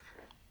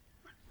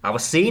Our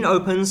scene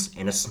opens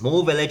in a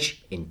small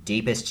village in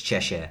deepest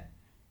Cheshire.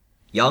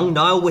 Young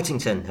Niall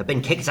Whittington had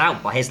been kicked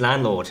out by his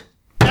landlord.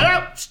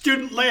 Hello,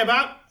 student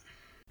layabout.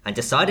 And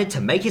decided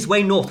to make his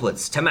way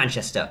northwards to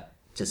Manchester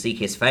to seek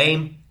his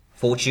fame,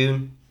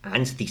 fortune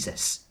and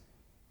thesis.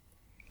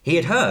 He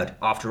had heard,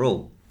 after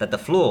all, that the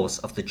floors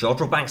of the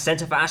JodBite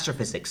Centre for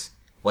Astrophysics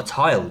were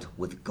tiled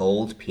with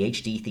gold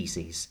PhD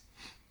theses.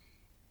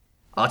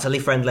 Utterly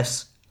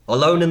friendless,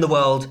 alone in the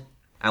world,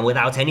 and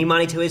without any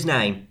money to his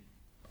name,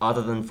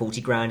 other than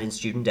 40 grand in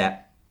student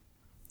debt,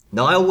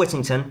 Niall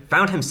Whittington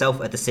found himself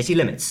at the city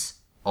limits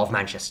of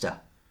Manchester.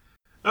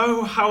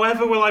 Oh,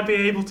 however will I be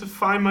able to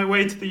find my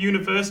way to the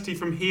university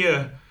from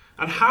here?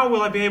 And how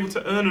will I be able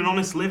to earn an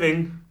honest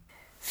living?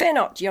 Fear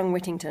not, young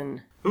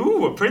Whittington.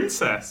 Ooh, a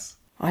princess.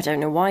 I don't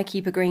know why I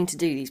keep agreeing to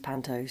do these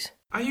pantos.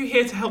 Are you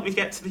here to help me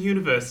get to the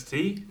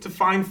university? To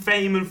find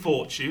fame and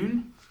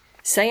fortune?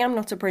 Say I'm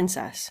not a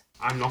princess.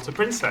 I'm not a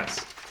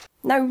princess.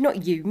 No,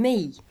 not you,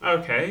 me.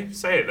 Okay,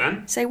 say it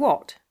then. Say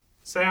what?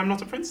 Say I'm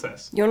not a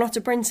princess. You're not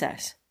a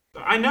princess.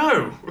 I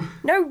know.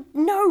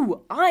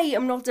 No, I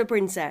am not a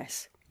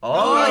princess.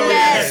 Oh,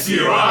 yes,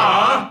 you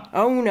are.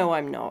 Oh, no,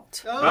 I'm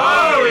not.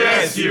 Oh,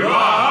 yes, you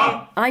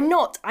are. I'm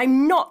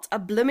not a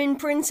bloomin'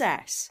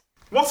 princess.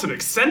 What an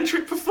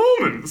eccentric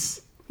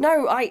performance.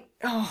 No,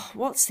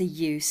 what's the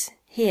use?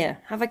 Here,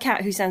 have a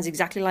cat who sounds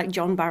exactly like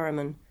John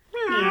Barrowman.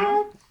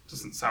 Meow.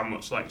 Doesn't sound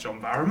much like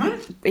John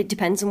Barrowman. It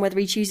depends on whether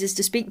he chooses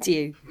to speak to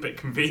you. Bit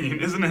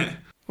convenient, isn't it?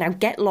 Now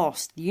get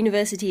lost. The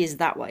university is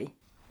that way.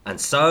 And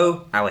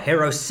so our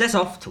hero set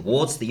off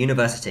towards the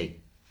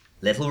university,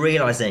 little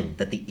realising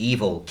that the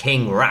evil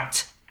King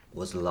Rat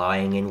was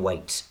lying in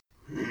wait.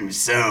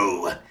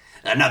 So,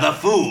 another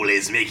fool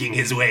is making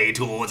his way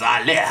towards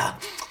our lair.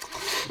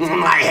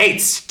 I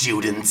hate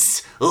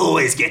students,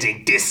 always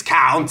getting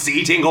discounts,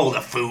 eating all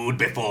the food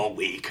before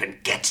we can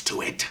get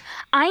to it.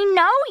 I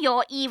know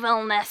your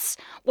evilness.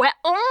 We're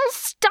all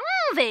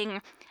starving.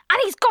 And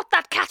he's got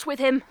that cat with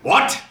him.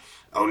 What?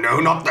 Oh no,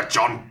 not the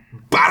John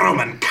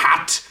Barrowman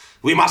cat.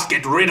 We must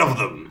get rid of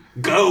them.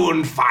 Go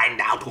and find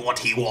out what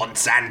he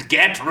wants and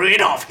get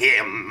rid of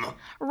him.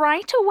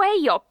 Right away,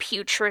 your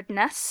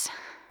putridness.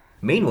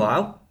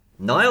 Meanwhile,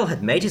 Niall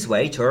had made his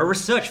way to a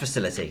research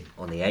facility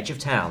on the edge of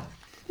town.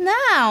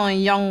 Now,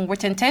 young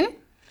Whittington,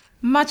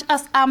 much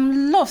as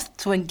I'm loath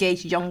to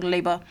engage young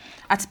labour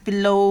at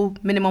below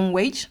minimum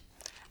wage,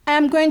 I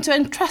am going to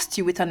entrust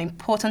you with an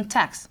important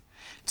task,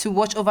 to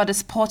watch over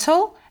this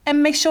portal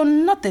and make sure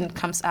nothing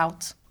comes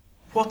out.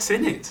 What's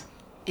in it?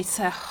 It's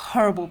a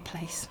horrible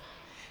place.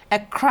 A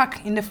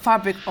crack in the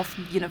fabric of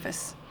the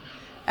universe.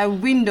 A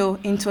window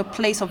into a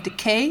place of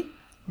decay,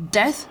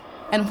 death,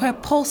 and where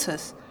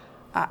pulses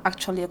are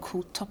actually a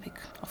cool topic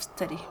of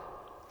study.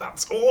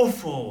 That's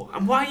awful.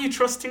 And why are you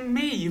trusting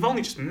me? You've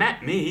only just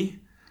met me.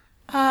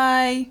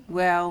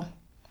 Well,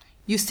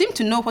 you seem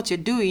to know what you're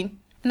doing,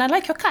 and I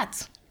like your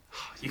cat.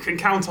 You can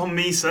count on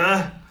me,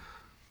 sir.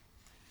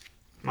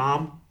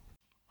 Mom?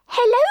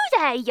 Hello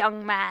there,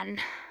 young man.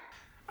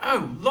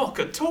 Oh, look,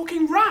 a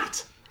talking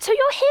rat. So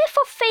you're here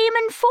for fame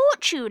and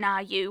fortune,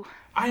 are you?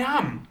 I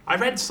am. I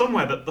read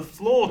somewhere that the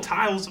floor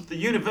tiles of the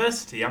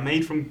university are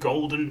made from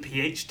golden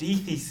PhD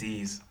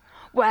theses.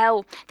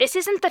 Well, this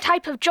isn't the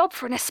type of job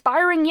for an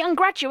aspiring young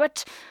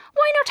graduate.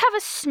 Why not have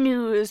a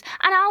snooze,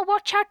 and I'll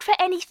watch out for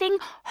anything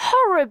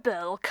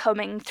horrible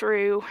coming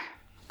through.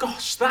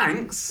 Gosh,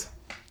 thanks.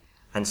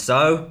 And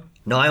so,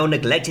 Niall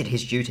neglected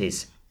his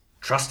duties,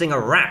 trusting a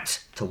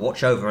rat to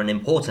watch over an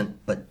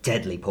important but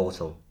deadly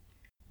portal.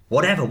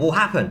 Whatever will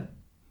happen.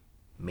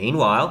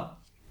 Meanwhile,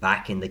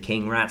 back in the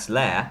King Rat's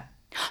lair...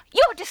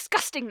 Your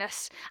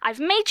disgustingness! I've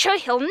made sure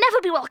he'll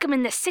never be welcome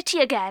in this city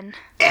again.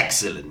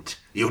 Excellent.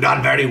 You've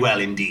done very well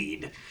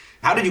indeed.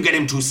 How did you get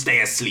him to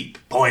stay asleep?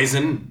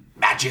 Poison?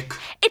 Magic?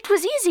 It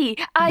was easy.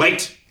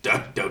 Wait,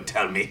 don't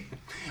tell me.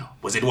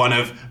 Was it one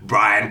of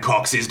Brian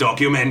Cox's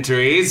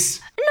documentaries?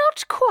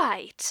 Not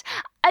quite.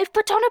 I've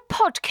put on a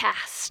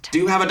podcast. Do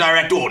you have a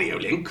direct audio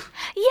link?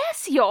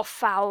 Yes, your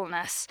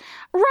foulness.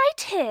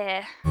 Right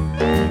here.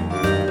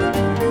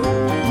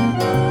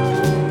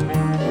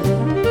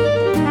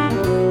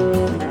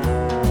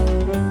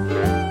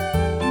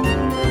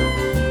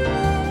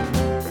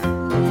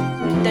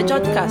 The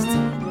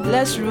JodCast,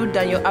 less rude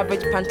than your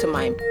average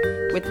pantomime,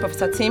 with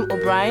Professor Tim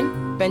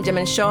O'Brien,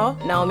 Benjamin Shaw,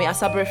 Naomi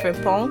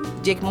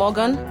Asabere-Frimpong, Jake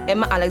Morgan,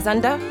 Emma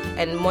Alexander,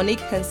 and Monique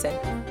Henson.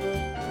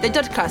 The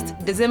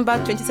JodCast, December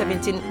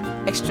 2017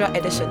 Extra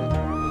Edition.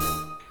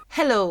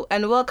 Hello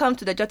and welcome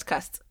to the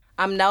JodCast.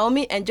 I'm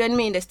Naomi and joining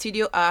me in the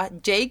studio are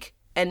Jake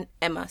and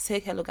Emma. Say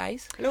hello,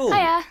 guys. Hello.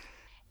 Hiya.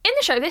 In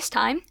the show this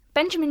time,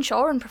 Benjamin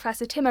Shaw and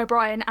Professor Tim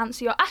O'Brien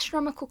answer your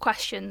astronomical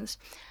questions,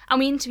 and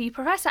we interview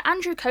Professor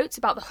Andrew Coates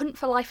about the hunt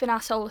for life in our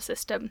solar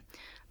system.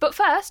 But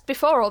first,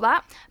 before all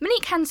that,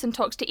 Monique Henson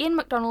talks to Iain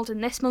McDonald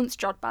in this month's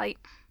JodBite.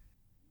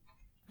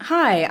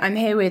 Hi, I'm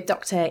here with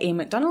Dr. Iain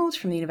McDonald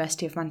from the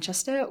University of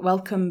Manchester.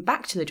 Welcome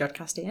back to the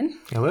JodCast, Iain.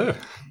 Hello.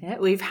 Yeah,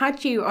 we've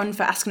had you on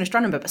for Ask an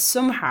Astronomer, but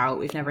somehow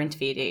we've never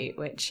interviewed you,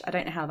 which I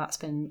don't know how that's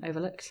been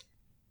overlooked.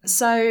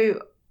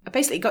 So,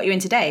 basically got you in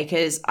today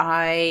because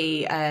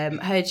I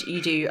heard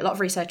you do a lot of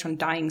research on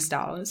dying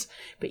stars,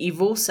 but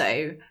you've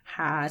also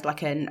had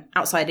like an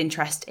outside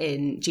interest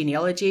in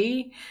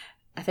genealogy,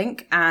 I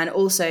think, and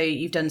also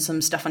you've done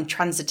some stuff on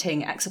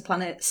transiting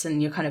exoplanets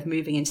and you're kind of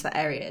moving into that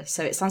area.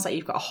 So it sounds like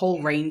you've got a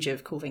whole range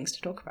of cool things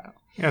to talk about.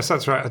 Yes,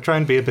 that's right. I try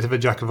and be a bit of a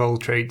jack of all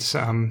trades,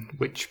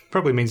 which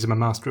probably means I'm a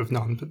master of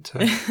none, but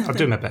I'll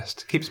do my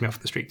best. It keeps me off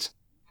the streets.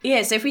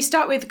 Yeah, so if we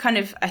start with kind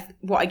of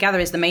what I gather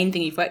is the main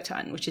thing you've worked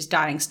on, which is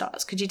dying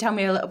stars, could you tell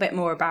me a little bit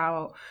more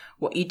about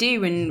what you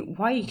do and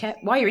why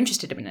you're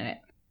interested in it?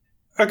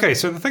 Okay,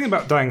 so the thing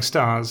about dying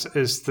stars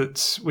is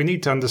that we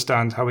need to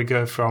understand how we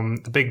go from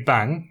the Big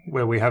Bang,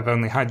 where we have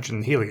only hydrogen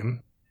and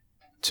helium,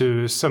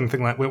 to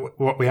something like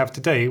what we have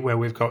today, where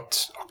we've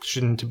got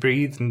oxygen to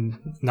breathe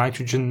and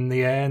nitrogen in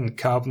the air and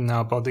carbon in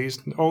our bodies,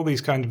 and all these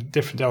kind of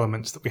different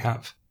elements that we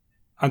have.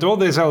 And all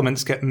those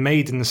elements get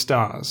made in the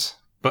stars,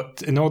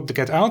 but in order to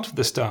get out of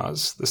the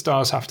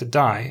stars have to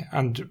die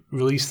and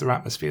release their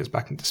atmospheres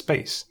back into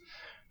space.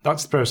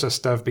 That's the process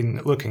that I've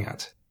been looking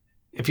at.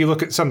 If you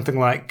look at something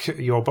like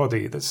your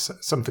body, there's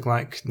something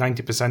like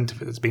 90%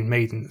 of it has been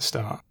made in the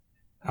star.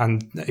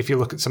 And if you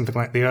look at something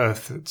like the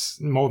Earth,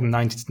 it's more than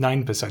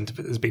 99% of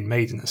it has been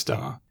made in a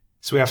star.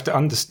 So we have to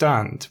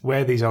understand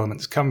where these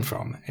elements come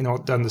from in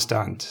order to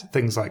understand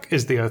things like,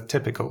 is the Earth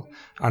typical?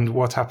 And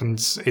what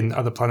happens in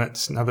other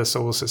planets and other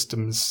solar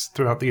systems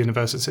throughout the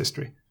universe's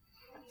history.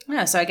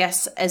 Yeah, so I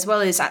guess as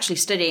well as actually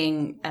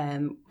studying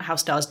how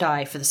stars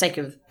die for the sake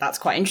of that's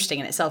quite interesting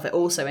in itself, it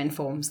also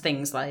informs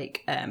things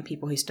like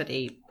people who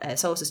study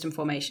solar system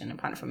formation and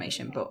planet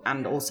formation,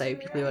 and also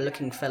people who are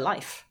looking for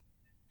life.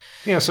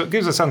 Yeah, so it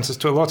gives us answers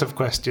to a lot of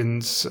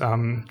questions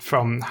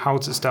from how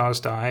do stars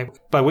die,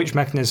 by which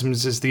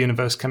mechanisms is the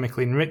universe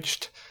chemically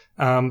enriched,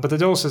 but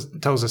it also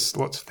tells us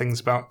lots of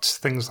things about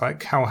things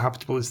like how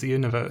habitable is the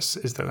universe,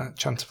 is there a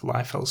chance of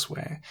life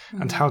elsewhere,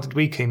 and how did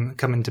we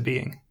come into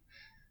being.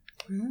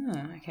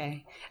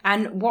 Okay.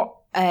 And what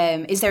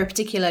is there a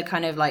particular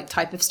kind of like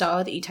type of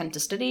star that you tend to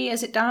study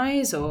as it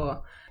dies,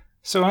 or?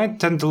 So I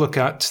tend to look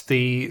at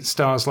the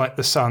stars like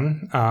the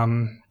Sun,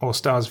 or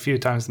stars a few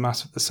times the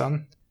mass of the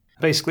Sun.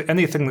 Basically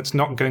anything that's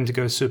not going to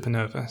go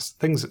supernova,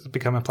 things that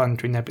become a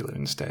planetary nebula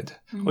instead,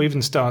 or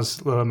even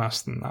stars lower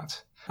mass than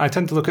that. I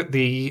tend to look at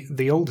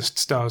the oldest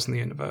stars in the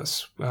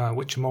universe,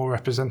 which are more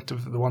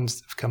representative of the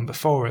ones that have come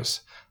before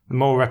us, the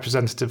more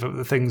representative of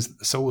the things that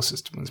the solar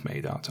system was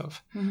made out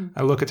of.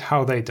 I look at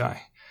how they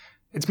die.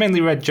 It's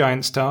mainly red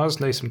giant stars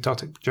and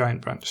asymptotic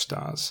giant branch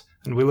stars,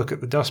 and we look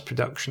at the dust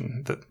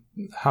production that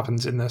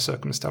happens in their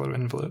circumstellar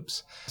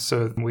envelopes.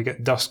 So we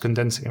get dust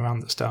condensing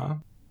around the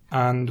star.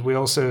 And we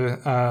also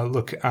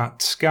look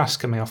at gas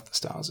coming off the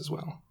stars as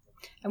well.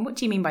 And what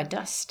do you mean by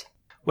dust?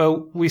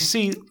 Well, we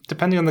see,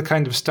 depending on the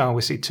kind of star,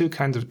 we see two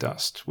kinds of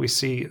dust. We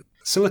see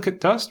silicate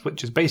dust,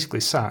 which is basically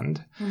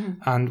sand,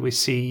 and we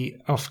see,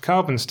 off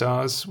carbon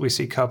stars, we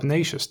see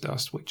carbonaceous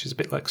dust, which is a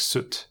bit like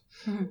soot.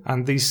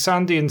 And these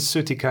sandy and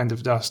sooty kind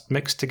of dust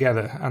mix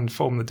together and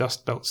form the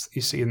dust belts that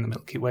you see in the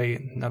Milky Way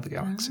and in other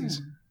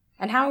galaxies.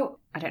 And how,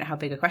 I don't know how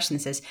big a question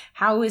this is,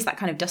 how is that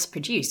kind of dust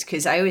produced?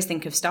 Because I always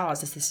think of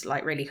stars as this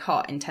like really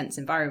hot, intense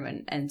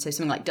environment, and so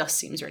something like dust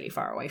seems really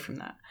far away from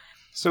that.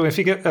 So if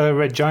you get a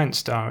red giant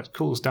star, it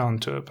cools down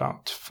to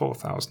about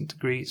 4,000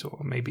 degrees,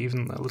 or maybe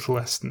even a little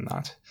less than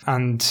that.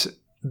 And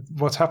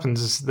what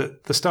happens is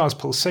that the star's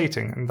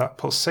pulsating, and that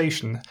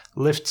pulsation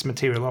lifts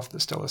material off the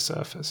stellar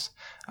surface.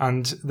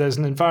 And there's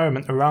an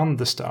environment around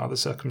the star, the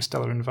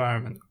circumstellar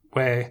environment,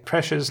 where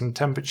pressures and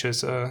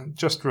temperatures are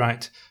just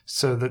right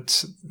so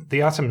that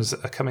the atoms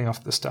that are coming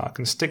off the star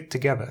can stick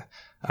together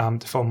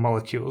to form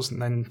molecules,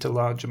 and then to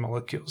larger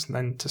molecules, and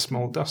then to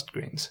small dust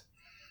grains.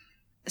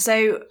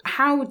 So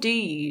how do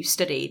you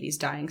study these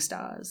dying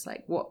stars?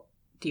 Like what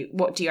do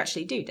you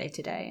actually do day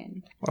to day?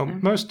 Well,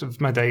 most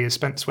of my day is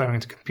spent swearing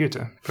at a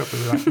computer,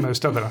 probably like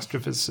most other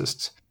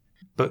astrophysicists.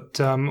 But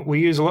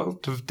we use a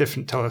lot of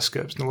different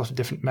telescopes and a lot of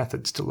different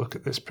methods to look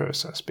at this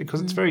process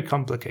because it's very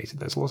complicated.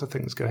 There's a lot of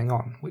things going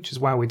on, which is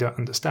why we don't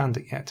understand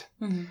it yet.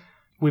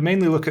 We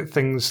mainly look at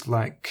things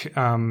like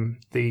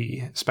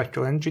the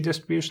spectral energy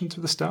distributions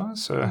of the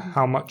stars, so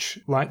how much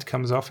light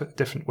comes off at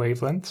different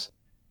wavelengths.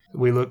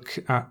 We look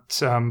at,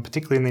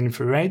 particularly in the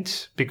infrared,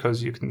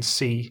 because you can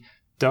see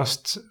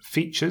dust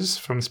features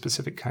from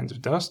specific kinds of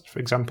dust. For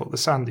example, the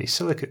sandy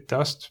silicate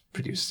dust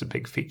produces a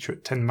big feature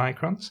at 10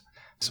 microns.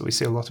 So we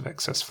see a lot of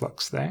excess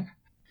flux there.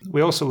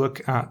 We also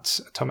look at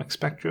atomic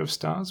spectra of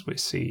stars. We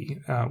see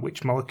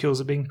which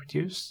molecules are being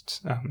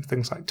produced.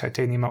 Things like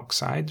titanium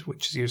oxide,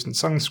 which is used in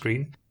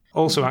sunscreen,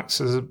 also acts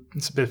as a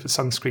bit of a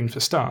sunscreen for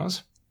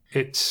stars.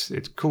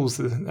 It cools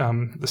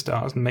the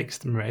stars and makes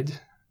them red.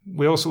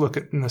 We also look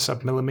at in the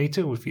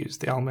submillimeter. We've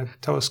used the ALMA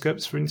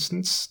telescopes, for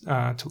instance,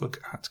 to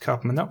look at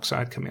carbon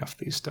monoxide coming off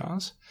these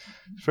stars.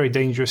 It's very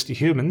dangerous to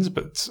humans,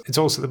 but it's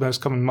also the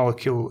most common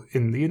molecule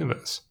in the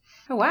universe.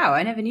 Oh, wow.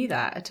 I never knew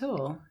that at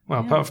all.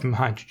 Well, apart from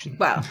hydrogen.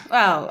 Well,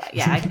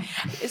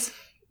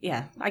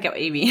 yeah. I get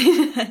what you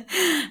mean.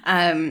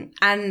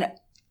 And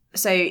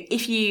so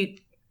if you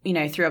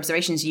through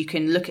observations, you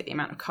can look at the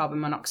amount of carbon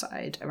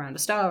monoxide around a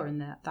star in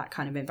that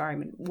kind of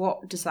environment.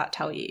 What does that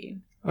tell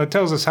you? Well, it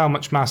tells us how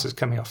much mass is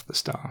coming off the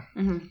star.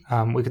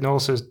 We can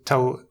also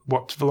tell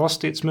what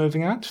velocity it's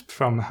moving at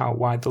from how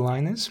wide the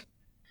line is.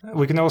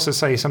 We can also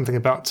say something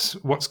about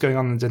what's going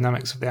on in the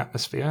dynamics of the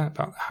atmosphere,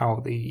 about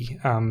how the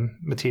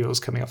material is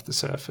coming off the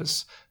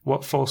surface,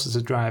 what forces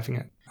are driving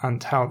it,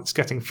 and how it's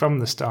getting from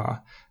the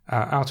star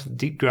out of the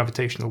deep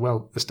gravitational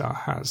well the star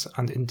has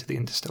and into the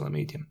interstellar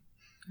medium.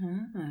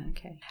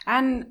 Okay.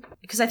 And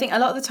because I think a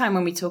lot of the time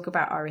when we talk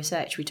about our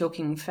research, we're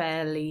talking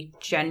fairly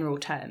general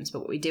terms, but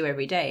what we do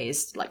every day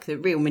is like the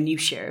real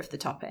minutiae of the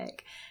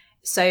topic.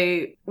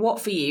 So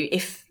what for you,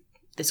 if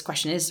this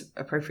question is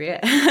appropriate,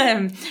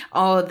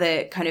 are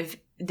the kind of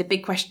the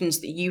big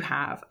questions that you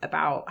have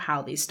about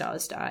how these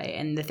stars die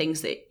and the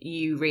things that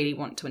you really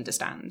want to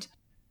understand?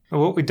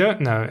 Well, what we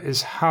don't know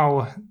is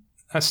how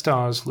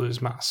stars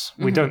lose mass.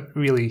 We don't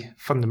really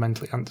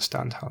fundamentally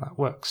understand how that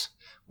works.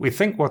 We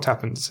think what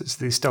happens is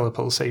these stellar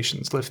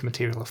pulsations lift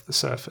material off the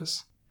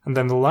surface, and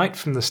then the light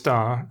from the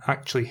star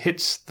actually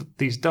hits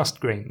these dust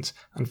grains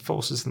and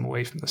forces them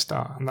away from the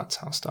star, and that's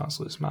how stars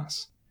lose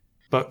mass.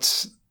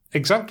 But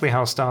exactly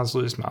how stars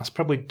lose mass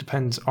probably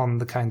depends on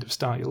the kind of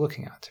star you're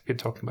looking at. If you're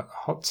talking about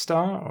a hot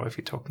star, or if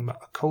you're talking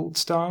about a cold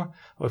star,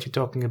 or if you're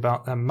talking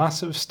about a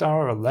massive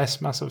star or a less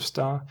massive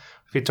star,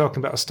 if you're talking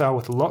about a star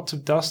with lots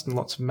of dust and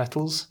lots of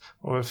metals,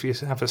 or if you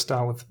have a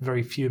star with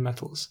very few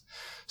metals.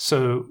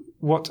 So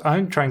what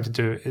I'm trying to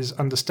do is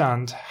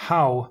understand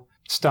how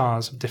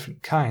stars of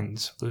different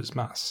kinds lose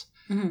mass.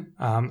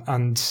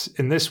 And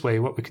in this way,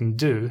 what we can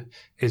do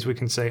is we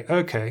can say,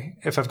 okay,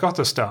 if I've got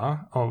a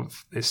star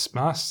of this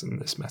mass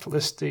and this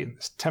metallicity and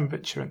this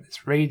temperature and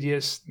this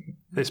radius, and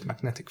this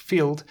magnetic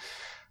field,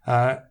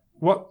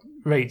 what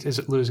rate is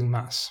it losing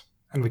mass?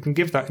 And we can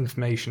give that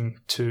information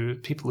to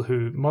people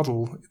who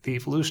model the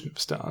evolution of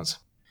stars.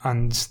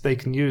 And they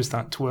can use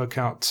that to work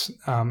out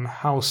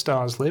how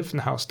stars live and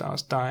how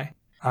stars die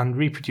and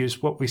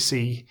reproduce what we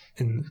see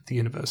in the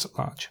universe at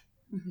large.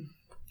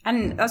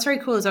 And that's very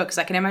cool as well, because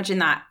I can imagine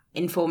that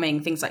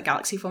informing things like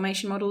galaxy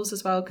formation models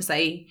as well, because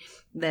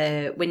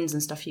the winds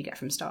and stuff you get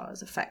from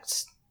stars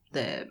affect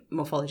the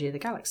morphology of the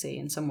galaxy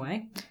in some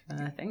way,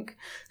 I think.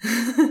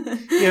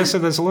 Yeah, so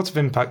there's a lot of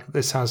impact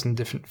this has in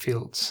different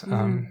fields.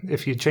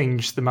 If you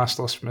change the mass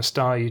loss from a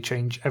star, you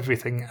change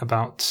everything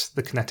about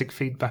the kinetic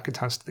feedback it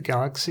has to the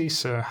galaxy,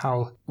 so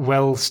how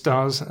well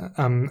stars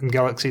and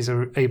galaxies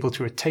are able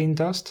to retain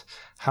dust,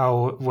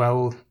 how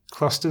well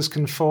clusters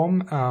can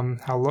form,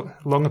 how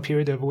long a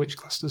period over which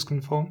clusters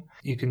can form.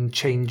 You can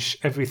change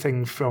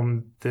everything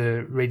from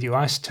the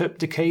radioisotope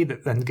decay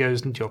that then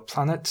goes into your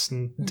planets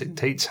and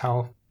dictates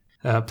how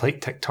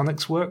plate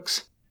tectonics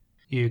works.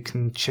 You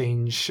can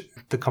change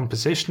the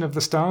composition of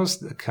the stars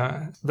that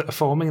are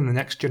forming in the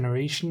next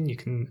generation. You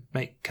can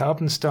make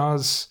carbon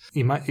stars.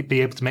 You might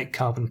be able to make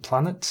carbon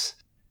planets.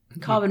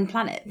 Carbon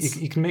planets?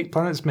 You can make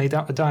planets made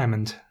out of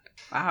diamond.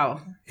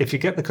 Wow. If you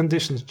get the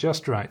conditions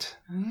just right.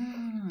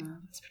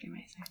 That's pretty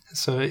amazing.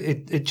 So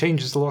it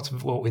changes a lot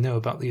of what we know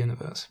about the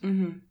universe.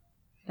 No,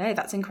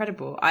 that's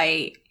incredible.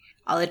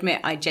 I'll admit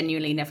I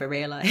genuinely never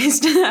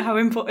realised how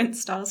important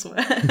stars were.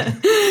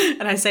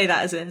 And I say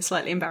that as a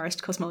slightly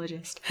embarrassed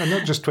cosmologist. And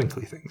not just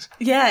twinkly things.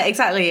 Yeah,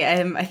 exactly.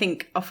 I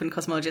think often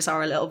cosmologists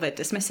are a little bit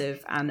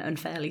dismissive, and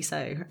unfairly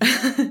so.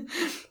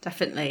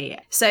 Definitely.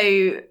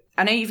 So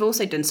I know you've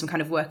also done some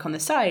kind of work on the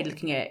side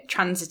looking at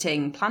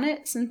transiting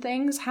planets and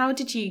things. How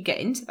did you get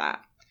into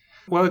that?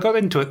 Well, I got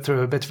into it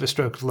through a bit of a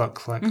stroke of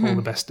luck, like all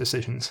the best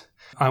decisions.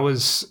 I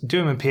was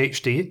doing my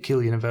PhD at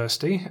Keele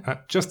University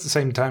at just the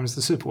same time as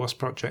the SuperWASP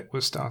project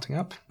was starting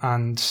up,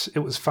 and it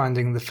was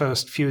finding the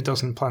first few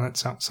dozen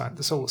planets outside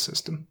the solar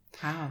system.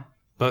 Wow.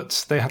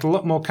 But they had a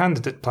lot more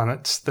candidate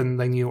planets than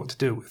they knew what to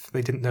do with.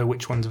 They didn't know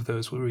which ones of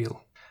those were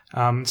real.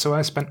 So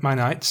I spent my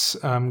nights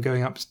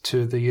going up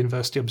to the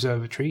University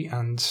Observatory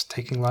and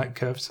taking light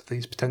curves of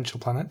these potential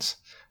planets.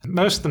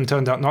 Most of them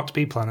turned out not to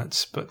be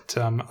planets, but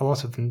a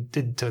lot of them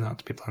did turn out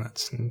to be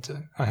planets,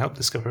 and I helped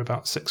discover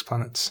about 6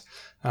 planets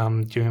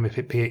during my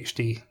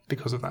PhD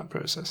because of that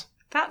process.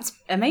 That's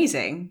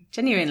amazing,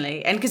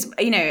 genuinely. And because,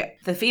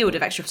 the field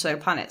of extrasolar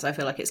planets, I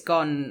feel like it's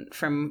gone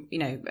from,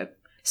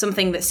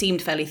 something that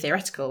seemed fairly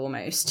theoretical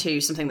almost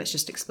to something that's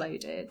just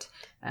exploded.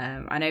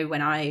 I know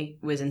when I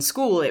was in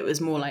school, it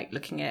was more like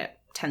looking at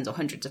tens or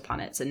hundreds of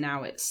planets, and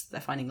now they're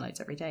finding loads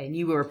every day. And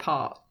you were a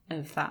part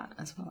of that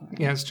as well.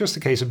 Right? Yeah, it's just a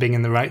case of being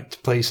in the right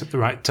place at the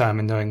right time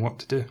and knowing what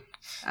to do.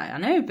 I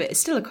know, but it's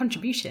still a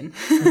contribution.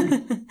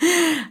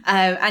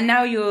 And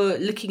now you're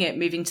looking at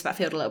moving to that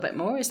field a little bit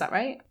more, is that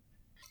right?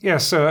 Yeah,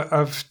 so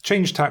I've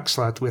changed tack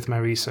slide with my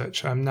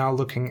research. I'm now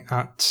looking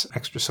at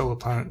extrasolar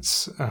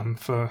planets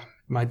for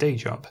my day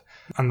job.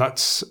 And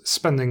that's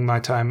spending my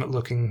time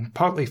looking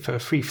partly for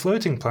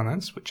free-floating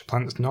planets, which are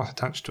planets not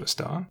attached to a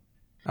star,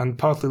 and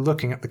partly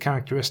looking at the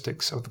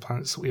characteristics of the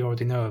planets that we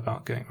already know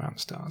about going around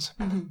stars.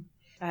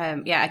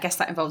 I guess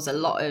that involves a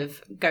lot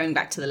of going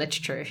back to the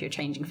literature if you're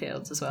changing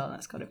fields as well.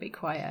 That's got to be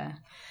quite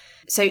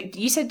So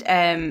you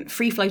said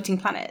free-floating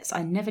planets.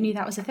 I never knew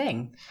that was a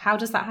thing. How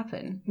does that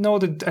happen? Nor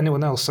did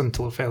anyone else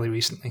until fairly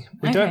recently.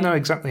 We don't know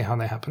exactly how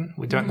they happen.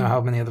 We don't know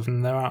how many of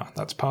them there are.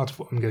 That's part of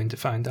what I'm going to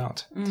find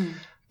out.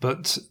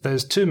 But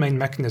there's two main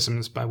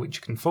mechanisms by which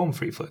you can form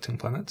free-floating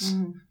planets.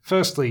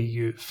 Firstly,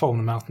 you form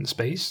them out in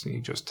space.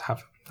 You just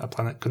have a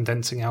planet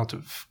condensing out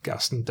of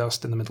gas and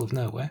dust in the middle of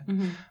nowhere.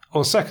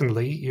 Or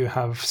secondly, you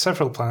have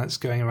several planets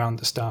going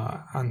around a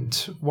star, and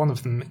one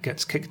of them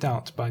gets kicked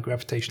out by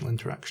gravitational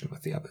interaction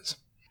with the others.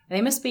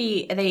 Are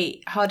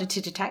they harder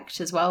to detect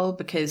as well?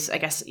 Because I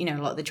guess, a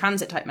lot of the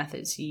transit type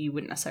methods you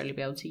wouldn't necessarily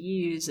be able to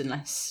use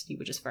unless you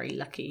were just very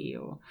lucky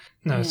or...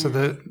 No, so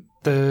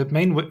the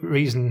main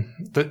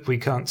reason that we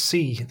can't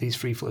see these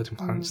free-floating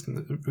planets, and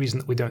the reason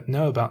that we don't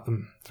know about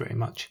them very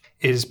much,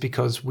 is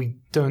because we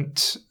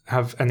don't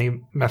have any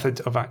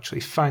method of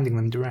actually finding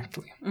them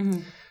directly.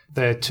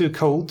 They're too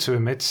cold to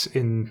emit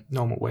in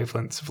normal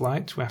wavelengths of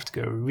light. We have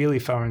to go really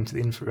far into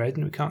the infrared,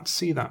 and we can't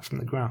see that from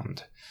the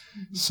ground.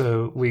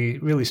 So we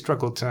really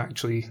struggle to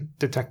actually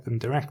detect them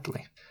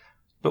directly.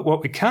 But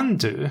what we can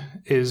do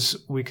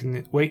is we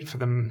can wait for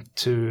them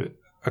to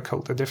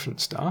occult a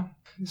different star.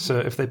 So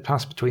if they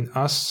pass between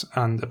us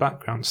and a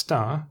background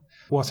star,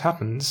 what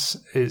happens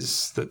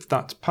is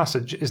that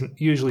passage isn't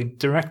usually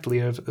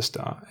directly over the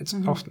star. It's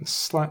often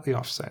slightly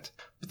offset.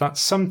 But that's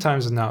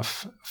sometimes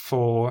enough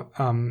for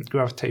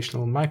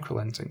gravitational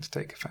microlensing to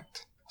take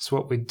effect. So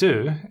what we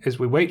do is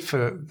we wait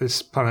for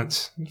this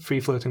planet,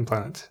 free-floating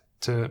planet,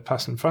 to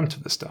pass in front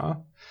of the star,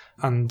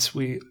 and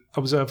we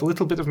observe a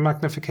little bit of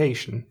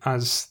magnification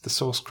as the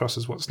source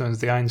crosses what's known as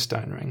the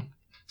Einstein ring.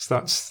 So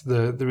that's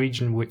the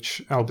region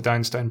which Albert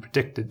Einstein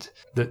predicted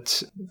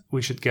that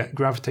we should get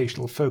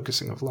gravitational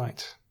focusing of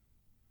light.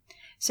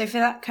 So for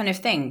that kind of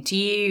thing, do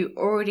you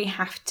already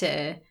have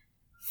to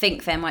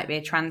think there might be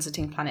a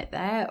transiting planet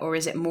there, or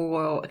is it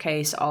more a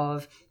case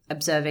of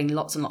observing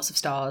lots and lots of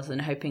stars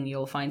and hoping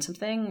you'll find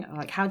something?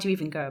 Like, how do you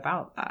even go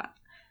about that?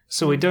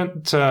 So we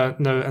don't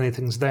know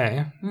anything's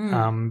there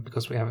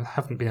because we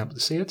haven't been able to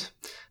see it.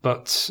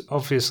 But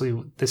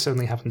obviously this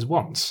only happens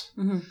once,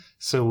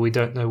 so we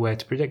don't know where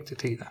to predict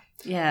it either.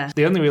 Yeah.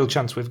 The only real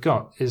chance we've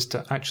got is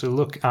to actually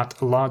look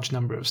at a large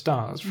number of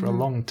stars for a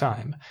long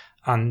time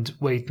and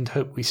wait and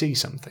hope we see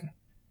something.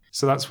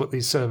 So that's what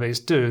these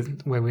surveys do,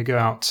 where we go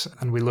out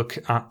and we look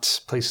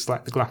at places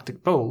like the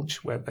galactic bulge,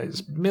 where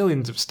there's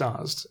millions of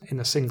stars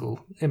in a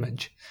single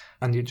image,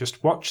 and you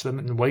just watch them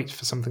and wait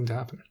for something to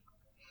happen.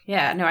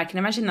 Yeah, no, I can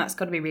imagine that's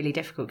got to be really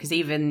difficult because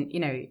even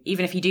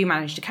if you do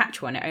manage to catch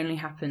one, it only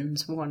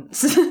happens once.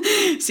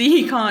 So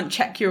you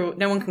can't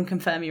no one can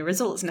confirm your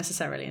results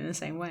necessarily in the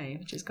same way,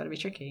 which has got to be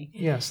tricky.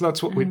 Yeah, so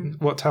that's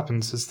what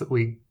happens is that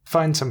we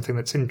find something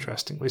that's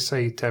interesting. We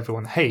say to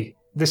everyone, hey,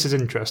 this is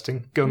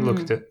interesting, go and look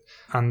at it.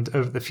 And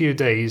over the few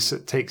days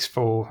it takes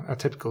for a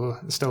typical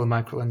stellar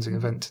microlensing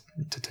event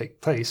to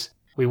take place,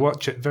 we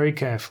watch it very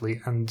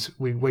carefully and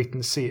we wait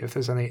and see if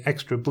there's any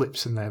extra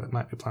blips in there that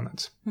might be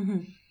planets.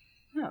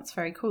 Oh, that's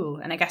very cool.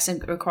 And I guess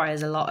it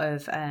requires a lot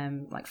of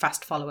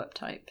fast follow-up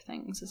type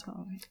things as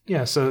well, right?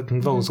 Yeah, so it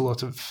involves a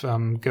lot of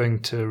going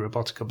to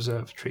robotic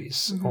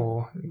observatories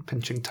or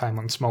pinching time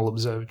on small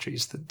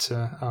observatories that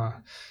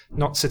are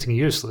not sitting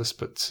useless,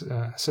 but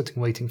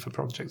sitting waiting for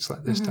projects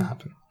like this to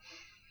happen.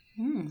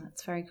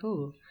 That's very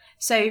cool.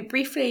 So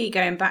briefly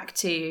going back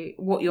to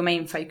what your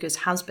main focus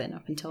has been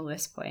up until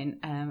this point,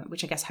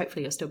 which I guess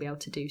hopefully you'll still be able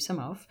to do some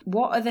of,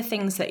 what are the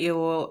things that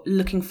you're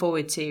looking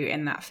forward to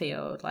in that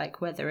field? Like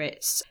whether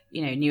it's,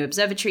 new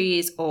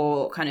observatories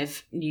or kind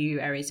of new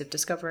areas of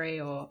discovery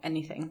or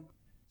anything?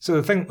 So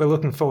the thing we're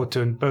looking forward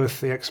to in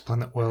both the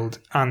exoplanet world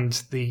and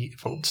the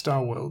evolved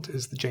star world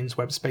is the James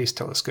Webb Space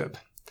Telescope.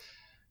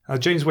 The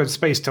James Webb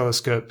Space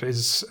Telescope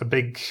is a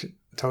big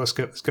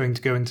telescope that's going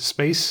to go into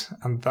space,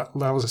 and that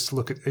allows us to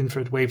look at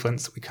infrared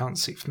wavelengths that we can't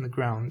see from the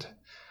ground.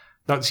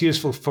 That's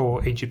useful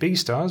for AGB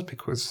stars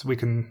because we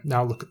can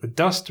now look at the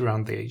dust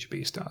around the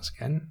AGB stars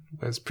again,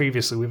 whereas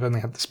previously we've only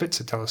had the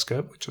Spitzer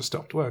telescope, which has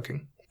stopped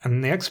working. And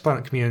in the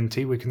exoplanet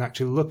community, we can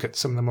actually look at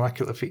some of the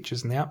molecular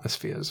features in the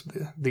atmospheres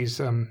of these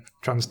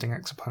transiting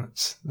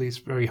exoplanets, these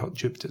very hot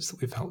Jupiters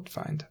that we've helped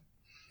find.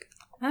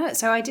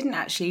 So I didn't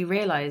actually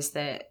realise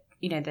that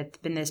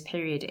there'd been this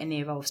period in the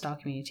evolved star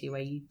community where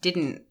you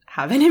didn't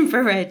have an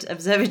infrared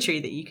observatory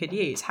that you could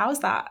use. How has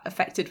that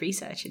affected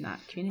research in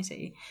that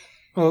community?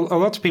 Well, a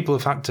lot of people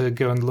have had to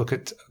go and look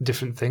at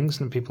different things,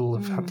 and people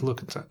have had to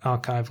look at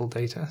archival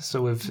data.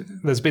 So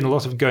there's been a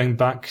lot of going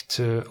back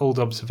to old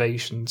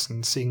observations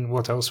and seeing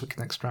what else we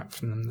can extract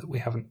from them that we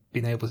haven't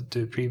been able to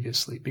do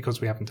previously because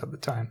we haven't had the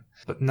time.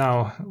 But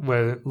now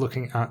we're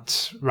looking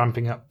at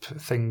ramping up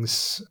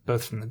things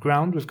both from the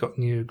ground. We've got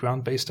new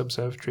ground-based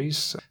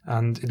observatories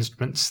and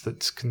instruments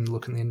that can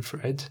look in the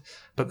infrared,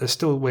 but there's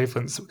still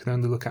wavelengths that we can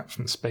only look at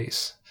from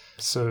space.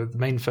 So the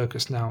main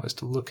focus now is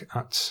to look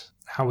at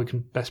how we can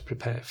best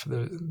prepare for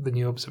the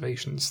new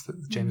observations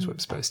that the James Webb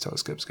Space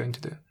Telescope is going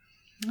to do.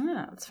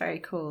 Ah, that's very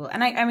cool.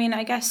 And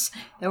I guess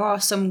there are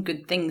some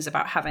good things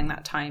about having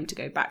that time to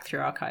go back through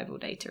archival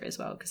data as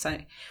well, because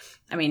I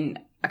I mean,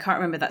 I can't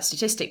remember that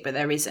statistic, but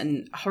there is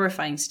a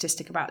horrifying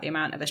statistic about the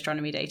amount of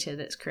astronomy data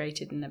that's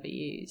created and never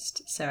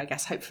used. So I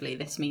guess hopefully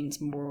this means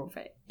more of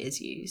it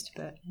is used.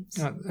 But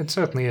it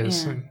certainly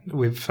is. Yeah.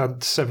 We've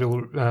had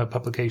several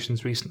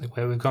publications recently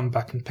where we've gone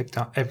back and picked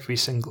out every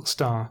single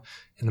star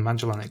in the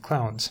Magellanic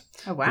Clouds.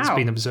 Oh, wow. It's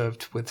been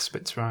observed with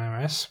Spitzer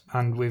IRS,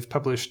 and we've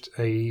published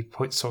a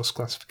point source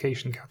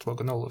classification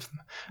catalogue on all of them.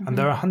 And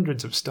there are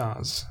hundreds of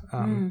stars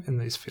in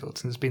these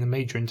fields, and there's been a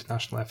major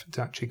international effort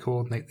to actually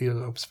coordinate the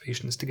other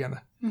observations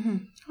together. Oh,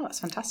 that's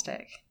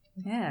fantastic.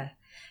 Yeah.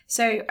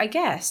 So I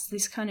guess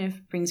this kind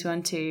of brings me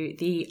on to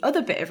the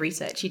other bit of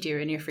research you do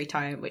in your free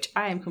time, which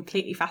I am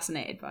completely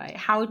fascinated by.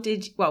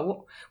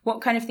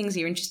 What kind of things are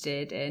you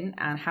interested in,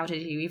 and how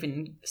did you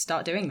even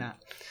start doing that?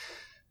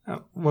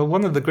 Well,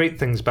 one of the great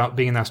things about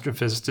being an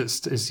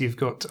astrophysicist is you've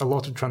got a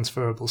lot of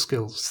transferable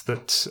skills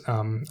that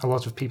a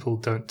lot of people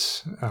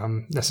don't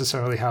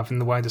necessarily have in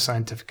the wider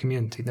scientific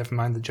community, never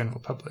mind the general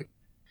public.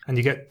 And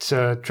you get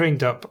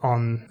trained up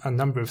on a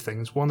number of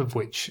things, one of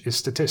which is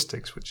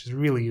statistics, which is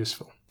really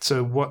useful.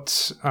 So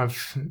what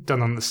I've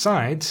done on the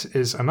side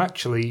is I'm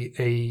actually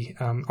a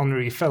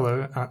honorary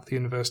fellow at the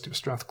University of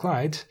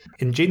Strathclyde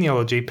in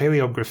genealogy,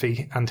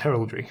 paleography and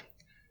heraldry.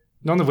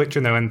 None of which I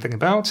know anything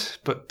about,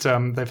 but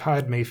they've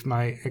hired me for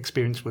my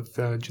experience with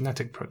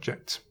genetic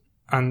projects.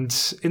 And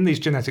in these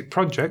genetic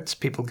projects,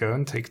 people go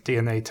and take a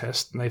DNA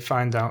test, and they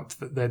find out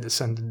that they're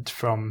descended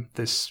from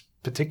this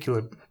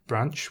particular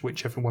branch,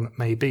 whichever one it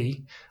may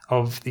be,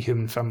 of the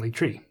human family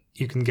tree.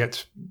 You can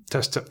get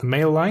tests up the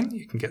male line,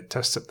 you can get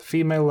tests up the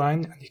female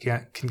line, and you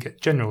can get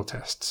general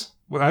tests.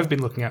 What I've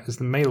been looking at is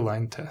the male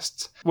line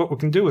tests. What we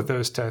can do with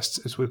those tests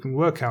is we can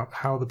work out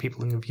how the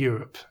peopling of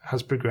Europe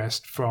has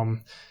progressed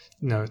from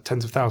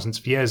tens of thousands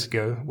of years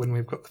ago, when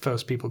we've got the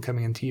first people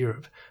coming into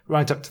Europe,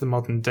 right up to the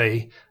modern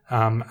day,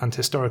 and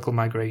historical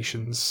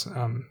migrations,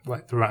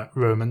 like the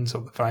Romans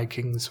or the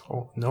Vikings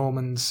or the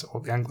Normans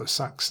or the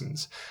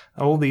Anglo-Saxons,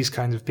 all these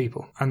kinds of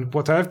people. And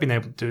what I've been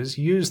able to do is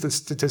use the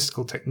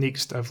statistical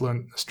techniques that I've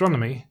learned in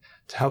astronomy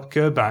to help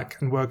go back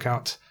and work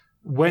out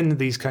when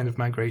these kind of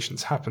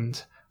migrations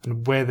happened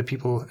and where the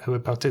people who were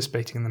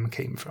participating in them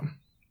came from.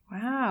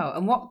 Wow.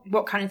 And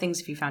what kind of things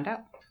have you found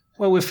out?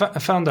 Well, we've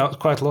found out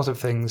quite a lot of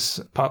things,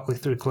 partly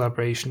through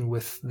collaboration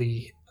with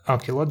the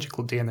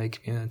archaeological DNA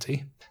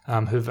community,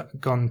 who've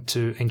gone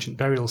to ancient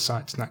burial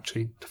sites and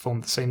actually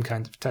performed the same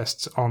kind of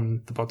tests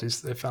on the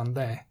bodies that they found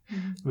there.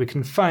 Mm-hmm. We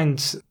can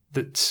find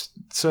that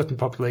certain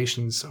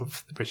populations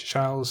of the British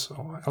Isles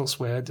or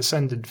elsewhere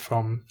descended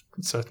from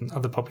certain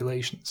other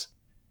populations.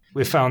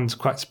 We found,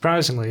 quite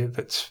surprisingly,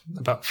 that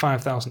about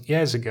 5,000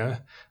 years ago,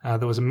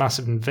 there was a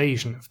massive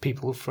invasion of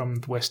people from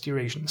the West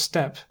Eurasian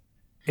steppe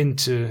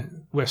into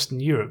Western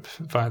Europe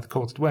via the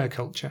corded ware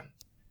culture.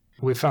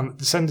 We found that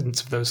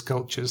descendants of those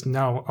cultures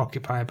now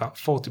occupy about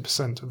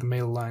 40% of the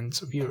male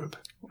lines of Europe.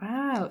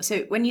 Wow.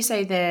 So when you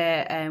say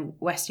the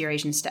West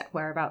Eurasian steppe,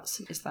 whereabouts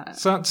is that?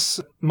 So that's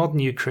modern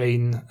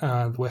Ukraine,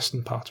 the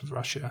western part of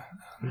Russia,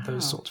 and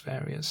those sorts of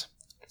areas.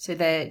 So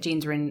their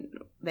genes are in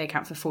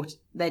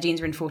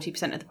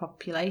 40% of the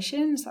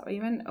population? Is that what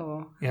you meant?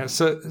 Or yeah,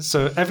 so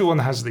everyone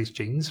has these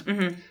genes.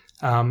 Mm-hmm.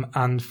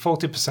 And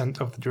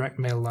 40% of the direct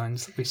male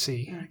lines that we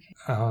see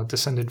are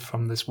descended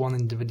from this one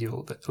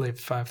individual that lived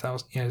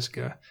 5,000 years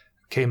ago,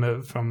 came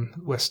over from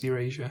West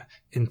Eurasia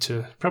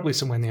into probably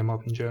somewhere near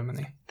modern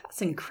Germany.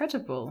 That's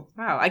incredible.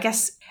 Wow. I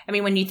guess,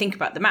 when you think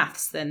about the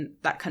maths, then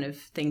that kind of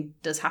thing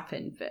does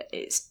happen, but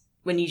it's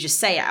when you just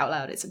say it out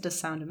loud, it does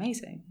sound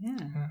amazing.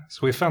 Yeah.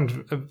 So we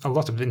found a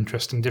lot of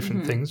interesting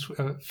different things.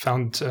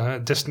 Found a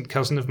distant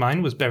cousin of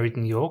mine was buried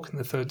in York in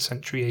the 3rd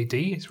century AD.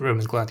 He's a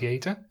Roman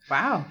gladiator.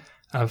 Wow.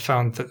 I've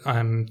found that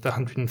I'm the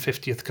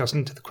 150th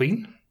cousin to the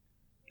Queen.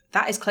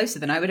 That is closer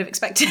than I would have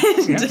expected.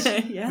 Yes.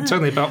 Yeah. It's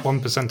only about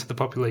 1% of the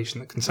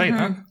population that can say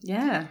that.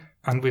 Yeah.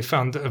 And we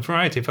found a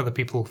variety of other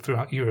people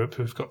throughout Europe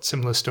who've got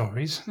similar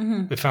stories.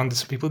 Mm-hmm. We found that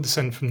some people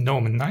descend from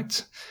Norman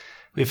knights.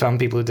 We found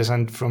people who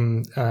descend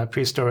from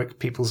prehistoric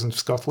peoples in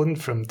Scotland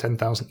from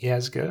 10,000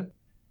 years ago.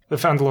 We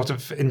found a lot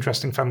of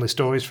interesting family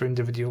stories for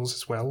individuals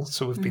as well,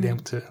 so we've been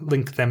able to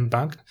link them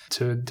back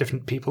to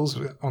different peoples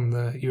on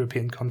the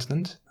European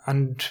continent.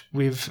 And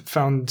we've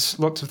found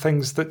lots of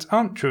things that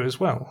aren't true as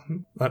well.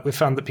 Like we've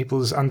found that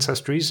people's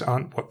ancestries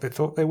aren't what they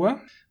thought they were.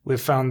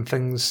 We've found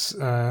things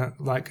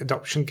like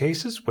adoption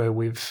cases where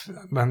we've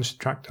managed to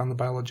track down the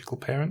biological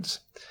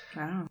parents.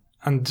 Wow.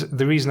 And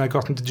the reason I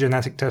got into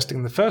genetic testing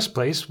in the first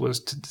place was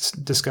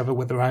to discover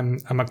whether I'm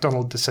a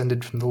McDonald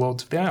descended from the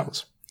Lords of the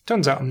Isles.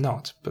 Turns out I'm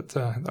not, but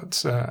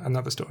that's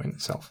another story in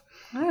itself.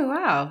 Oh,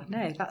 wow.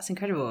 No, that's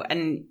incredible.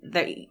 And,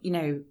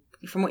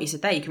 from what you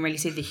said there, you can really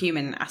see the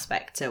human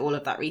aspect to all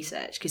of that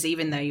research, because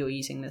even though you're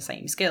using the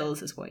same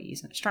skills as what you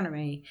use in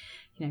astronomy,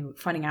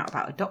 finding out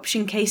about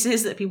adoption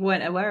cases that people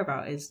weren't aware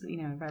about is,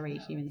 a very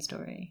human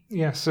story.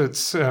 Yeah, so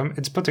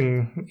it's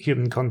putting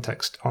human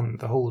context on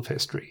the whole of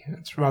history.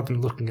 It's rather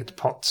than looking at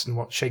pots and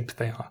what shape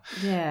they are.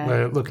 Yeah.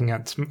 We're looking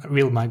at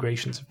real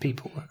migrations of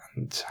people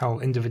and how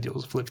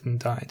individuals have lived and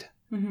died.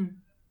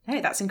 Mm-hmm. No,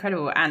 that's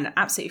incredible and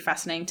absolutely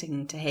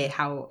fascinating to hear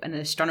how an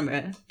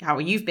astronomer, how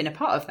you've been a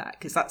part of that.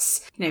 Because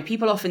that's,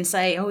 people often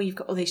say, oh, you've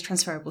got all these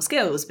transferable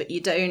skills, but you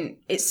don't,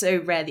 it's so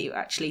rare that you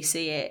actually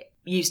see it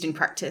used in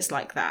practice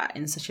like that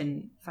in such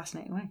a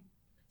fascinating way.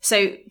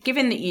 So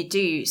given that you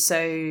do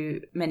so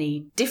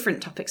many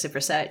different topics of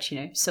research,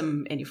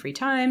 some in your free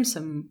time,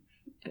 some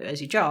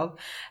as your job,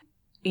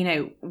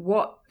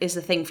 what is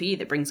the thing for you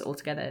that brings it all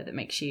together that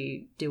makes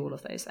you do all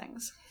of those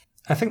things?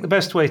 I think the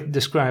best way to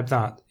describe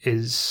that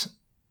is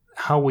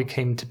how we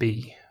came to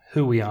be,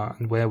 who we are,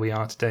 and where we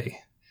are today.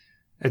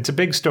 It's a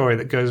big story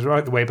that goes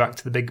right the way back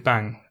to the Big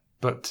Bang,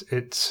 but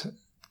it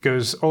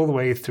goes all the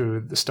way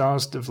through the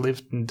stars that have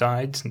lived and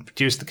died and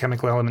produced the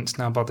chemical elements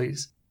in our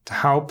bodies, to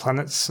how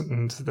planets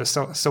and the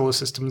solar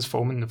systems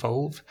form and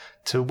evolve,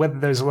 to whether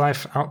there's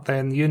life out there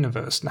in the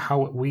universe and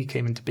how we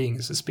came into being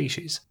as a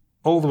species,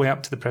 all the way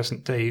up to the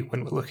present day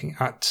when we're looking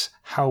at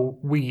how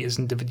we as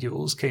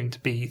individuals came to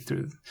be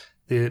through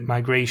the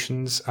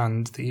migrations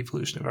and the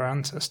evolution of our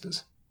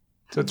ancestors.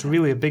 So it's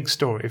really a big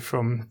story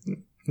from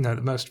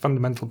the most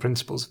fundamental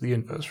principles of the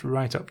universe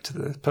right up to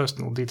the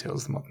personal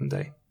details of the modern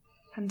day.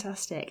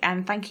 Fantastic.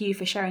 And thank you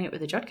for sharing it with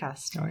the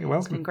JodCast. Oh, you're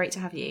welcome. It's been great to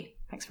have you.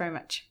 Thanks very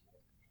much.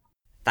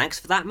 Thanks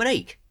for that,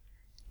 Monique.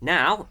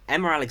 Now,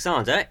 Emma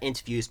Alexander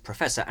interviews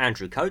Professor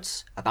Andrew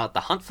Coates about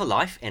the hunt for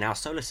life in our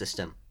solar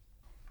system.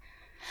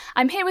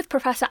 I'm here with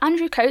Professor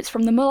Andrew Coates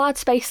from the Mullard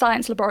Space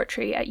Science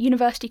Laboratory at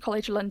University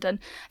College London.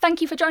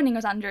 Thank you for joining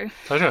us, Andrew.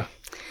 Pleasure.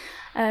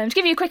 To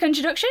give you a quick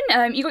introduction,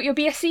 you got your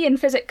BSc in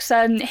physics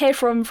here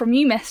from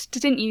UMIST,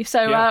 didn't you?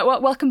 So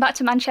welcome back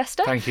to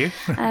Manchester. Thank you.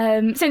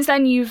 Since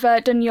then, you've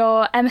done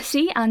your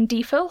MSc and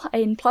DPhil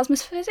in plasma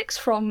physics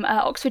from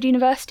Oxford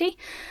University.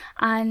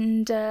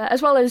 And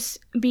as well as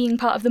being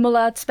part of the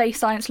Mullard Space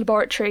Science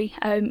Laboratory,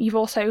 you've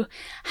also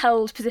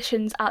held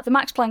positions at the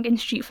Max Planck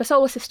Institute for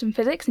Solar System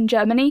Physics in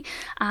Germany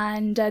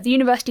and the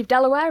University of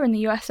Delaware in the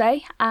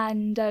USA.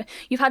 And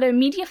you've had a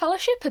media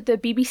fellowship at the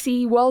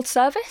BBC World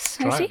Service,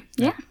 I see.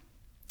 Yeah.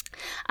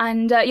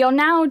 And you're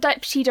now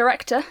Deputy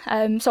Director,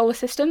 Solar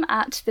System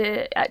at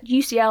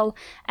UCL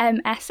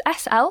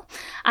MSSL,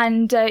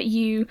 and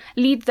you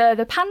lead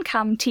the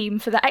PanCam team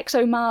for the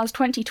ExoMars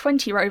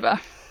 2020 rover.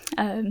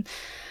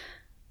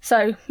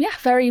 So, yeah,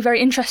 very,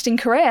 very interesting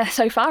career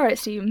so far, it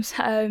seems.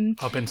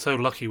 I've been so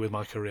lucky with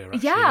my career,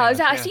 actually.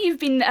 I see you've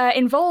been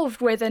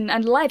involved with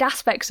and led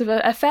aspects of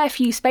a fair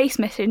few space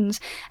missions,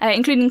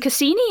 including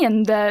Cassini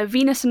and the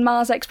Venus and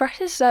Mars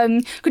Expresses.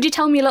 Could you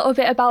tell me a little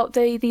bit about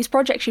these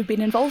projects you've been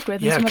involved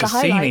with and some of the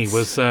highlights?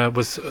 Cassini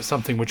was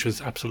something which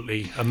was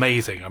absolutely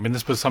amazing. I mean,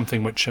 this was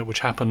something which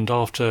happened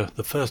after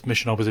the first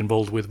mission I was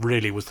involved with,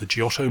 really, was the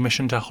Giotto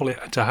mission to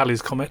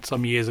Halley's Comet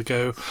some years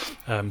ago,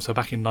 so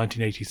back in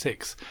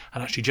 1986.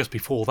 And actually, just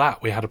before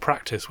that, we had a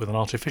practice with an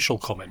artificial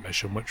comet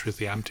mission, which was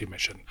the AMTI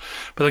mission.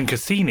 But then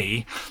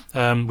Cassini,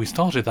 we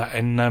started that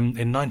in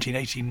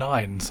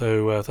 1989,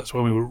 so that's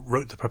when we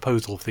wrote the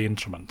proposal for the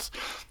instruments,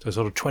 so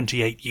sort of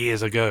 28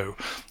 years ago.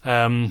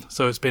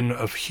 So it's been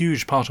a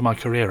huge part of my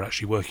career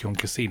actually working on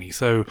Cassini.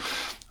 So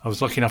I was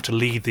lucky enough to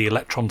lead the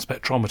electron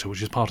spectrometer,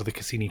 which is part of the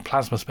Cassini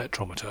plasma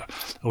spectrometer.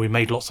 And we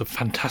made lots of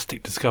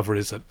fantastic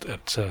discoveries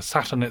at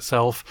Saturn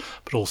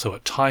itself, but also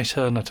at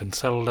Titan, at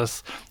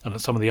Enceladus, and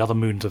at some of the other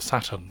moons of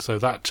Saturn. So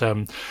that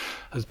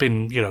has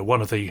been,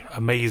 one of the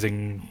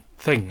amazing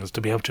things,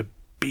 to be able to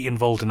be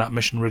involved in that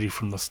mission really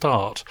from the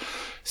start,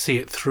 see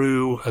it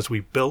through as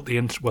we built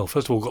the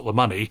first of all got the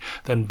money,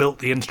 then built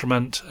the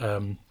instrument,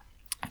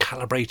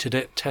 calibrated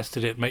it,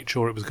 tested it, made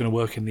sure it was going to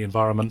work in the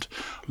environment,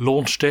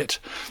 launched it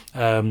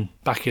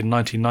back in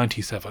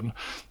 1997.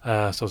 So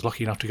I was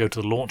lucky enough to go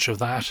to the launch of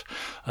that.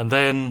 And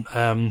then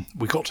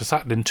we got to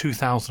Saturn in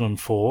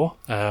 2004,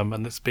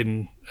 and it's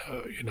been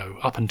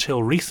up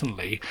until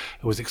recently,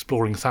 it was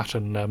exploring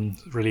Saturn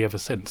really ever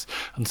since.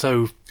 And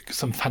so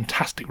some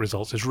fantastic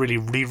results. It's really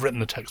rewritten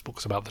the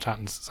textbooks about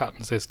the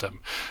Saturn system.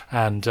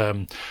 And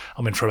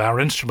from our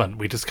instrument,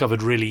 we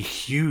discovered really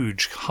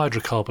huge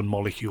hydrocarbon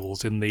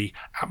molecules in the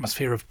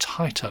atmosphere of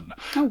Titan.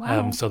 Oh,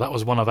 wow. So that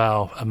was one of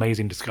our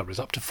amazing discoveries,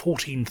 up to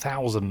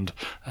 14,000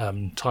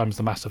 times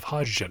the mass of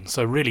hydrogen.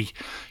 So really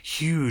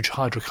huge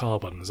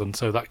hydrocarbons. And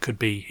so that could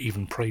be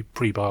even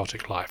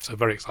prebiotic life. So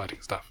very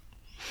exciting stuff.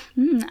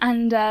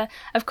 And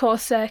of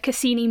course,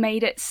 Cassini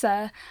made its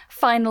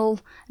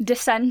final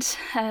descent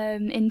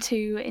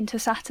into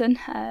Saturn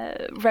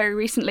very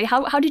recently.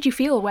 How did you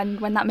feel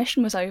when that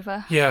mission was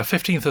over? Yeah,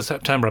 15th of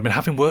September. I mean,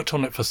 having worked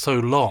on it for so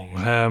long,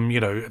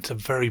 it's a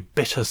very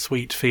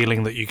bittersweet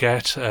feeling that you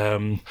get.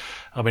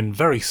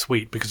 Very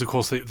sweet because, of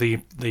course,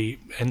 the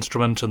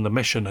instrument and the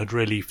mission had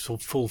really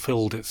sort of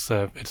fulfilled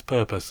its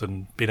purpose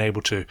and been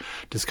able to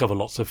discover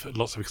lots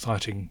of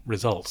exciting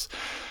results.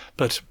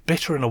 But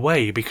bitter in a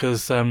way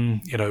because,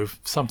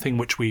 something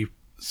which we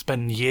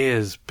spend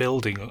years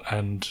building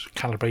and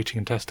calibrating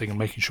and testing and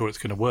making sure it's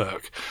going to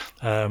work,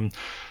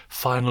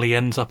 finally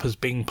ends up as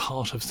being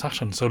part of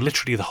Saturn. So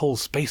literally the whole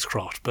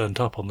spacecraft burnt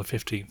up on the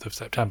 15th of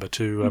September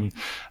to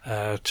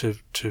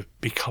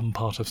become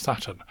part of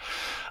Saturn.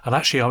 And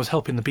actually I was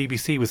helping the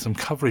BBC with some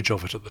coverage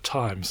of it at the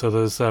time. So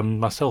there's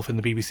myself in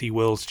the BBC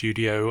World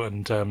Studio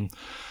and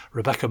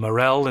Rebecca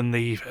Morell in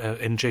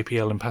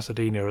JPL in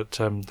Pasadena at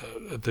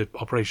the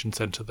operations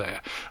centre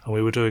there, and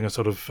we were doing a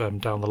sort of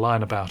down the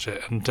line about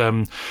it,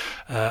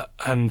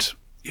 and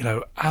you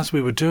know, as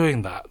we were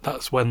doing that,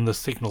 that's when the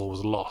signal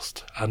was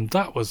lost. And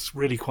that was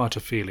really quite a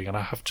feeling. And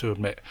I have to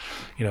admit,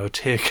 you know, a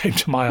tear came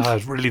to my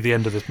eyes, really the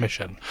end of this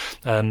mission.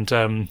 And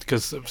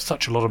because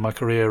such a lot of my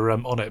career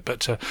on it.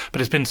 But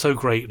it's been so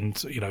great.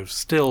 And, you know,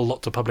 still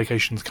lots of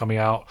publications coming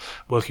out,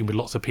 working with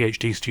lots of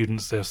PhD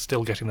students. They're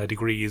still getting their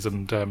degrees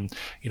and,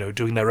 you know,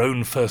 doing their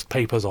own first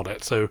papers on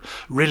it. So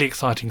really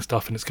exciting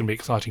stuff. And it's going to be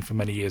exciting for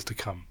many years to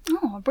come.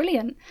 Oh,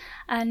 brilliant.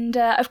 And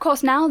of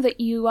course, now that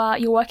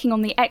you're working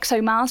on the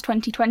ExoMars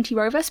 2020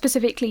 rover,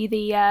 specifically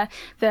the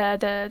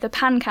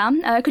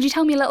PanCam, could you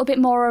tell me a little bit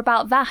more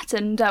about that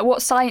and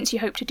what science you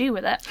hope to do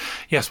with it?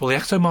 Yes, well, the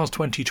ExoMars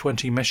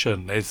 2020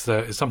 mission is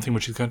something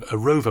which is a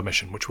rover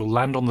mission, which will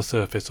land on the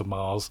surface of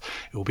Mars.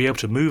 It will be able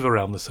to move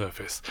around the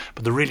surface,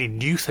 but the really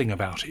new thing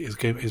about it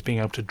is being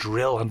able to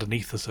drill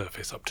underneath the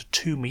surface up to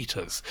 2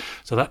 meters.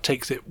 So that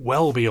takes it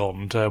well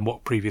beyond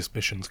what previous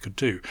missions could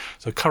do.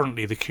 So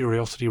currently, the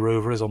Curiosity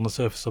rover is on the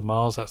surface of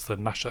Mars. That's the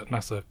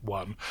NASA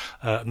one,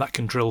 and that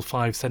can drill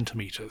 5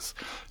 centimeters.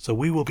 So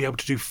we will be able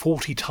to do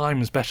 40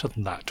 times better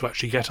than that to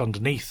actually get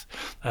underneath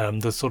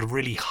the sort of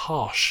really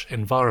harsh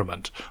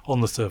environment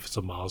on the surface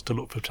of Mars to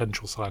look for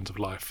potential signs of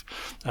life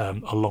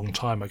a long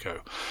time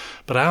ago.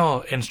 But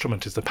our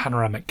instrument is the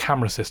Panoramic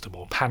Camera System,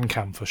 or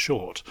PanCam for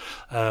short,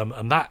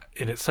 and that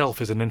in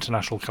itself is an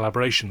international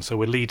collaboration. So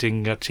we're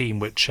leading a team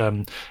which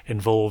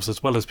involves,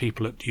 as well as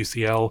people at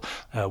UCL,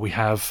 we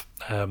have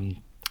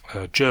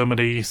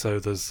Germany, so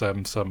there's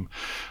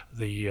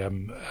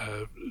the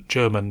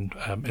German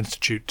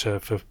Institute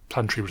for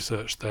Planetary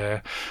Research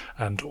there,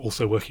 and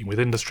also working with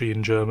industry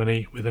in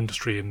Germany, with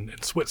industry in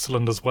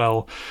Switzerland as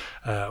well,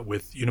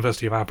 with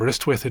University of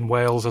Aberystwyth in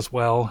Wales as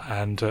well,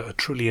 and a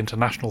truly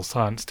international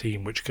science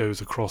team which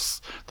goes across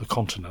the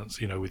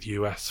continents, you know, with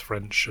US,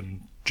 French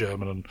and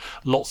German and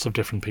lots of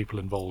different people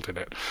involved in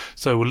it.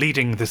 So we're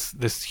leading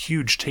this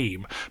huge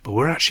team, but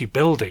we're actually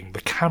building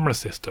the camera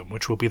system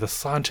which will be the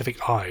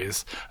scientific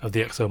eyes of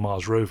the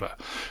ExoMars rover.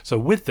 So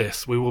with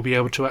this we will be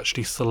able to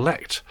actually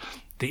select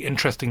the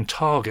interesting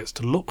targets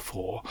to look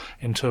for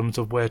in terms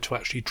of where to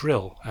actually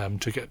drill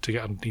to get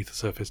underneath the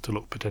surface to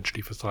look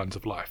potentially for signs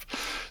of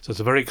life. So it's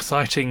a very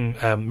exciting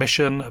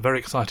mission, a very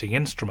exciting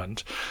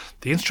instrument.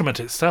 The instrument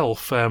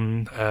itself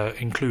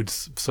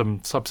includes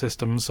some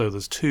subsystems. So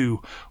there's 2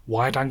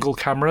 wide-angle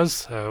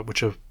cameras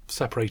which are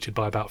separated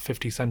by about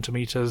 50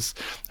 centimeters.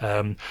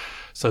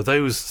 So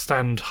those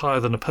stand higher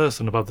than a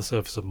person above the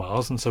surface of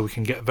Mars, and so we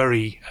can get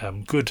very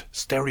good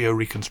stereo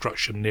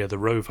reconstruction near the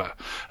rover,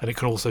 and it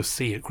can also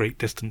see at great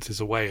distances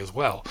away as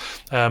well.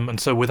 And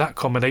so with that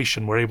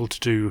combination, we're able to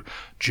do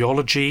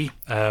geology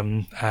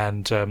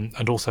and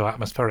also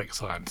atmospheric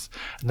science.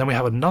 And then we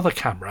have another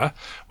camera,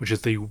 which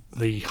is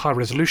the high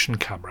resolution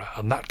camera,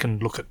 and that can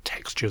look at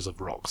textures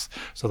of rocks.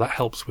 So that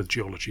helps with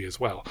geology as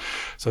well.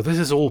 So this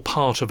is all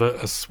part of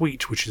a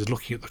suite which is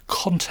looking at the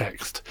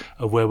context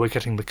of where we're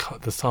getting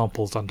the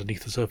samples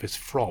underneath the surface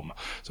from.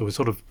 So we're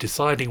sort of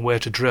deciding where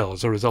to drill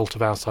as a result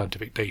of our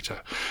scientific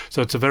data.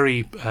 So it's a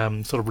very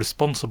sort of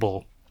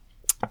responsible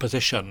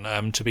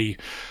position to be,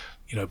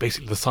 you know,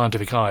 basically the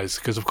scientific eyes,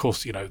 because of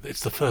course, you know,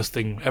 it's the first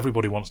thing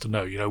everybody wants to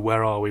know, you know,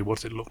 where are we, what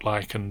does it look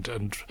like,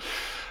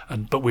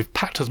 but we've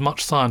packed as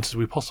much science as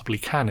we possibly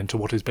can into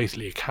what is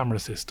basically a camera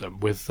system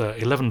with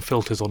 11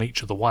 filters on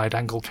each of the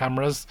wide-angle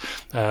cameras,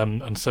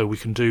 and so we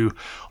can do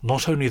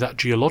not only that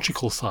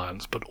geological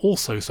science but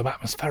also some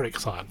atmospheric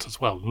science as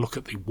well, and look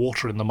at the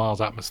water in the Mars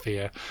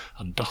atmosphere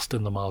and dust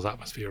in the Mars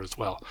atmosphere as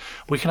well.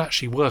 We can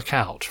actually work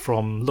out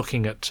from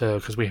looking at,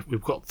 because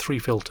we've got 3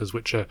 filters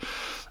which are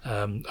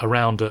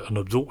around an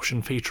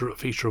absorption feature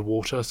of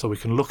water, so we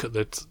can look at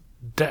the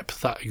depth,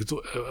 that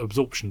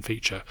absorption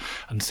feature,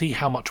 and see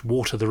how much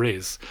water there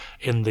is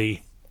in the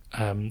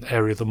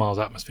area of the Mars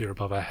atmosphere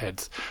above our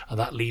heads, and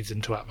that leads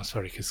into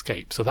atmospheric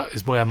escape. So that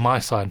is where my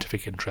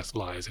scientific interest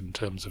lies in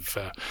terms of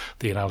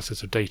the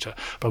analysis of data.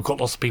 But I've got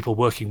lots of people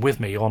working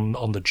with me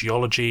on the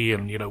geology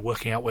and, you know,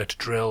 working out where to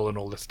drill and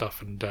all this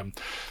stuff, and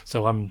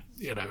so I'm,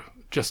 you know,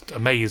 just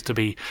amazed to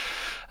be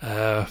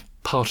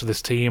part of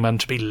this team and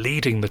to be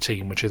leading the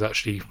team which is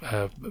actually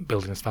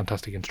building this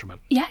fantastic instrument.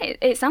 Yeah,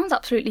 it sounds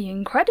absolutely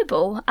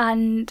incredible,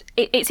 and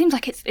it seems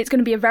like it's going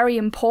to be a very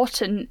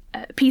important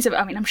piece of,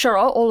 I mean, I'm sure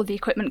all of the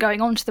equipment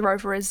going onto the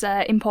rover is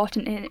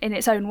important in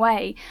its own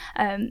way,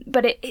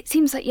 but it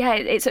seems like, yeah,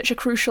 it's such a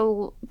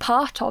crucial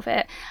part of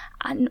it.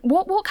 And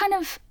what kind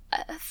of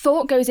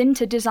thought goes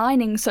into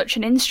designing such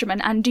an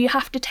instrument, and do you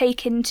have to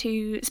take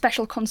into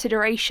special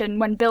consideration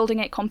when building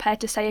it compared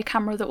to, say, a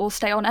camera that will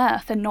stay on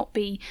Earth and not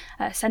be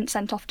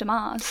sent off to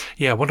Mars?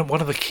 Yeah,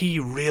 one of the key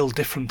real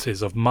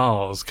differences of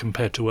Mars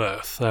compared to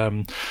Earth,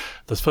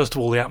 there's first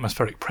of all the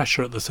atmospheric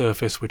pressure at the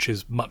surface, which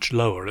is much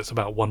lower. It's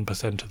about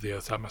 1% of the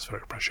Earth's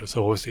atmospheric pressure,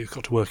 so obviously it's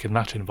got to work in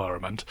that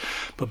environment.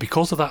 But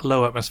because of that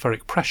low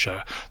atmospheric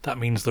pressure, that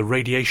means the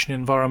radiation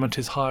environment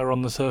is higher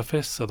on the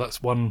surface, so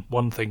that's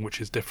one thing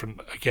which is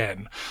different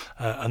again.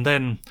 And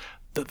then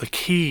the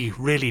key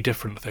really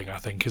different thing, I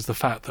think, is the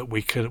fact that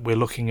we're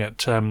looking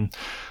at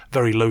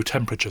very low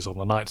temperatures on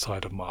the night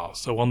side of Mars.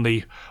 So on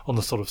the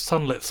sort of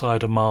sunlit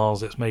side of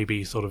Mars, it's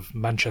maybe sort of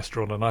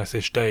Manchester on a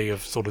nice-ish day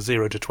of sort of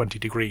 0 to 20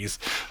 degrees,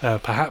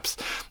 perhaps.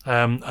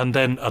 And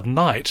then at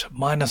night,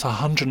 minus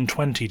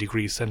 120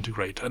 degrees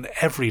centigrade. And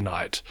every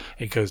night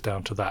it goes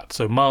down to that.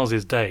 So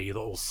Mars's day,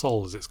 or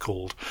sol as it's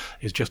called,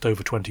 is just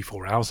over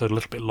 24 hours, so a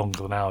little bit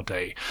longer than our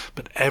day.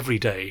 But every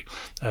day,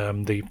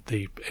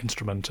 the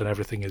instrument and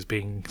everything is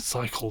being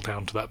cycled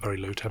down to that very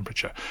low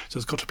temperature. So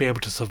it's got to be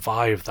able to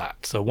survive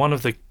that. So one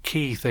of the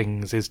key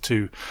things is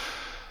to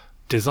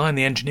design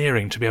the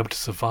engineering to be able to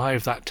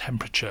survive that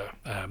temperature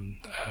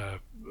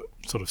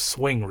sort of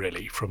swing,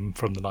 really, from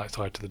the night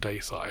side to the day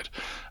side,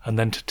 and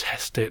then to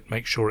test it,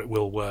 make sure it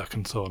will work,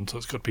 and so on. So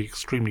it's got to be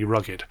extremely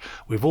rugged.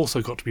 We've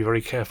also got to be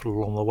very careful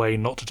along the way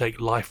not to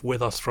take life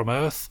with us from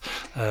Earth,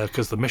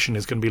 because the mission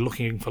is going to be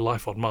looking for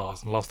life on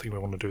Mars, and the last thing we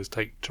want to do is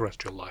take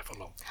terrestrial life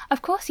along.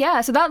 Of course,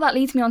 yeah. So that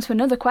leads me on to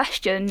another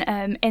question,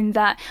 in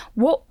that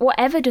what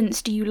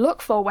evidence do you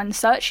look for when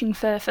searching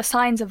for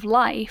signs of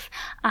life?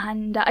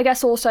 And I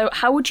guess also,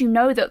 how would you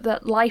know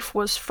that life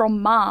was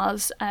from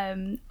Mars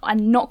and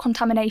not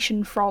contamination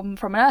from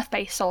an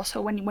Earth-based source,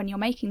 or when you're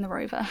making the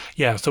rover?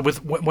 Yeah, so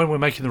when we're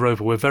making the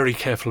rover, we're very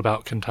careful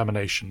about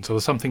contamination. So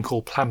there's something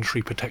called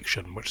planetary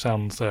protection, which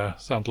sounds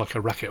like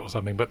a racket or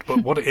something, but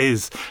what it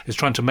is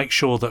trying to make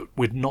sure that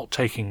we're not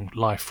taking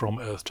life from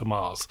Earth to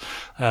Mars.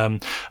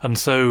 And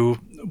so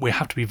we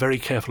have to be very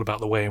careful about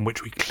the way in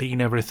which we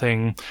clean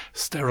everything,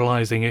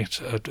 sterilising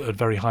it at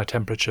very high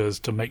temperatures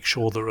to make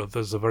sure that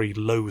there's a very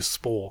low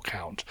spore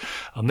count.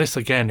 And this,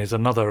 again, is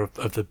another of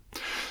the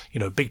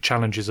big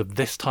challenges of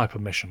this type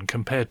of mission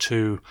compared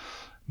to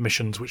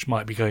missions which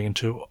might be going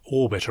into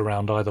orbit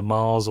around either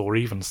Mars or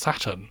even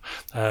Saturn.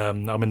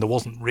 There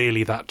wasn't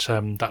really that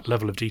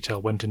level of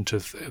detail went into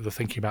the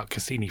thinking about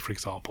Cassini, for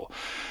example.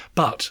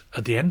 But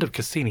at the end of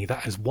Cassini,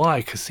 that is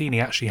why Cassini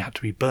actually had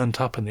to be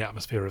burnt up in the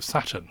atmosphere of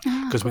Saturn,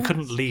 because we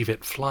couldn't leave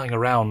it flying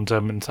around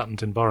in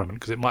Saturn's environment,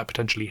 because it might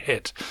potentially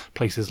hit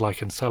places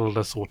like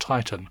Enceladus or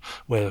Titan,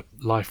 where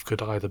life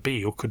could either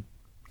be or could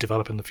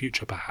develop in the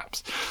future,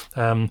 perhaps.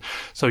 The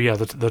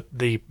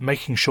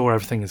making sure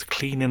everything is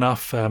clean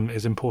enough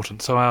is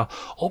important. So our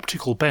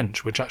optical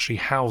bench, which actually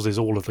houses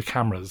all of the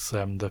cameras,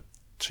 the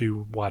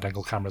two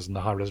wide-angle cameras and the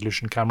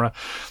high-resolution camera,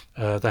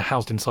 they're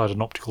housed inside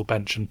an optical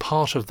bench, and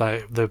part of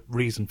the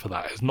reason for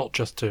that is not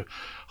just to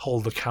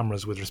hold the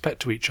cameras with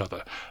respect to each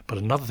other, but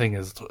another thing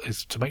is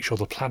to make sure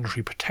the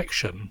planetary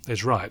protection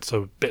is right,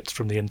 so bits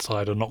from the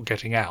inside are not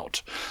getting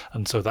out,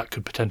 and so that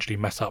could potentially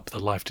mess up the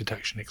life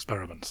detection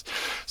experiments.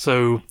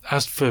 So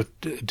as for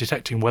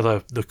detecting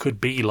whether there could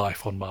be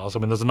life on Mars,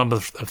 there's a number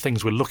of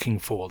things we're looking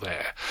for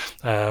there.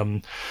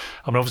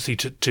 Obviously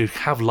to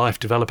have life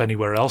develop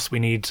anywhere else, we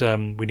need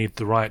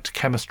the right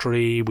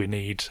chemistry, we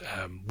need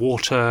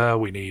water,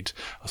 we need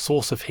a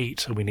source of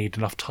heat, and we need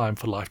enough time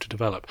for life to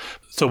develop.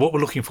 So what we're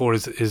looking for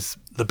is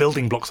the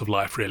building blocks of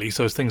life, really.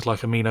 So it's things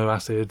like amino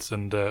acids,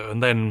 and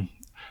then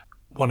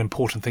one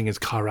important thing is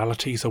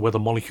chirality, so whether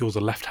molecules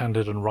are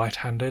left-handed and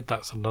right-handed.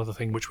 That's another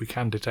thing which we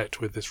can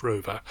detect with this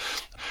rover.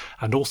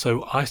 And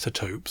also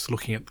isotopes,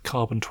 looking at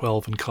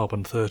carbon-12 and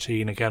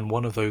carbon-13. Again,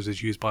 one of those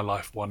is used by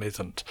life, one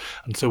isn't.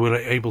 And so we're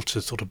able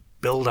to sort of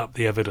build up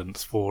the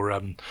evidence for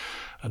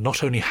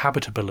not only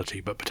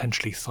habitability, but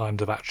potentially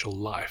signs of actual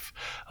life.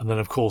 And then,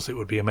 of course, it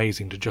would be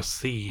amazing to just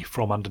see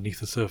from underneath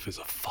the surface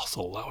a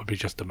fossil. That would be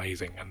just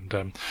amazing.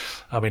 And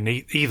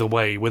either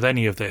way, with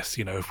any of this,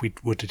 if we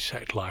were to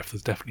detect life,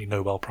 there's definitely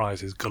Nobel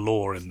Prizes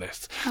galore in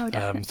this. Oh,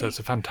 definitely. So it's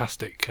a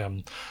fantastic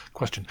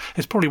question.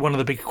 It's probably one of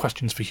the big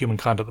questions for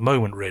humankind at the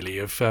moment, really,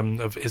 of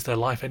is there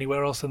life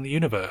anywhere else in the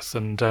universe?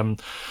 And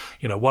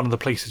one of the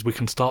places we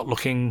can start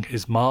looking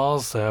is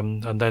Mars,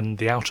 and then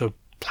the outer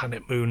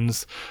planet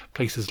moons,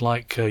 places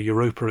like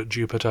Europa at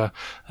Jupiter,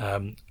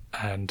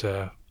 and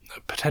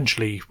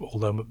potentially,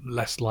 although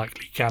less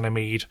likely,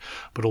 Ganymede,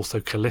 but also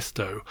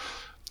Callisto.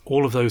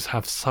 All of those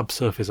have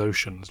subsurface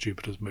oceans,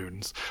 Jupiter's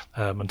moons.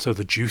 And so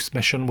the JUICE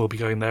mission will be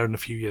going there in a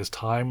few years'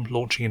 time,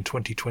 launching in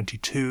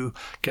 2022,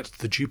 gets to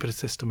the Jupiter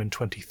system in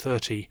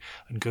 2030,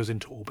 and goes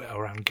into orbit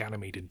around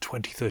Ganymede in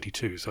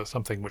 2032. So it's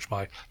something which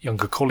my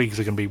younger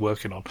colleagues are going to be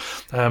working on.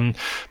 And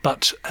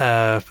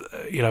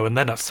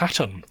then at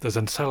Saturn, there's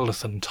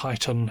Enceladus and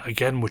Titan,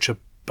 again, which are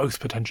both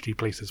potentially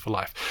places for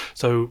life.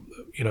 So,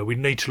 we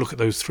need to look at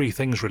those three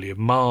things really, of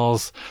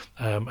Mars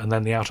and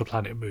then the outer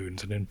planet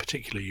moons, and in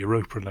particular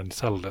Europa and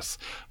Enceladus,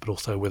 but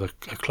also with a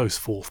close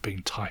fourth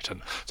being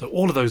Titan. So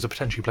all of those are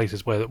potentially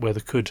places where there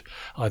could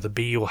either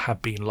be or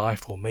have been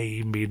life, or may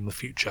even be in the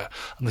future.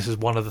 And this is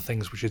one of the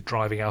things which is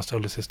driving our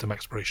solar system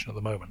exploration at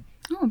the moment.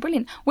 Oh,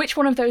 brilliant. Which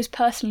one of those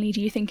personally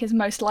do you think is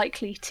most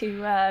likely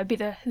to be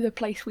the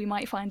place we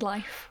might find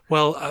life?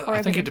 Well,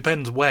 I think it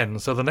depends when.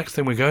 So the next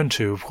thing we're going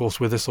to, of course,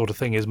 with this sort of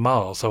thing is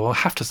Mars. So I'll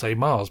have to say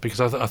Mars, because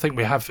I think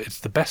it's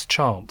the best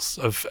chance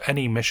of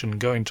any mission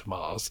going to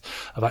Mars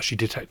of actually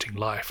detecting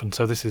life. And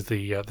so this is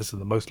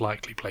the most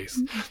likely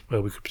place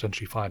where we could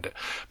potentially find it.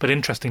 But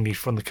interestingly,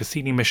 from the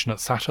Cassini mission at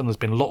Saturn, there's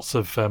been lots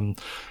of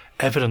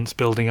evidence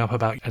building up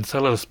about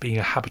Enceladus being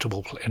a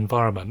habitable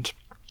environment,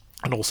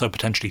 and also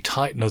potentially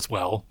Titan as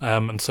well.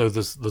 And so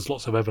there's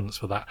lots of evidence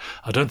for that.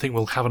 I don't think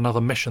we'll have another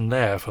mission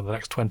there for the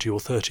next 20 or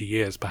 30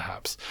 years,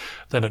 perhaps.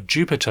 Then at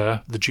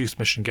Jupiter, the JUICE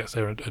mission gets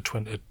there in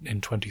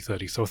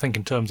 2030. So I think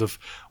in terms of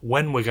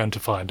when we're going to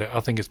find it, I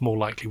think it's more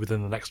likely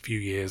within the next few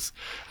years.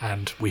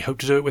 And we hope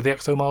to do it with the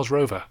ExoMars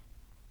rover.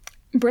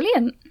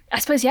 Brilliant. I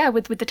suppose,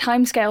 with the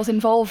timescales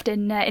involved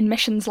in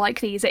missions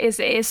like these, it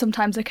is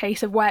sometimes a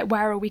case of where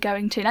are we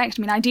going to next.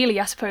 I mean, ideally,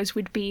 I suppose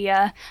we'd be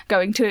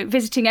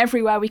visiting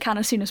everywhere we can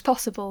as soon as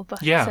possible.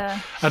 But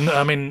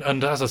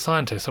and as a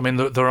scientist, I mean,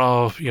 there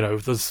are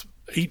there's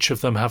each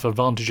of them have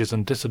advantages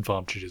and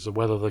disadvantages of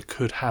whether there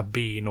could have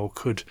been or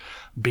could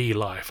be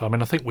life. I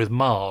mean, I think with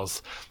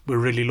Mars, we're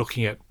really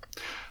looking at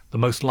the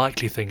most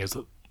likely thing is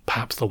that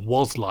perhaps there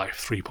was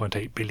life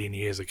 3.8 billion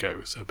years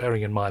ago. So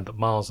bearing in mind that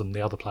Mars and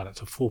the other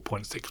planets are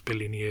 4.6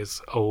 billion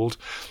years old,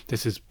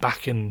 this is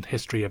back in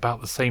history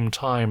about the same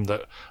time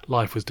that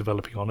life was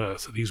developing on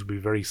Earth. So these would be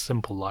very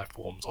simple life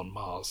forms on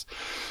Mars.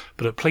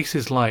 But at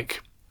places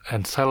like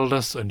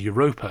Enceladus and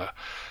Europa,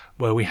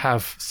 where we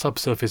have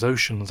subsurface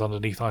oceans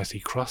underneath icy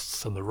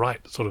crusts and the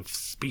right sort of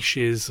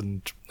species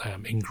and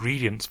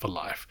ingredients for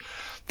life,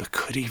 there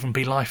could even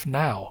be life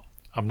now.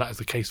 That is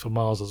the case for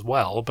Mars as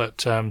well,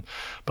 but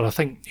I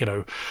think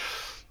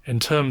in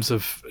terms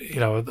of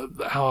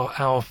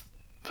our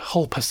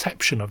whole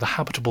perception of the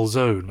habitable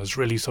zone has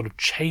really sort of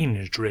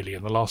changed really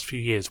in the last few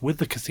years with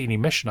the Cassini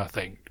mission. I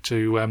think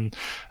to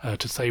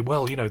say,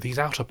 well, these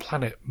outer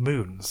planet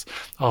moons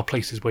are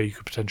places where you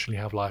could potentially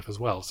have life as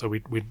well. So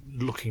we're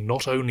looking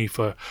not only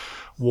for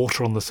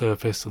water on the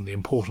surface and the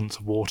importance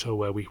of water,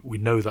 where we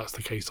know that's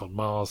the case on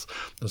Mars,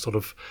 the sort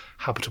of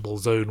habitable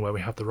zone where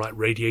we have the right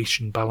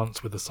radiation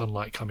balance with the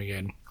sunlight coming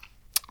in.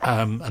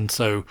 And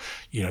so,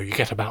 you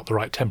get about the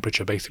right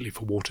temperature basically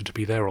for water to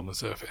be there on the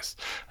surface.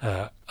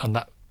 And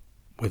that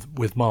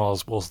with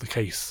Mars was the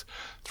case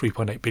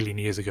 3.8 billion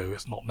years ago.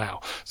 It's not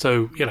now.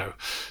 So,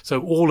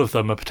 so all of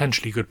them are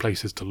potentially good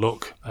places to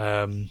look.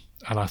 And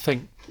I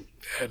think,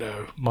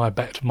 my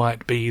bet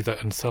might be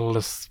that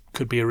Enceladus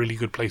could be a really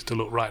good place to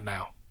look right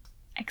now.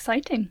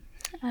 Exciting.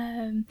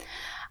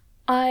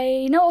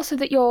 I know also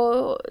that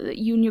you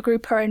and your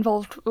group are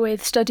involved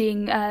with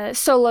studying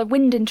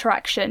solar-wind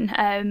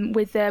interaction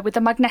with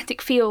the magnetic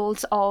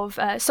fields of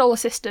solar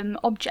system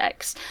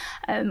objects.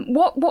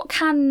 What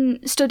can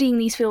studying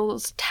these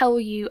fields tell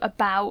you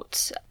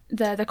about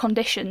the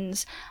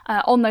conditions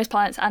on those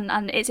planets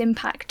and its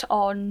impact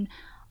on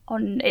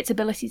its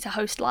ability to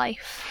host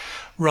life?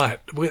 Right.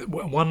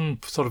 One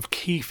sort of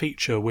key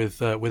feature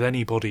with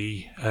any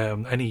body,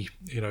 any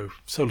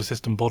solar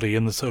system body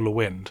in the solar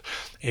wind,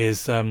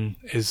 is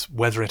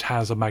whether it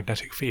has a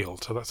magnetic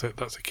field. So that's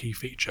a key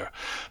feature.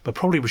 But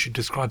probably we should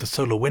describe the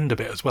solar wind a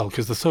bit as well,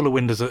 because the solar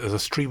wind is a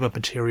stream of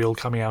material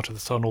coming out of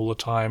the sun all the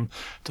time.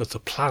 So it's a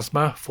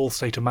plasma, fourth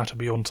state of matter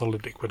beyond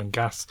solid, liquid, and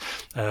gas.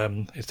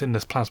 It's in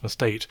this plasma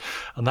state,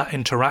 and that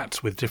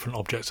interacts with different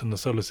objects in the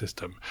solar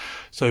system.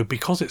 So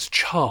because it's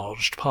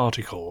charged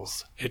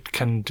particles, it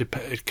can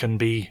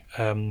be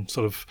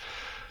sort of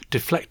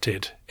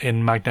deflected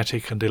in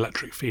magnetic and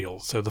electric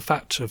fields. So the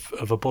fact of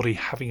a body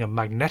having a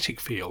magnetic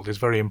field is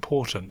very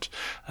important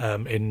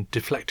in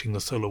deflecting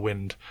the solar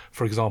wind,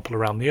 for example,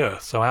 around the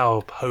Earth. So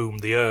our home,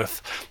 the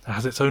Earth,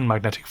 has its own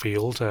magnetic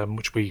field,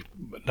 which we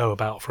know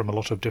about from a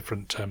lot of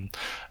different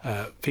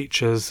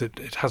features.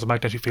 It has a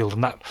magnetic field,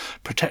 and that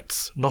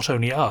protects not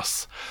only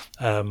us,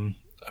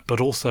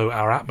 but also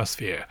our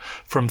atmosphere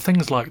from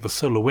things like the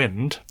solar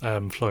wind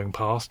flowing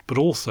past, but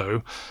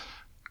also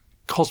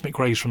cosmic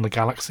rays from the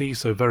galaxy,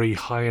 so very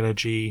high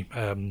energy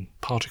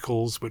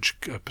particles, which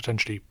are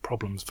potentially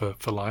problems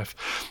for life,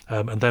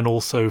 and then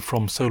also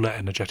from solar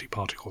energetic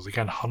particles,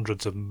 again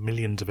hundreds of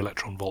millions of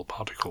electron volt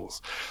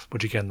particles,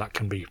 which again that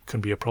can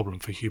be a problem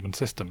for human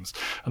systems.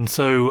 And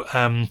so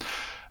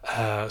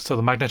So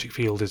the magnetic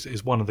field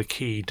is one of the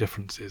key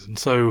differences. And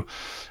so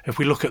if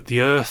we look at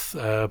the Earth,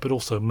 but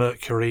also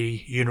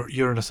Mercury,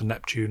 Uranus and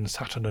Neptune,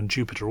 Saturn and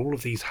Jupiter, all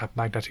of these have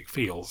magnetic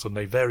fields, and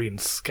they vary in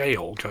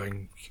scale,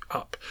 going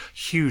up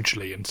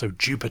hugely. And so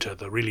Jupiter,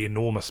 the really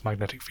enormous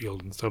magnetic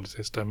field in the solar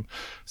system,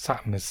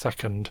 Saturn is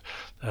second,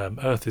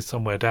 Earth is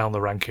somewhere down the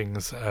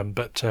rankings,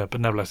 but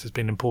nevertheless it's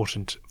been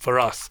important for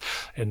us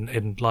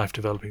in life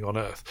developing on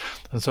Earth.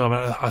 And so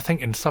I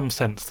think in some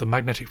sense the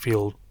magnetic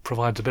field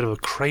provides a bit of a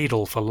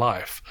cradle for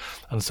life,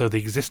 and so the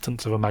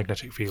existence of a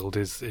magnetic field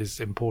is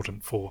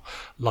important for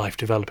life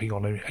developing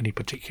on any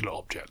particular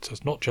object. So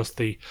it's not just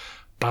the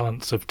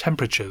balance of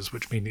temperatures,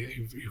 which mean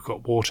you've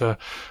got water,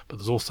 but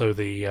there's also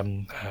the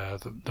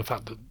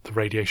fact that the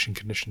radiation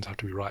conditions have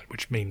to be right,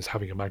 which means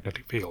having a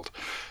magnetic field.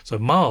 So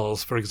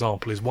Mars, for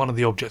example, is one of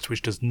the objects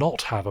which does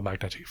not have a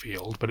magnetic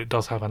field, but it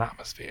does have an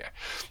atmosphere.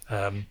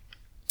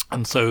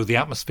 And so the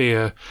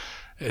atmosphere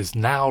is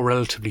now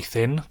relatively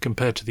thin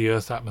compared to the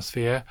Earth's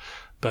atmosphere,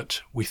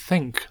 but we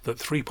think that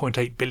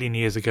 3.8 billion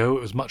years ago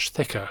it was much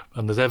thicker,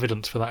 and there's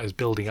evidence for that is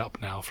building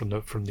up now from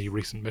the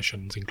recent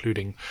missions,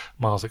 including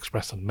Mars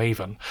Express and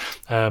MAVEN.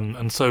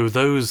 And so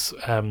those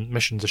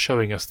missions are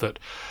showing us that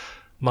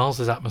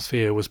Mars's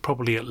atmosphere was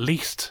probably at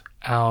least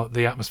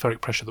the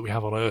atmospheric pressure that we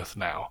have on Earth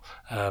now,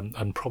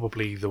 and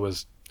probably it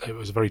was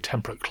a very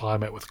temperate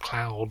climate with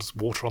clouds,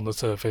 water on the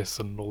surface,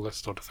 and all this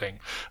sort of thing.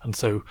 And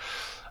so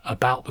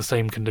about the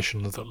same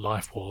conditions that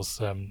life was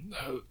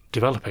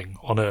developing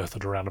on Earth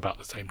at around about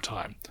the same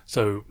time.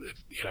 So,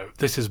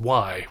 this is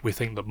why we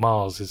think that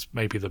Mars is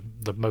maybe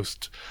the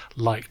most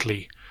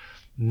likely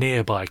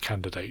nearby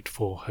candidate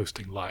for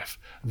hosting life.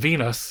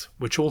 Venus,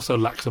 which also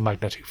lacks a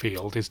magnetic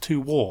field, is too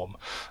warm.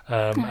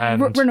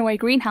 And runaway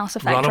greenhouse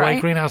effect, Runaway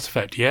right? greenhouse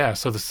effect, yeah.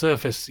 So the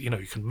surface, you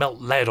can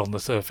melt lead on the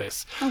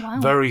surface. Oh,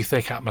 wow. Very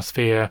thick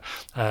atmosphere,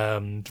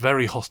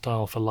 very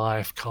hostile for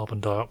life,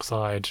 carbon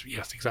dioxide.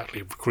 Yes,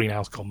 exactly.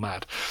 Greenhouse gone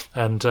mad.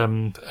 And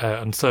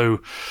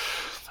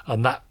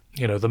that,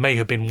 there may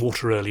have been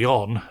water early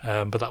on,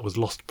 but that was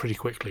lost pretty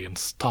quickly and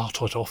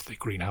started off the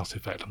greenhouse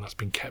effect, and that's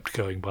been kept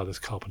going by this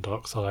carbon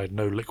dioxide,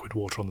 no liquid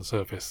water on the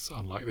surface,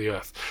 unlike the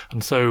Earth.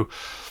 And so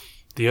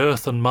the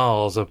Earth and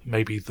Mars are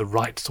maybe the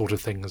right sort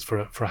of things for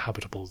a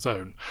habitable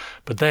zone.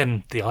 But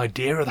then the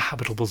idea of the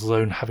habitable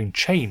zone having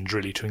changed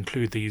really to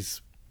include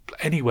these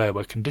anywhere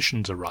where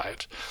conditions are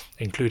right,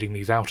 including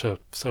these outer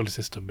solar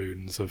system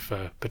moons of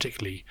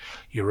particularly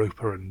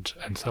Europa and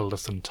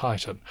Enceladus and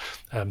Titan.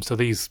 So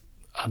these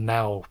are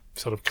now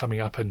sort of coming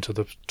up into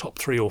the top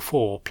 3 or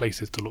 4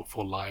 places to look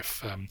for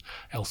life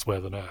elsewhere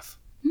than Earth.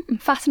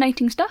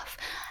 Fascinating stuff.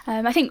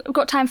 I think we've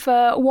got time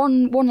for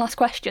one last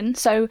question.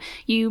 So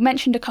you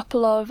mentioned a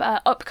couple of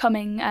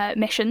upcoming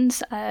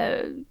missions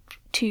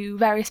to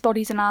various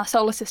bodies in our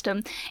solar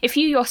system. If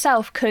you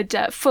yourself could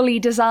fully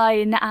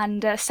design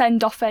and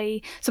send off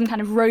some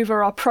kind of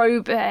rover or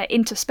probe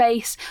into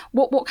space,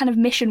 what kind of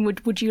mission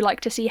would you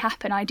like to see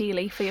happen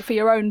ideally for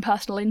your own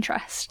personal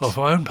interest? Well,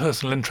 for my own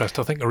personal interest,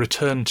 I think a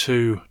return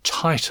to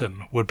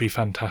Titan would be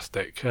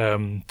fantastic.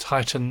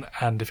 Titan,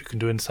 and if you can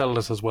do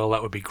Enceladus as well,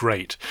 that would be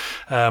great.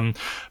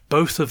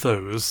 Both of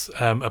those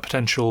are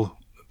potential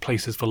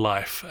places for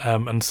life.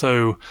 And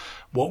so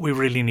what we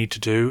really need to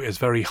do is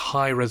very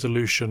high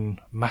resolution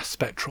mass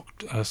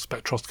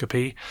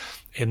spectroscopy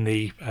in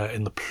the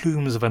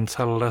plumes of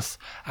Enceladus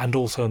and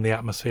also in the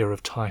atmosphere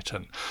of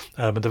Titan.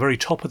 At the very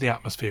top of the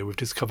atmosphere, we've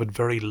discovered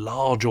very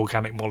large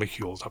organic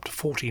molecules, up to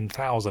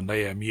 14,000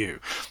 AMU,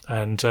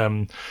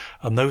 and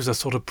those are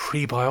sort of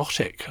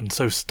prebiotic. And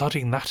so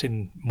studying that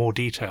in more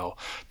detail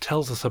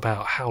tells us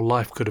about how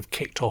life could have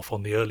kicked off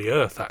on the early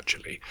Earth,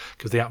 actually,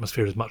 because the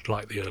atmosphere is much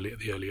like the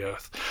early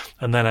Earth.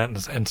 And then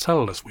at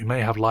Enceladus, we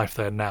may have life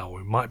there now.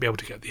 We might be able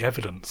to get the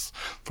evidence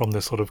from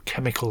the sort of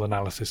chemical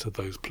analysis of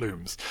those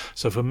plumes.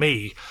 So for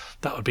me,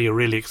 that would be a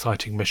really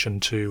exciting mission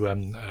to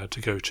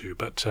go to.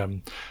 But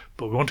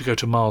we want to go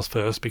to Mars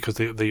first because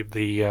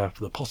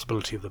the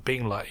possibility of there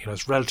being light,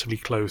 it's relatively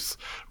close,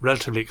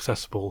 relatively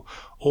accessible.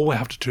 All we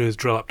have to do is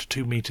drill up to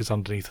 2 meters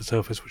underneath the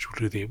surface, which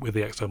we'll do with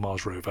the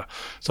ExoMars rover.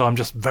 So I'm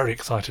just very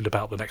excited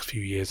about the next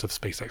few years of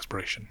space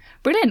exploration.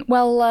 Brilliant.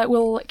 Well,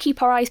 we'll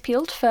keep our eyes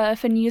peeled for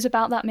news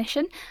about that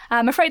mission.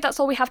 I'm afraid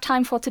that's all we have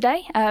time for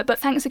today. But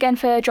thanks again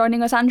for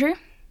joining us, Andrew.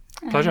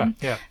 Pleasure.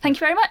 Yeah. Thank you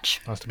very much.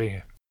 Nice to be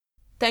here.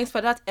 Thanks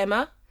for that,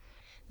 Emma.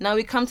 Now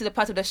we come to the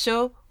part of the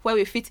show where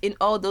we fit in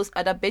all those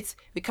other bits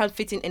we can't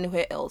fit in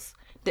anywhere else,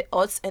 the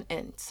odds and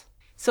ends.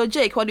 So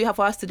Jake, what do you have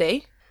for us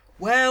today?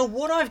 Well,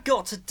 what I've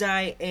got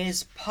today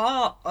is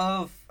part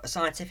of a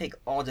scientific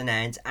odd and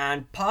end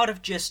and part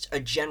of just a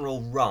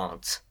general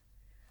rant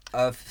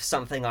of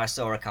something I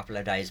saw a couple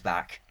of days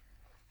back.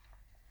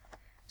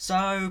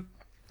 So,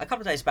 a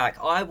couple of days back,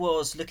 I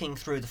was looking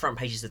through the front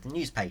pages of the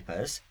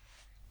newspapers,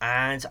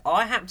 and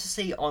I happened to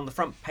see on the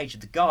front page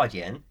of The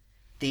Guardian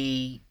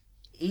the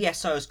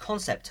ESO's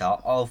concept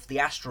art of the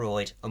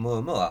asteroid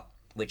Oumuamua,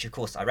 which of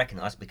course I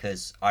recognise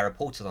because I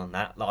reported on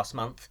that last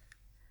month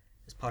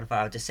as part of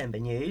our December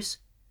news.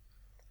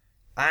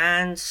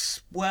 And,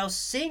 well,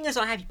 seeing as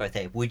I have you both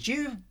here, would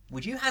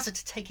you hazard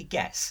to take a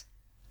guess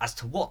as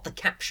to what the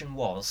caption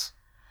was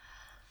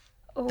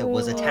that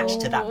was attached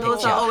to that picture.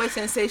 Those are always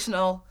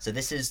sensational. So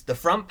this is the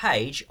front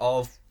page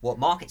of what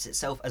markets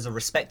itself as a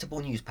respectable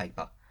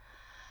newspaper.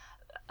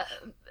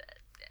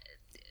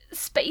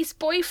 Space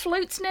boy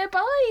floats nearby?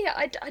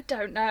 I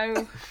don't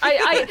know.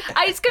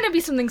 It's going to be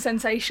something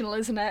sensational,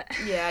 isn't it?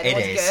 Yeah, It I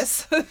would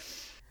is. guess.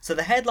 So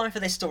the headline for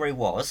this story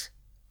was,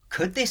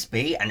 could this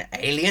be an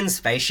alien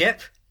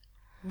spaceship?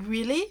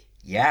 Really?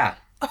 Yeah.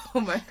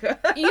 Oh my god.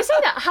 You say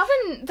that,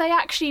 haven't they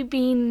actually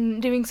been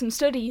doing some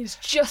studies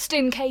just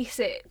in case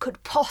it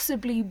could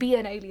possibly be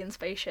an alien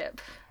spaceship?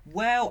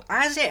 Well,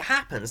 as it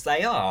happens,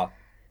 they are.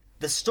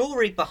 The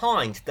story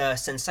behind the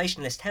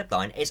sensationalist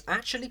headline is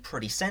actually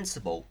pretty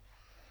sensible.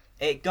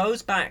 It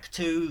goes back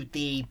to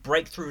the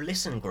Breakthrough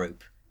Listen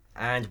group,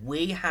 and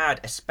we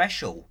had a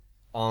special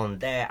on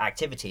their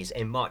activities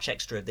in March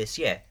Extra of this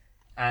year.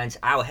 And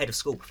our head of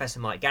school, Professor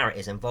Mike Garrett,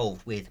 is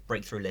involved with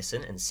Breakthrough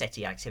Listen and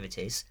SETI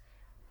activities.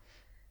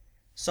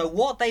 So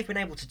what they've been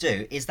able to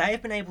do is they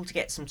have been able to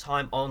get some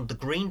time on the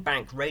Green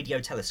Bank Radio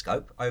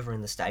Telescope over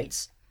in the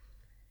States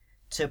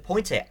to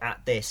point it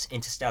at this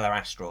interstellar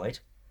asteroid.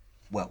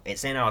 Well,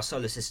 it's in our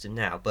solar system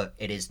now, but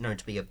it is known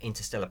to be of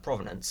interstellar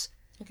provenance.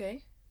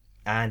 Okay.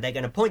 And they're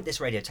going to point this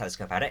radio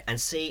telescope at it and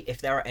see if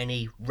there are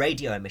any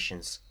radio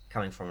emissions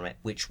coming from it,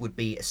 which would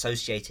be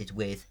associated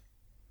with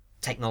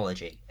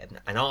technology,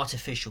 an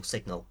artificial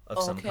signal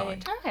of some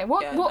kind. Okay,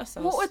 Yeah,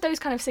 what would those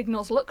kind of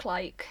signals look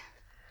like?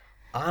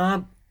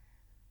 I'm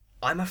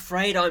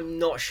afraid I'm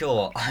not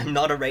sure. I'm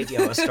not a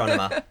radio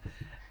astronomer.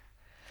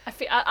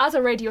 As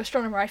a radio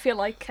astronomer, I feel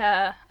like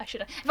I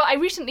should. But I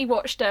recently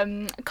watched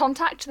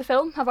Contact, the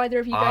film. Have either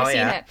of you guys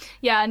seen it?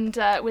 Yeah, and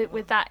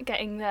with that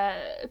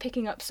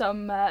picking up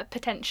some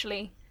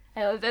potentially.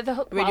 Radio I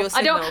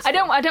don't signals.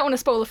 want to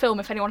spoil the film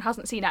if anyone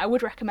hasn't seen it. I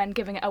would recommend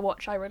giving it a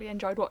watch. I really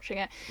enjoyed watching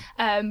it.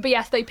 But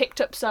yes, they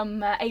picked up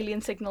some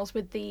alien signals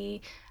with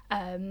the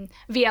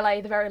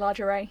VLA, the Very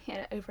Large Array,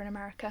 over in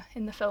America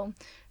in the film.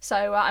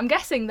 So I'm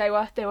guessing they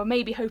were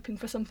maybe hoping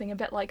for something a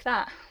bit like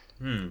that.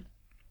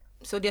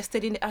 So they're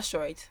studying the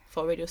asteroid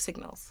for radio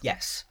signals.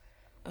 Yes.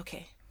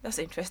 Okay, that's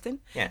interesting.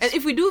 Yes. And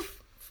if we do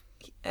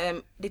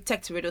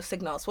detect radio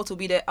signals, what will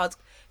be the out?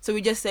 So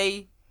we just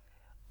say,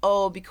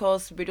 oh,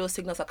 because radio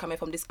signals are coming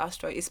from this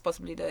asteroid, it's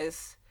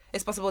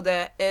possible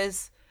there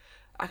is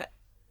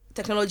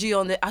technology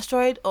on the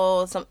asteroid,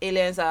 or some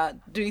aliens are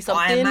doing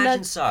something. I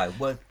imagine so.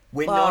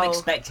 We're not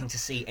expecting to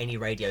see any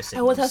radio signals.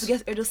 I want us to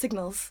get radio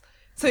signals,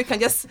 so you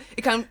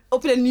can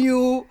open a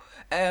new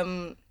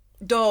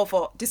door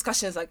for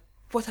discussions like,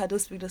 what are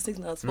those radio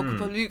signals? What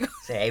could we-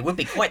 So it would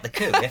be quite the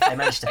coup if they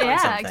managed to find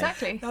something. Yeah,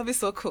 exactly. That'd be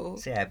so cool.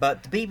 So, yeah,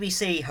 but the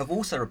BBC have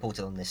also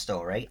reported on this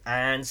story,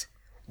 and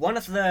one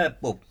of the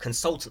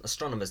consultant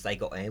astronomers they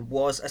got in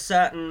was a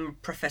certain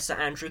Professor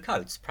Andrew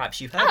Coates.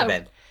 Perhaps you've heard of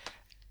him.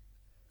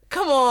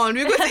 Come on,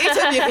 we're going to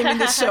interview him in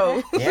the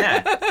show.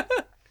 Yeah.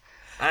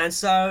 And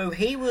so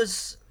he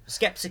was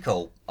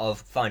sceptical of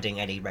finding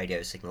any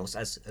radio signals,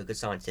 as a good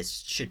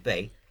scientist should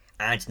be,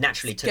 and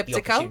naturally took the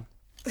Skeptical?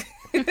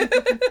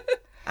 opportunity.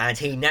 And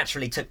he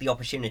naturally took the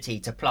opportunity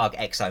to plug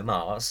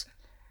ExoMars,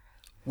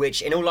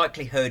 which in all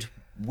likelihood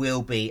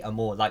will be a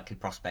more likely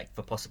prospect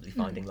for possibly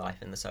finding life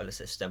in the solar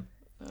system.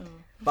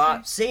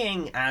 But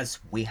seeing as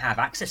we have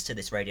access to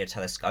this radio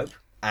telescope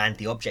and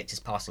the object is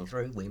passing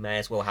through, we may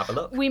as well have a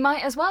look. We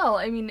might as well.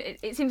 I mean,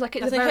 it seems like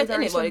it's Doesn't a very, hurt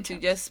very anybody slim-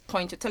 to just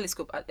point your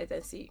telescope at it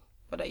and see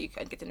whether you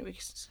can get any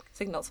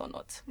signals or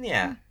not.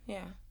 Yeah.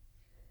 Yeah.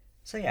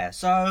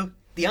 So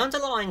the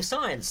underlying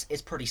science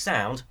is pretty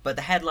sound, but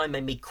the headline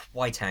made me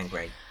quite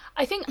angry.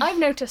 I think I've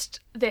noticed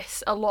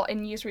this a lot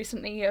in news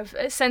recently of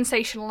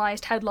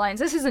sensationalised headlines.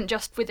 This isn't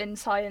just within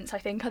science, I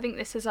think. I think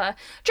this is a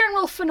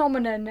general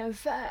phenomenon of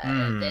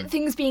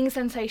things being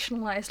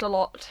sensationalised a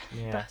lot.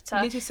 Yeah. But,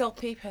 You need to sell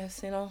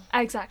papers,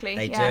 exactly.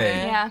 They yeah, do.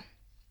 Yeah.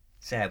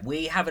 So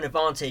we have an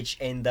advantage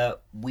in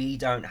that we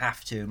don't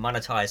have to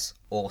monetize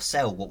or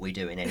sell what we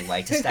do in any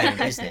way to stay in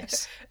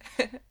business.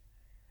 You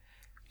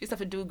just have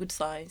to do good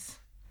science.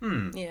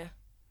 Yeah.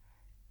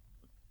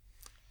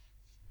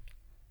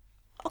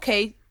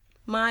 Okay,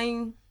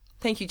 mine.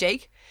 Thank you,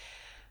 Jake.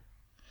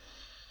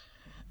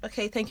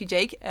 Okay, thank you,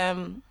 Jake.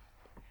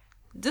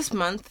 This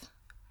month,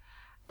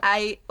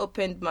 I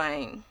opened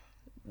my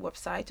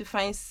website to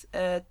find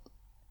an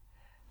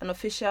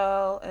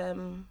official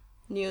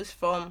news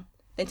from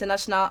the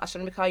International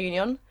Astronomical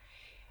Union,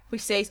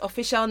 which says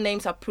official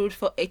names approved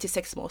for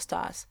 86 more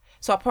stars.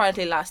 So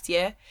apparently last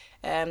year,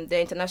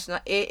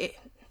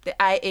 the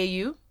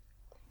IAU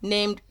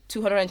named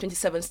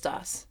 227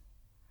 stars,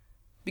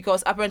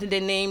 because apparently they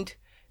named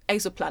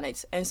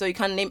exoplanets, and so you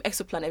can't name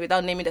exoplanet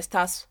without naming the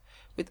stars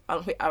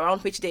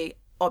around which they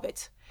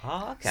orbit.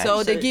 Oh, okay.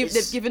 So they've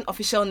given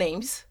official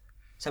names.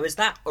 So is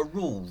that a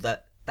rule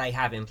that they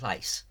have in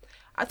place?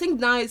 I think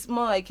now it's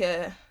more like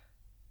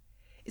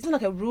it's not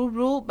like a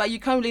rule, but you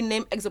can't really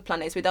name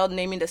exoplanets without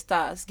naming the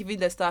stars, giving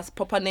the stars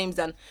proper names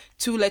than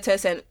two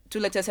letters and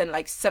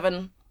like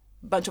 7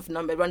 bunch of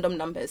random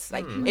numbers,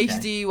 like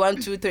HD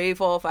 1, 2, 3,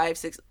 4, 5,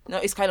 6. No,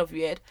 it's kind of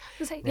weird.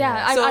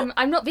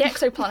 I'm not the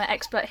exoplanet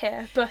expert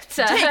here, but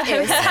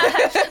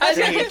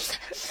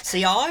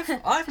See,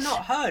 I've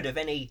not heard of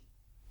any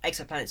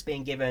exoplanets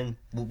being given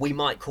what we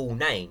might call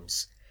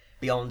names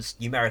beyond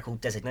numerical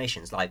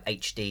designations like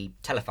HD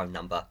telephone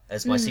number,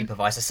 as my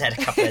supervisor said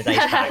a couple of days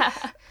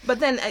back. But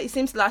then it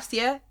seems last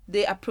year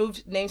they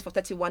approved names for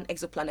 31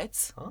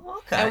 exoplanets. Oh,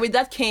 okay. And with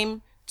that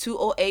came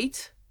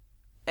 208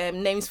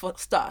 names for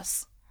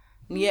stars,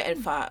 near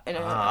and far.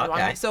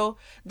 Okay. So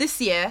this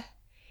year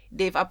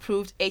they've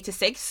approved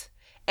 86,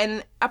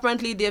 and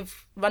apparently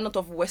they've run out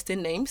of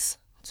Western names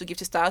to give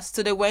to stars.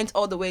 So they went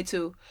all the way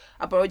to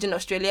Aboriginal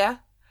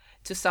Australia,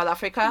 to South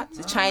Africa,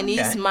 to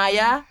Chinese,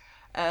 Maya.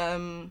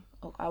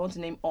 I want to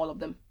name all of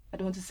them. I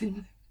don't want to say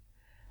them.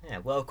 Yeah,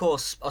 well, of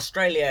course,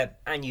 Australia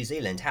and New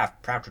Zealand have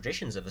proud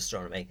traditions of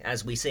astronomy,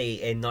 as we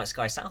see in Night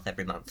Sky South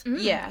every month.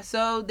 Yeah,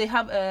 so they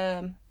have,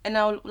 and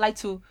I would like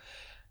to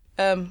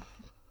go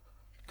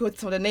with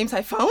some of the names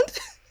I found,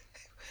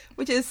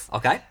 which is,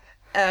 Okay.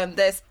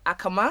 there's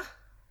Akama,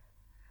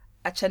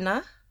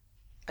 Achena,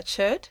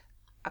 Acherd,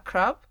 a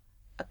crab,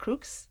 a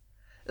crooks.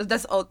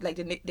 That's all, like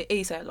the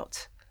A's are a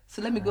lot.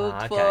 So let me go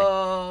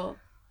for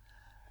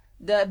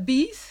the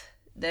B's.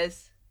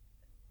 There's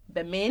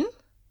Bemin,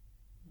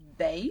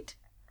 Bade.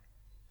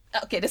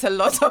 Okay, there's a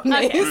lot of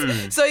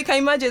names. So you can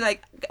imagine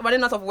like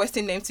running out of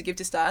Western names to give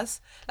to stars.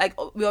 Like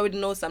we already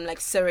know some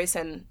like Ceres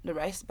and the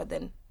rest, but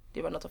then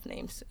they run out of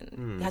names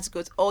and they had to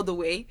go all the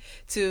way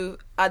to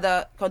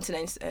other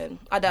continents and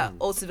other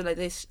old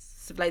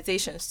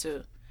civilizations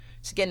to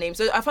get names.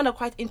 So I found that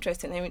quite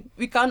interesting. I mean,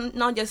 we can't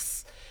now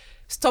just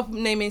stop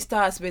naming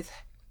stars with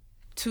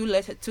two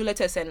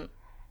letters and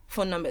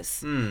phone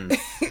numbers.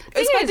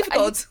 It's quite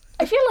difficult.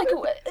 I feel like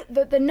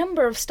the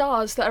number of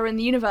stars that are in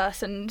the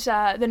universe and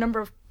the number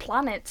of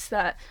planets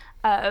that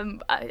are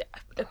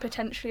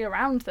potentially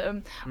around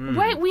them,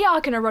 we are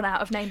going to run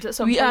out of names at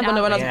some point. We are going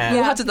to run out. Yeah.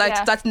 We'll have to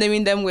start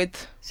naming them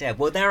with. Yeah,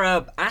 well, there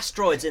are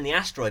asteroids in the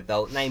asteroid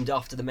belt named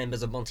after the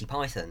members of Monty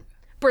Python.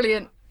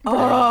 Brilliant.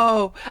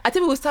 Oh, I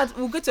think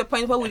we'll get to a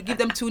point where we'll give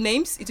them two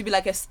names. It will be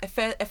like a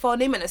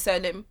forename and a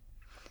surname.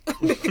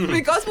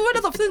 Because we run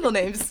out of single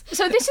names.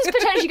 So this is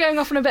potentially going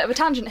off on a bit of a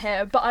tangent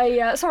here, but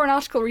I saw an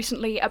article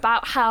recently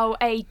about how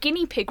a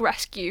guinea pig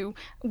rescue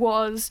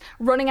was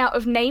running out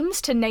of names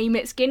to name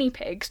its guinea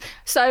pigs.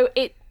 So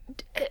it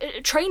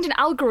trained an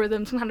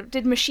algorithm, some kind of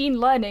did machine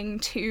learning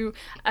to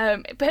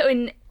put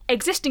in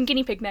existing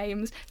guinea pig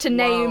names to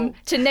name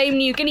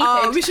new guinea pigs.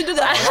 Oh, we should do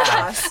that for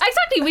stars.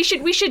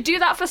 Exactly, we should do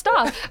that for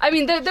stars. I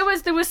mean, there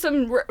was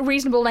some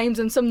reasonable names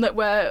and some that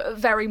were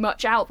very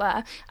much out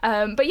there.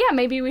 But yeah,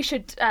 maybe we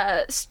should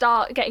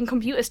start getting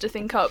computers to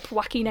think up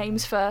wacky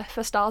names for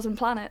stars and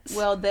planets.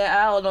 Well, there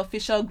are an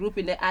official group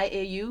in the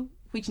IAU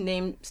which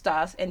name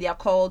stars, and they are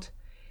called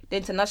the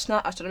International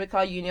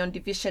Astronomical Union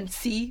Division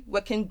C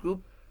Working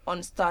Group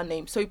on Star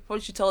Names. So you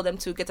probably should tell them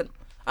to get an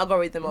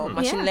algorithm or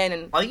machine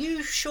learning. Are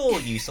you sure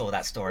you saw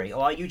that story,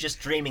 or are you just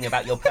dreaming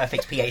about your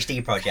perfect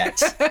PhD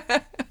project?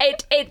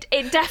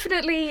 It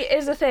definitely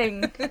is a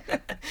thing.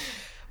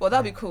 Well,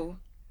 that'd be cool.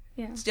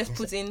 Yeah. So just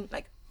put in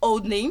like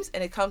old names,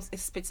 and it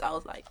spits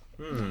out like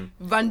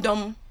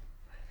random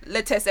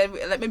letters, and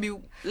like maybe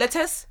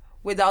letters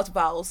without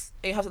vowels,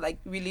 and you have to like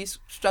really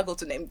struggle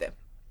to name them.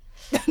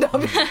 That'll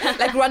be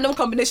like random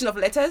combination of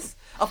letters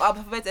of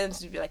alphabet, and it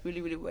would be like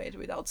really, really weird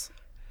without.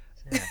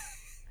 Yeah.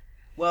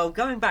 Well,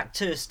 going back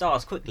to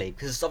stars quickly,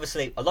 because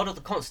obviously a lot of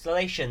the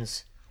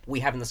constellations we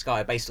have in the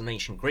sky are based on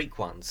ancient Greek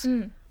ones,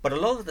 but a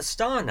lot of the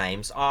star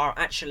names are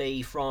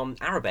actually from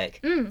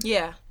Arabic.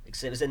 Yeah.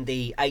 Because it was in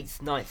the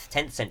 8th, 9th,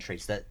 10th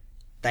centuries that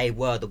they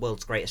were the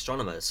world's great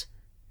astronomers,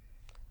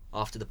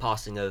 after the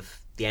passing of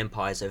the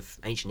empires of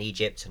ancient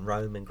Egypt and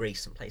Rome and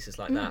Greece and places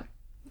like that.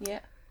 Yeah.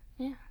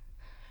 Yeah.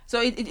 So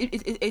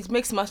it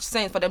makes much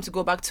sense for them to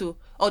go back to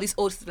all these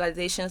old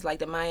civilizations like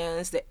the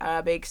Mayans, the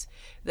Arabics,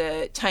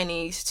 the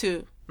Chinese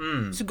to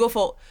go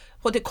for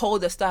what they call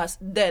the stars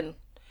then,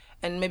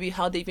 and maybe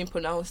how they even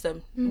pronounce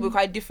them will be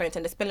quite different,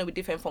 and the spelling will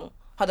be different from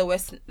how the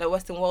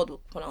Western world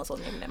will pronounce or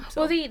name them.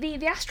 So. Well,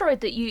 the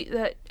asteroid that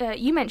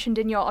you mentioned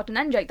in your odd and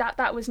end joke,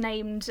 that was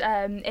named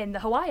in the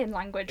Hawaiian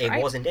language, right?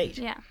 It was indeed.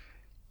 Yeah.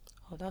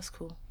 Oh, that's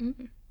cool.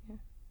 Mm-hmm.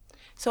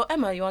 So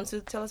Emma, you want to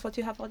tell us what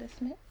you have for this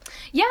minute?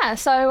 Yeah,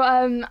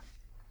 so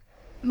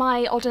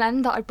my odd and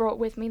end that I brought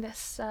with me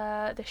this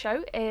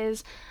show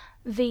is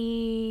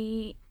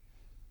my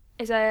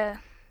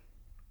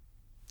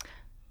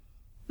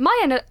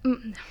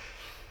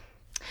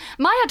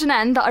odd and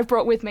end that I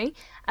brought with me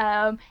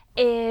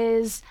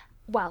is,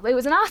 well, it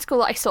was an article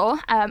that I saw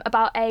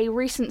about a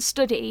recent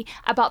study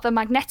about the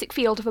magnetic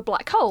field of a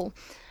black hole.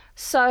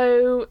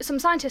 So some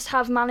scientists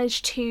have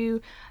managed to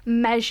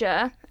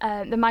measure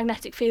the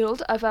magnetic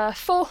field of a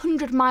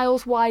 400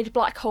 miles wide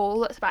black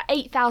hole that's about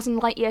 8,000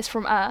 light years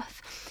from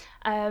Earth.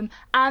 And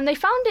they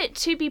found it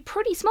to be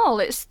pretty small.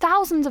 It's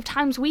thousands of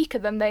times weaker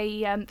than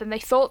they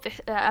thought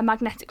a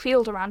magnetic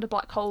field around a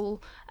black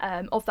hole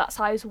of that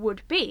size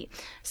would be.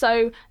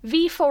 So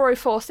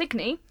V404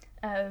 Cygni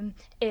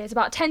is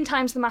about 10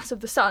 times the mass of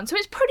the sun. So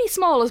it's pretty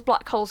small as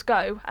black holes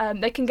go.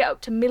 They can get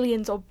up to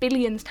millions or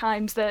billions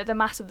times the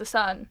mass of the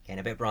sun. Getting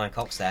a bit Brian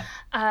Cox there.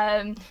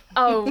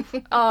 Oh.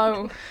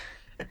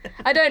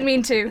 I don't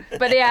mean to,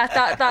 but yeah,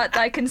 that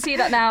I can see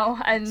that now.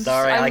 And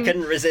Sorry, I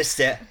couldn't resist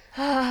it.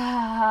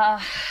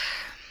 I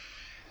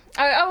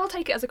will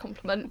take it as a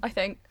compliment, I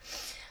think.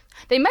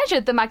 They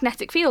measured the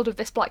magnetic field of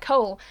this black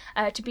hole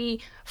to be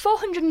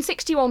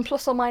 461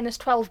 plus or minus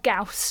 12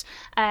 Gauss,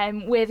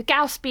 with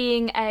Gauss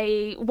being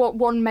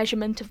one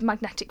measurement of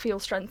magnetic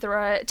field strength. There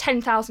are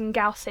 10,000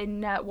 Gauss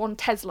in 1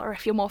 Tesla,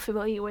 if you're more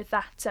familiar with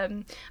that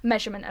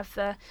measurement of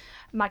the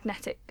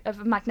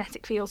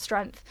magnetic field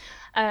strength.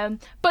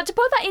 But to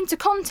put that into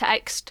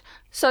context,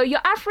 so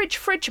your average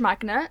fridge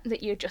magnet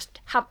that you just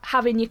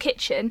have in your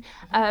kitchen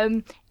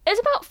is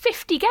about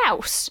 50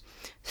 Gauss.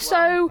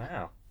 So.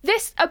 Wow.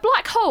 A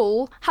black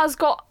hole has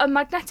got a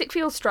magnetic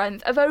field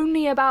strength of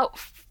only about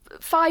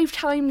 5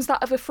 times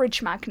that of a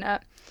fridge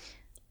magnet.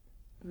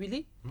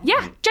 Really?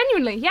 Yeah,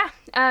 genuinely, yeah.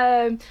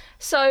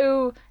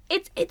 So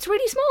it's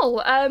really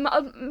small.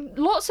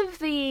 Lots of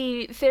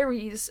the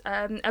theories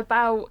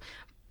about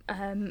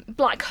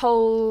black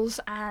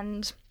holes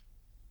and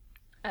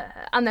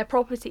their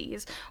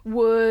properties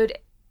would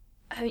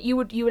you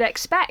would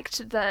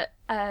expect that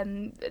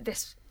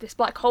this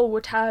black hole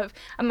would have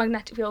a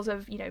magnetic field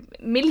of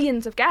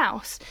millions of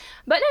Gauss,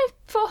 but no,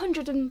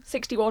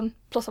 461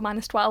 plus or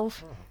minus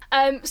 12.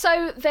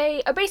 So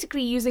they are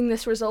basically using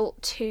this result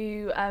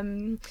to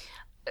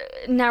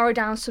narrow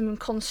down some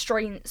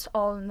constraints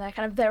on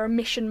their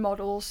emission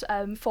models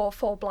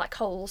for black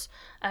holes.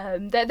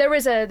 There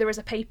is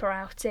a paper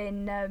out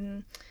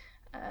in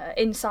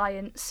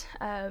Science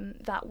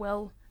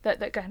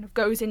that kind of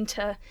goes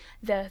into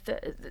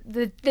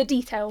the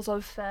details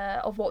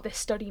of what this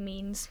study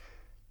means.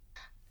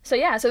 So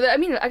yeah,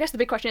 I guess the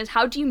big question is,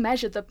 how do you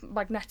measure the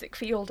magnetic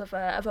field of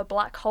a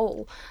black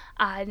hole?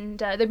 And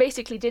they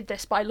basically did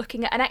this by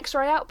looking at an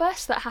X-ray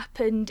outburst that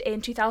happened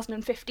in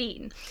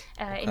 2015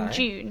 in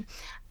June,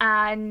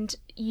 and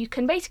you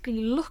can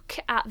basically look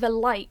at the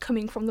light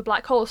coming from the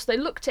black hole. So they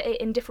looked at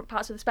it in different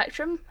parts of the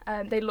spectrum.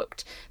 They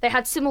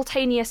had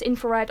simultaneous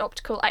infrared,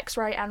 optical,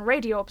 X-ray, and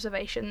radio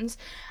observations,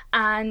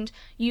 and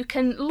you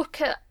can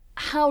look at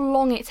how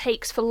long it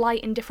takes for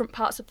light in different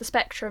parts of the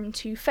spectrum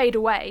to fade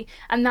away,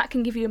 and that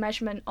can give you a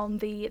measurement on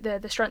the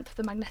strength of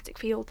the magnetic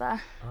field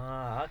there.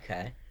 Ah,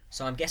 okay.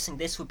 So I'm guessing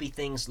this would be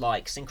things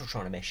like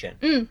synchrotron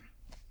emission.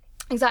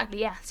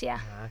 Exactly, yes, yeah.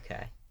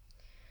 Okay.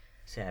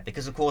 So yeah,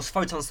 because of course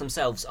photons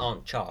themselves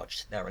aren't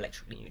charged, they're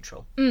electrically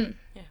neutral.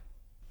 Yeah.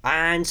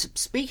 And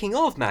speaking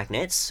of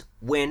magnets,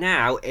 we're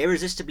now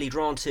irresistibly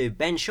drawn to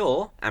Ben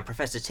Shaw and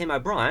Professor Tim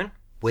O'Brien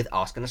with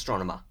Ask an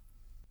Astronomer.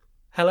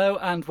 Hello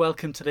and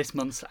welcome to this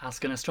month's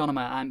Ask an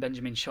Astronomer. I'm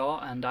Benjamin Shaw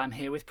and I'm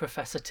here with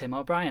Professor Tim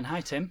O'Brien.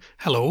 Hi Tim.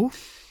 Hello.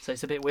 So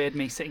it's a bit weird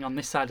me sitting on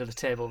this side of the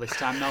table this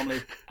time.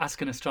 Normally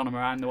Ask an Astronomer,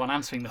 I'm the one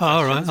answering the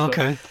questions. Oh, right,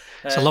 okay.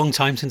 It's a long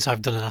time since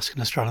I've done an Ask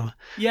an Astronomer.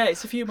 Yeah,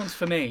 it's a few months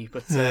for me,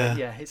 but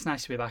yeah, it's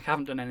nice to be back. I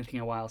haven't done anything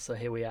in a while, so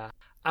here we are.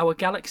 Our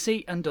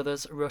galaxy and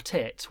others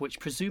rotate, which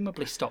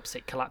presumably stops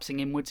it collapsing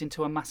inwards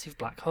into a massive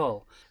black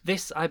hole.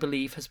 This, I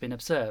believe, has been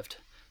observed.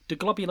 Do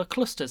globular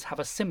clusters have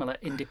a similar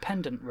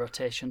independent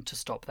rotation to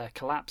stop their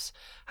collapse?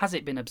 Has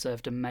it been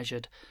observed and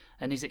measured?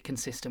 And is it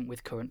consistent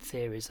with current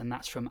theories? And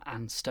that's from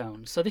Anne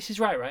Stone. So this is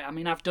right? I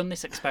mean, I've done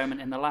this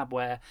experiment in the lab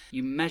where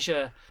you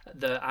measure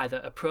the either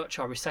approach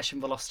or recession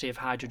velocity of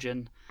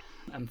hydrogen,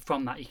 and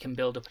from that you can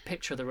build up a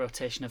picture of the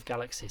rotation of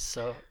galaxies.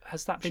 So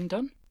has that been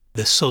done?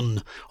 The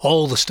sun,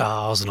 all the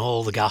stars and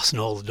all the gas and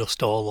all the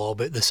dust all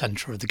orbit the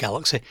centre of the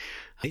galaxy.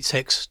 It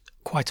takes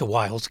quite a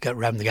while to get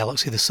around the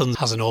galaxy. The sun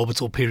has an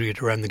orbital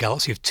period around the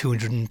galaxy of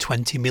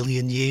 220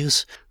 million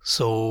years.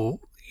 So,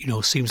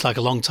 seems like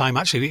a long time.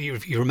 Actually,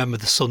 if you remember,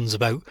 the sun's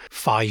about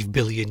 5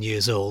 billion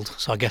years old.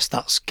 So I guess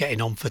that's getting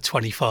on for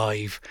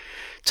 25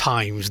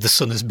 times the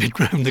sun has been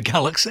around the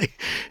galaxy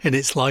in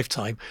its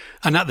lifetime.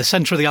 And at the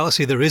centre of the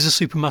galaxy, there is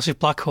a supermassive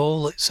black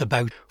hole. It's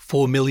about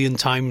 4 million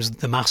times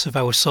the mass of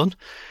our sun.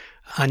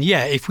 And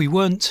yeah, if we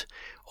weren't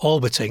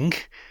orbiting,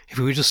 if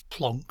we were just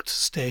plonked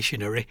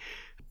stationary,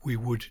 we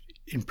would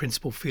in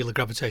principle feel a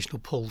gravitational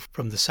pull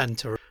from the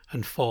centre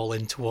and fall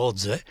in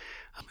towards it.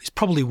 It's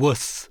probably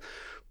worth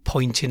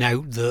pointing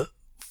out that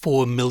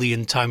 4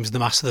 million times the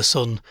mass of the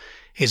sun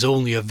is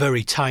only a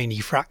very tiny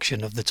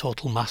fraction of the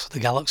total mass of the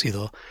galaxy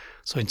though.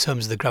 So in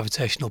terms of the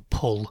gravitational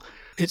pull,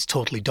 it's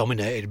totally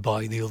dominated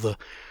by the other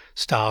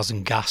stars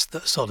and gas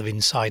that are sort of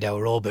inside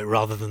our orbit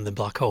rather than the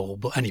black hole.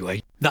 But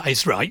anyway, that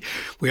is right.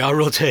 We are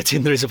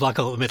rotating. There is a black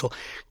hole in the middle.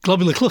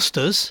 Globular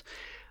clusters,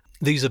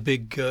 these are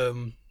big,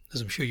 as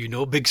I'm sure you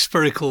know, big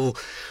spherical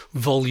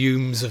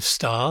volumes of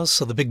stars.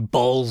 So the big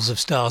balls of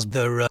stars,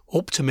 they're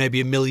up to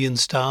maybe 1 million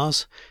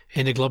stars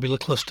in a globular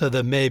cluster.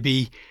 There may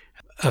be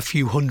a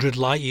few hundred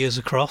light years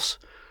across,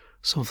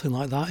 something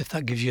like that, if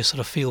that gives you a sort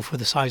of feel for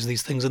the size of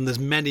these things. And there's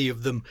many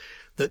of them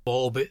that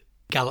orbit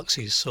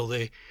galaxies.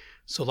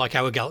 So like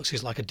our galaxy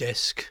is like a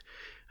disk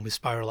with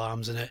spiral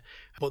arms in it,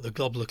 but the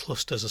globular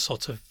clusters are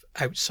sort of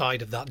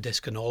outside of that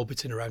disk and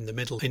orbiting around the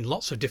middle in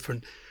lots of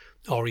different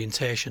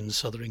orientations,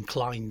 so they're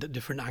inclined at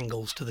different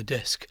angles to the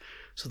disk,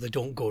 so they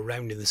don't go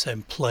around in the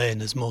same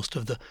plane as most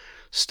of the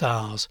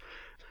stars.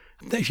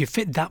 If you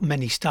fit that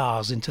many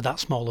stars into that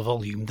smaller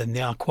volume, then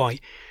they are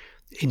quite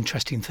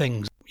interesting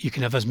things. You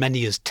can have as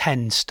many as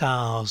 10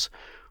 stars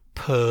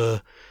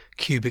per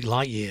cubic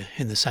light year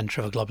in the centre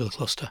of a globular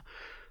cluster.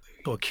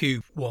 So a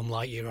cube 1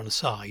 light year on a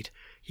side,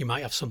 you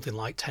might have something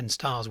like 10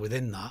 stars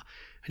within that.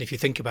 And if you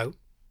think about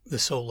the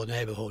solar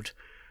neighbourhood,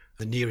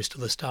 the nearest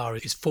other star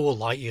is 4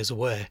 light years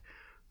away.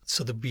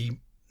 So there'd be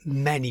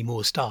many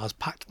more stars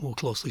packed more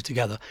closely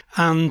together.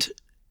 And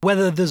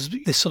whether there's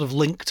this sort of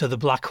link to the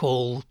black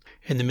hole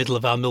in the middle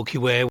of our Milky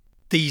Way,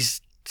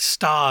 these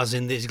stars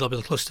in these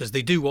globular clusters,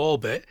 they do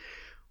orbit,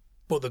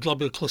 but the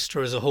globular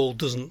cluster as a whole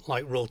doesn't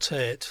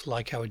rotate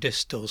like our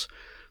disk does.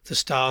 The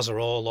stars are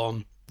all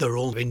on their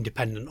own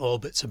independent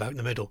orbits about in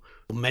the middle.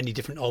 Many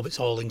different orbits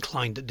all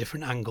inclined at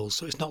different angles,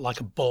 so it's not like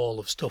a ball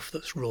of stuff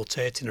that's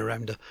rotating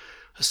around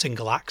a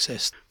single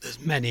axis. There's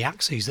many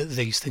axes that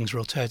these things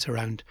rotate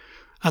around.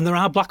 And there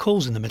are black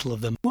holes in the middle of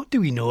them. What do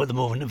we know at the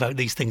moment about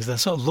these things? I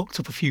sort of looked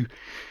up a few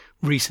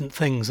recent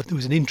things. There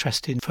was an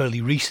interesting,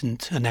 fairly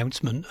recent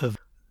announcement of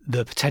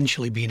there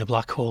potentially being a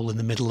black hole in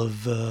the middle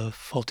of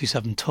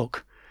 47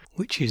 Tuc,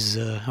 which is,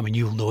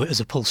 you'll know it as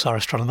a pulsar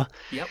astronomer.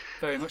 Yep,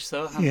 very much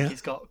so. I think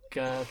it's got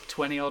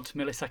 20-odd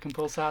millisecond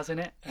pulsars in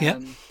it.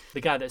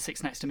 The guy that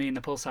sits next to me in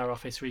the pulsar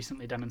office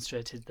recently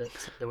demonstrated that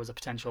there was a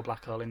potential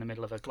black hole in the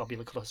middle of a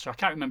globular cluster. I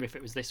can't remember if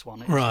it was this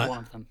one. It was one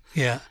of them.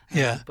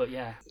 But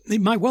yeah.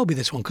 It might well be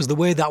this one, because the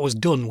way that was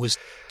done was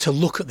to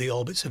look at the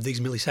orbits of these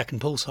millisecond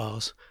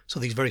pulsars, so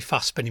these very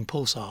fast-spinning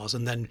pulsars,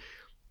 and then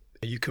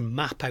you can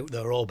map out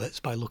their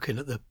orbits by looking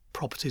at the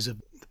properties of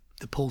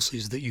the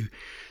pulses that you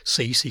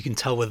see, so you can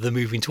tell whether they're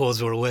moving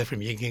towards or away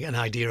from you. You can get an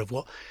idea of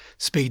what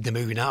speed they're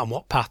moving at and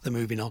what path they're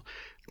moving on.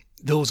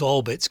 Those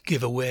orbits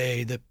give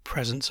away the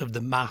presence of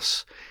the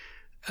mass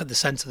at the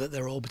centre that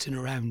they're orbiting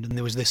around, and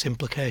there was this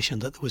implication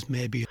that there was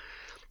maybe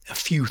a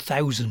few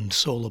thousand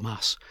solar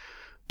mass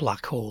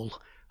black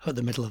hole at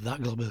the middle of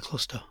that globular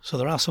cluster. So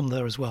there are some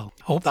there as well.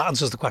 I hope that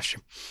answers the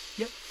question.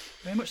 Yep,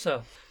 very much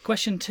so.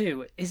 Question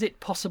 2. Is it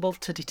possible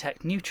to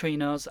detect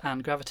neutrinos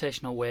and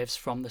gravitational waves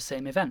from the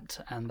same event?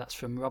 And that's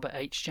from Robert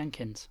H.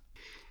 Jenkins.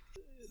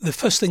 The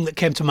first thing that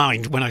came to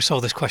mind when I saw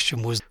this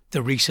question was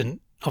obviously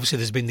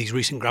there's been these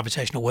recent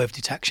gravitational wave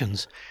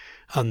detections,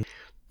 and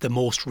the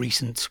most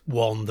recent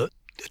one that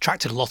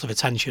attracted a lot of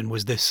attention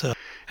was this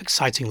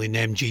excitingly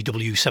named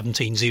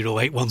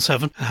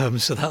GW170817.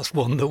 So that's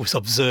one that was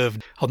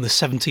observed on the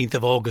 17th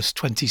of August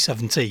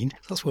 2017.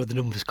 That's where the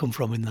numbers come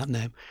from in that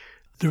name.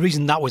 The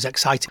reason that was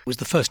exciting was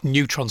the first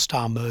neutron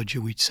star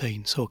merger we'd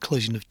seen, so a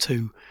collision of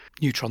 2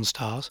 neutron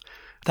stars.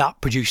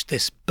 That produced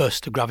this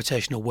burst of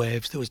gravitational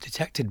waves that was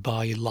detected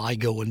by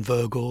LIGO and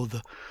Virgo,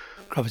 the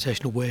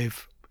gravitational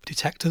wave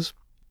detectors.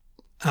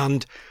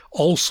 And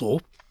also,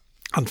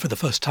 and for the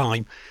first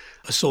time,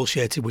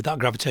 associated with that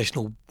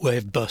gravitational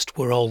wave burst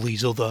were all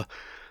these other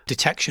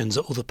detections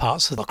at other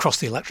parts across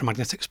the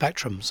electromagnetic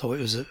spectrum. So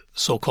it was a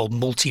so-called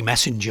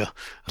multi-messenger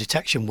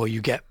detection where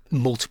you get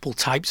multiple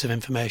types of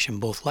information,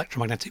 both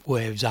electromagnetic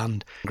waves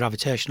and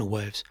gravitational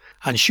waves.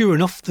 And sure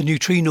enough, the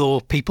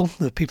neutrino people,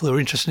 the people who are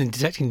interested in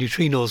detecting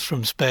neutrinos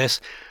from space,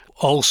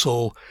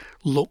 also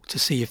looked to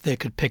see if they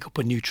could pick up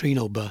a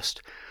neutrino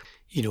burst.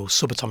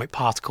 Subatomic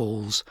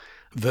particles,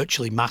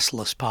 virtually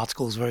massless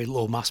particles, very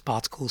low mass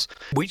particles,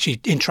 which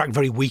interact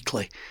very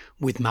weakly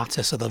with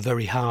matter, so they're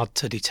very hard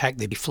to detect.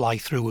 They fly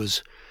through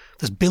us.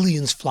 There's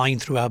billions flying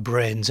through our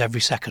brains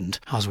every second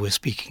as we're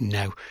speaking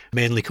now,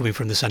 mainly coming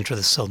from the centre of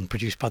the sun,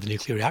 produced by the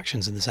nuclear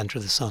reactions in the centre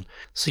of the sun.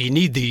 So you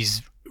need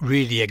these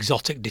really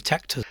exotic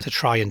detectors to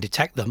try and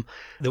detect them.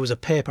 There was a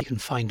paper you can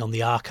find on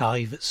the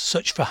archive,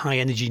 Search for High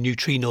Energy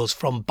Neutrinos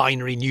from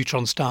Binary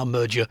Neutron Star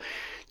Merger,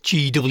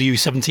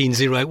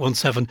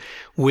 GW170817,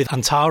 with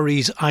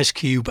Antares,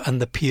 IceCube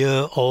and the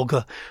Pierre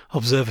Auger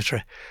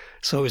Observatory.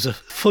 So it was a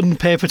fun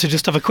paper to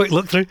just have a quick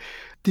look through.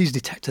 These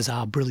detectors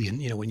are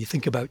brilliant. When you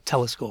think about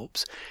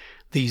telescopes,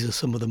 these are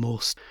some of the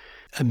most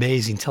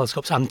amazing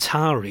telescopes.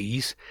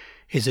 Antares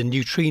is a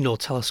neutrino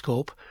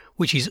telescope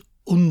which is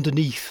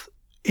underneath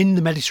in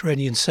the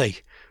Mediterranean Sea.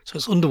 So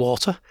it's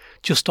underwater,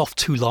 just off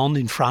Toulon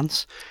in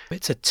France.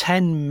 It's a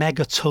 10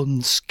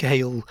 megaton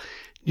scale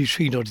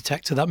neutrino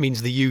detector. That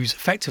means they use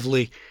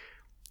effectively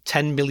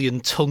 10 million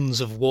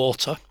tons of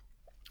water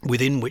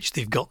within which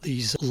they've got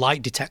these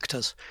light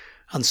detectors.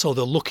 And so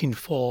they're looking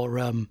for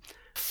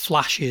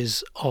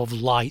flashes of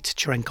light,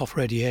 Cherenkov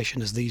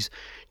radiation, as these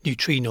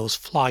neutrinos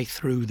fly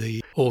through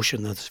the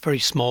ocean. There's a very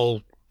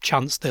small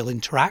chance they'll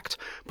interact,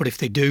 but if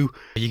they do,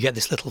 you get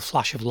this little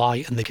flash of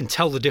light, and they can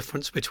tell the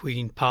difference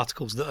between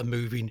particles that are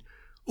moving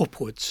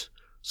upwards,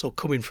 so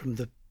coming from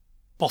the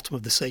bottom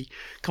of the sea,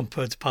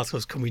 compared to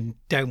particles coming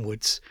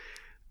downwards.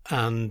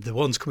 And the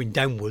ones coming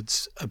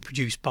downwards are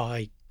produced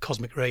by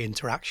cosmic ray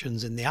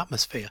interactions in the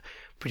atmosphere,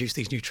 produce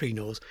these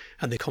neutrinos,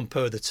 and they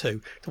compare the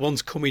two. The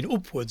ones coming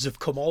upwards have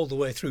come all the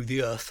way through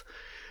the Earth,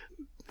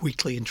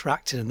 weakly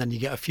interacting, and then you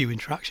get a few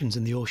interactions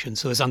in the ocean.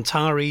 So there's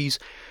Antares,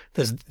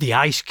 there's the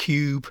Ice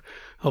Cube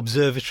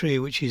Observatory,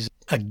 which is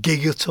a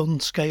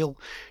gigaton scale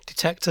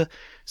detector.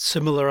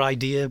 Similar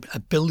idea,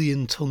 1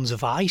 billion tons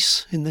of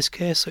ice in this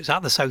case. So it's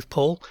at the South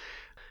Pole,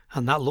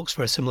 and that looks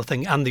for a similar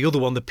thing. And the other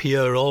one, the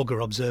Pierre Auger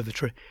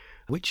Observatory,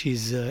 which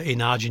is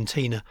in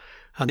Argentina,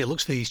 and it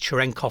looks for these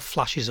Cherenkov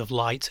flashes of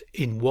light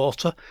in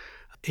water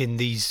in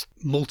these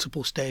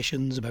multiple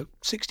stations, about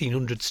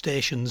 1,600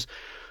 stations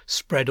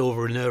spread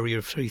over an area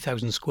of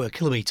 3,000 square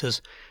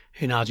kilometres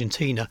in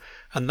Argentina,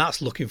 and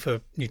that's looking for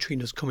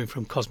neutrinos coming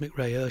from cosmic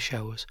ray air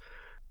showers.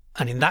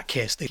 And in that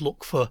case, they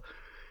look for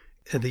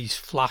these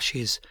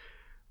flashes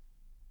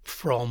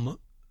from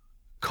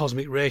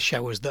cosmic ray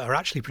showers that are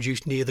actually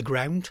produced near the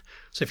ground.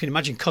 So if you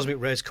imagine cosmic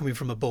rays coming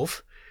from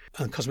above,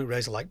 and cosmic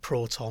rays are like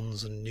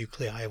protons and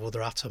nuclei of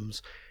other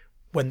atoms,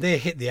 when they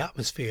hit the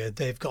atmosphere,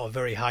 they've got a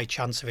very high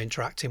chance of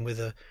interacting with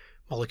a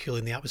molecule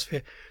in the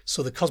atmosphere.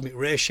 So the cosmic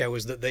ray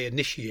showers that they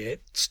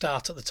initiate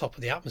start at the top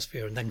of the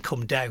atmosphere and then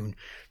come down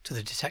to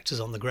the detectors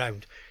on the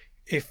ground.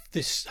 If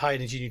this high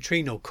energy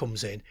neutrino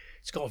comes in,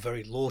 it's got a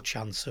very low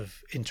chance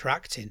of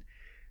interacting,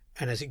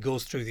 and as it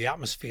goes through the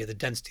atmosphere, the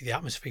density of the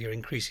atmosphere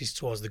increases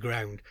towards the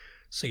ground,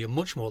 so you're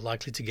much more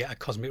likely to get a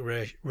cosmic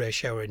ray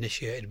shower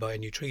initiated by a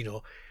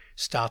neutrino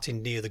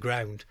starting near the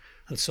ground.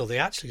 And so they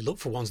actually look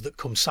for ones that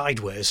come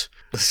sideways.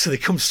 So they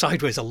come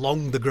sideways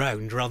along the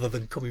ground rather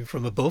than coming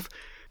from above.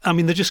 I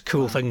mean, they're just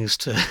cool things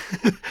to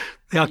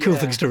they are cool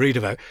things to read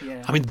about.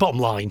 Yeah. I mean, the bottom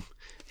line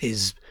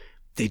is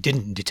they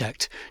didn't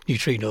detect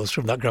neutrinos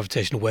from that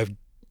gravitational wave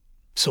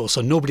source,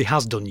 so nobody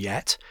has done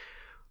yet,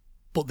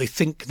 but they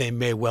think they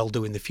may well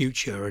do in the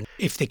future. And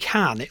if they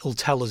can, it'll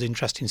tell us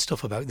interesting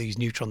stuff about these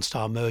neutron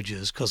star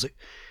mergers, because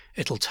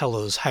it'll tell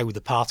us how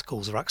the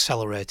particles are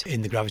accelerating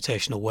in the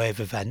gravitational wave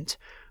event.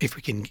 If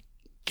we can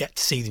get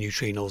to see the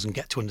neutrinos and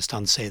get to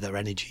understand, say, their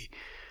energy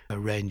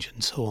range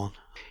and so on.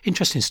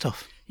 Interesting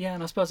stuff. Yeah,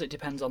 and I suppose it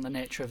depends on the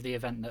nature of the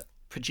event that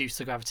produced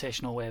the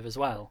gravitational wave as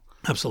well.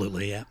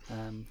 Absolutely, yeah.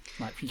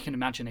 Like you can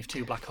imagine, if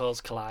two black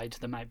holes collide,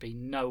 there might be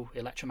no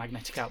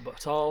electromagnetic output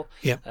at all,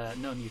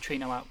 no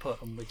neutrino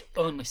output, and we'd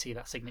only see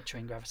that signature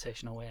in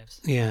gravitational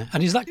waves. Yeah,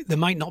 and is that there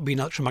might not be an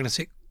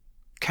electromagnetic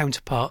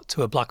counterpart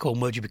to a black hole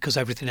merger because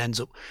everything ends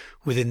up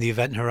within the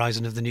event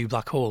horizon of the new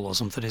black hole or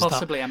something? Is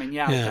Possibly. That, I mean,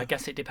 I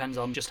guess it depends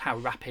on just how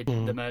rapid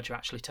the merger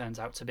actually turns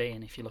out to be,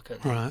 and if you look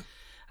at right.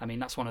 I mean,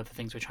 that's one of the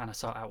things we're trying to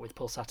sort out with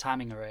pulsar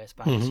timing arrays,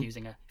 by just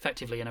using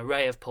effectively an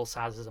array of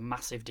pulsars as a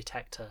massive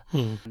detector.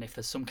 And if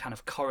there's some kind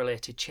of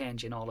correlated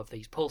change in all of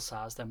these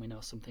pulsars, then we know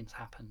something's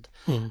happened.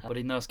 But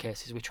in those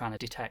cases, we're trying to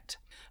detect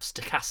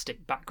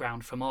stochastic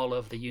background from all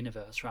over the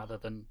universe rather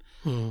than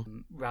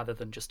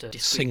just a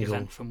discrete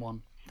event from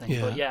one thing.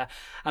 Yeah. But yeah,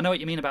 I know what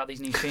you mean about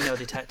these neutrino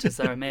detectors.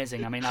 They're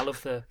amazing. I mean, I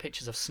love the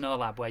pictures of Snow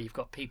Lab where you've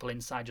got people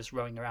inside just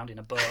rowing around in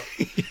a boat.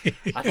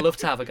 I'd love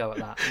to have a go at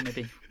that. I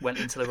maybe went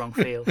into the wrong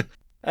field.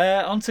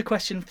 On to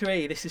question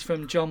 3. This is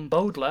from John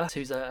Bodler,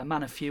 who's a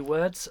man of few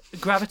words.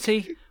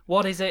 Gravity,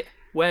 what is it?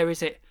 Where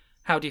is it?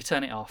 How do you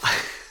turn it off?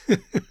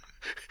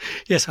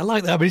 Yes, I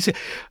like that. I mean,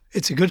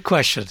 it's a good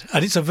question.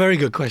 And it's a very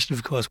good question,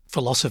 of course.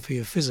 Philosophy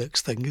of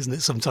physics thing, isn't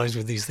it, sometimes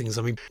with these things?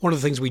 I mean, one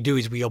of the things we do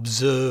is we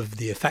observe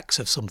the effects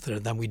of something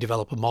and then we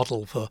develop a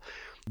model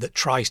that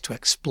tries to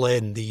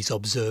explain these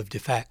observed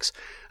effects.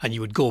 And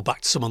you would go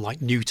back to someone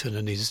like Newton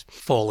and his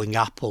falling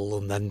apple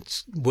and then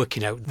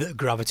working out that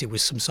gravity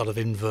was some sort of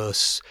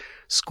inverse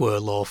square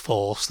law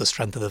force. The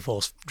strength of the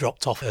force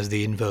dropped off as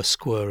the inverse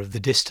square of the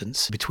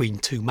distance between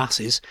two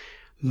masses.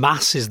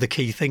 Mass is the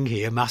key thing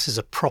here. Mass is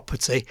a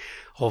property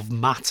of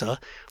matter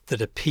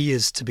that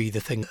appears to be the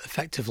thing that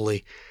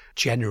effectively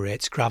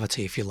generates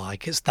gravity, if you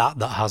like. It's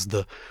that has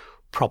the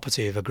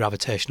property of a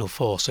gravitational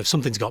force. So if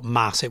something's got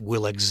mass, it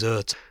will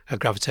exert a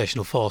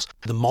gravitational force.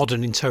 The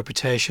modern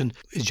interpretation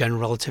is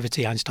general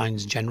relativity,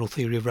 Einstein's general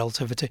theory of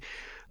relativity,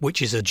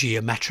 which is a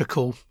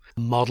geometrical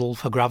model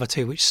for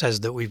gravity, which says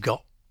that we've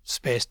got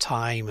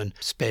space-time and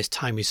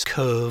space-time is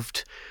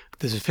curved.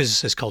 There's a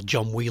physicist called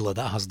John Wheeler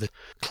that has the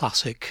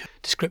classic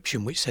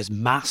description which says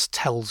mass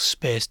tells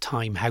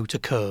space-time how to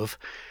curve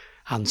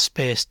and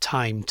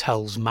space-time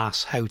tells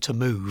mass how to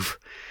move.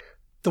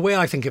 The way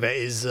I think of it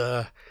is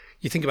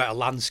you think about a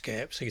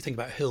landscape, so you think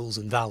about hills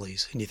and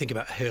valleys, and you think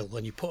about a hill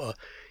and you put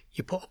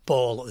a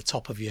ball at the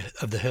top of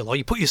the hill, or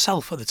you put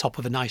yourself at the top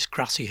of a nice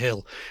grassy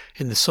hill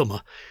in the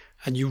summer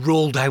and you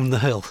roll down the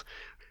hill.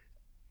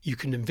 You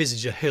can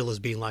envisage a hill as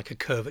being like a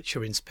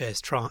curvature in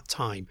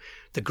space-time.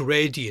 The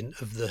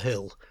gradient of the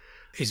hill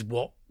is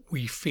what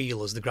we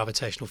feel as the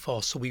gravitational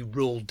force, so we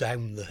roll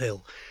down the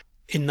hill.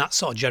 In that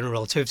sort of general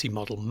relativity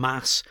model,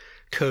 mass,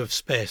 curved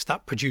space,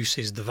 that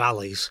produces the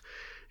valleys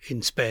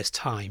in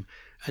space-time,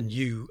 and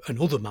you and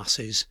other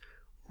masses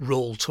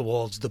roll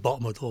towards the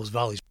bottom of those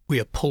valleys. We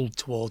are pulled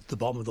towards the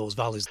bottom of those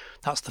valleys.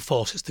 That's the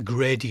force, it's the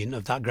gradient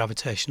of that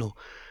gravitational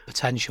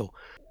potential.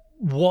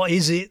 What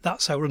is it?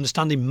 That's our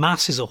understanding.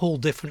 Mass is a whole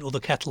different other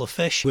kettle of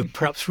fish. We're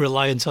perhaps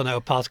reliant on our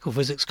particle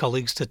physics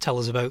colleagues to tell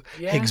us about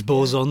Higgs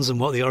bosons and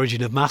what the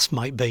origin of mass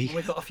might be.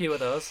 We've got a few of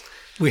those.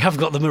 We have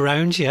got them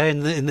around,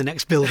 in the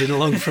next building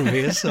along from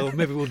here. So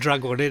maybe we'll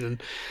drag one in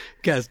and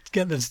get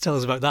them to tell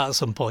us about that at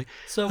some point.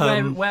 So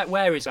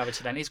where is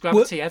gravity then? Is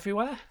gravity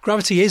everywhere?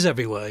 Gravity is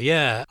everywhere,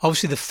 yeah.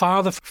 Obviously, the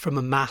farther from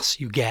a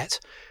mass you get,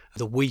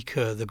 the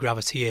weaker the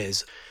gravity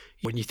is.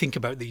 When you think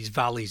about these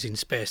valleys in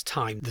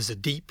space-time, there's a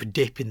deep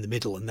dip in the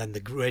middle and then the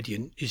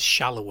gradient is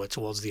shallower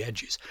towards the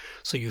edges.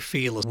 So you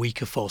feel a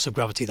weaker force of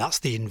gravity. That's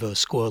the inverse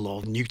square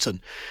law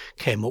Newton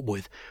came up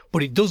with.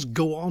 But it does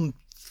go on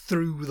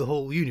through the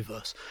whole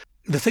universe.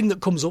 The thing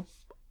that comes up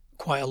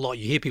quite a lot,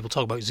 you hear people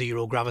talk about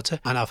zero gravity,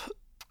 and I've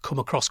come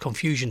across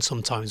confusion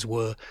sometimes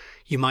where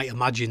you might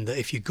imagine that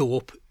if you go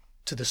up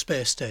to the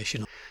space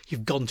station,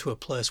 you've gone to a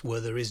place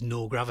where there is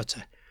no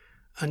gravity.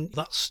 And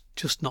that's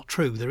just not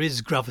true. There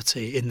is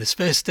gravity in the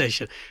space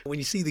station. When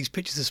you see these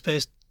pictures of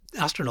space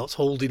astronauts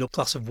holding a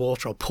glass of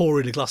water or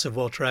pouring a glass of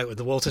water out and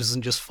the water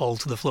doesn't just fall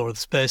to the floor of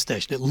the space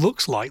station, it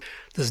looks like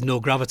there's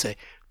no gravity.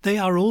 They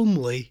are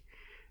only,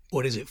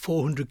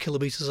 400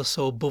 kilometres or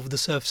so above the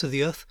surface of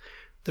the Earth.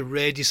 The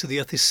radius of the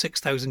Earth is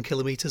 6,000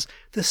 kilometres.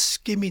 They're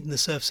skimming the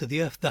surface of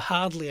the Earth. They're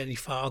hardly any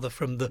farther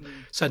from the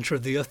centre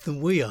of the Earth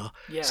than we are.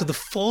 Yeah. So the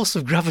force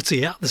of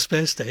gravity at the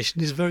space station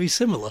is very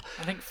similar.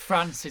 I think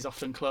France is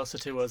often closer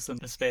to us than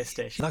the space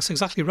station. That's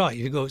exactly right.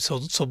 You go. So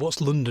what's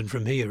London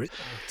from here?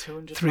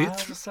 200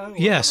 miles or so?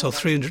 Yeah, so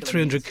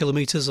 300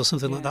 kilometres or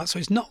something like that. So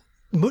it's not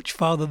much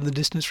farther than the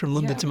distance from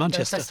London to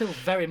Manchester. They're still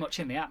very much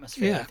in the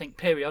atmosphere. I think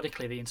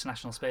periodically the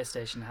International Space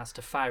Station has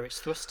to fire its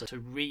thruster to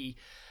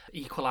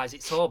re-equalise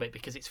its orbit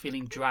because it's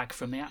feeling drag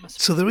from the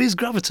atmosphere. So there is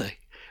gravity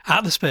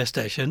at the space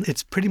station.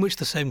 It's pretty much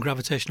the same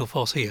gravitational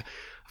force here.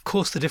 Of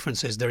course, the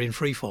difference is they're in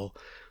free fall.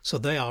 So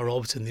they are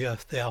orbiting the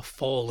Earth. They are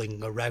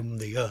falling around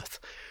the Earth.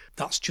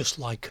 That's just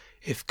like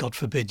if, God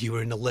forbid, you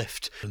were in a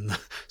lift and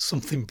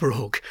something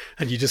broke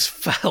and you just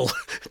fell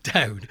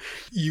down.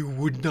 You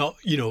would not,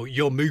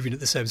 you're moving at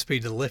the same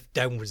speed of the lift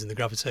downwards in the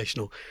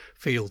gravitational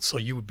field. So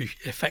you would be,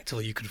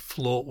 effectively, you could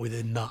float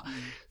within that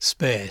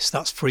space.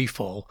 That's free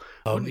fall.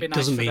 Wouldn't be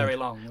nice for very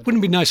long.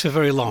 Wouldn't be nice for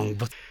very long,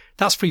 but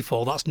that's free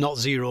fall. That's not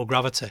zero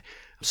gravity.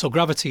 So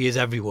gravity is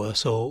everywhere.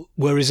 So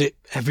where is it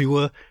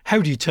everywhere?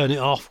 How do you turn it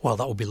off? Well,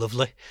 that would be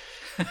lovely.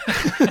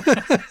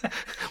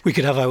 We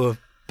could have our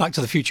Back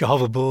to the Future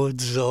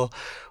hoverboards or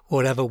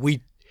whatever.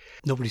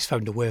 Nobody's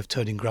found a way of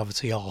turning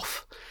gravity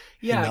off.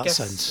 Yeah, I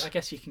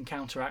guess you can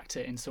counteract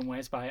it in some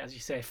ways by, as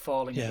you say,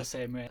 falling at the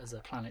same rate as a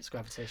planet's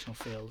gravitational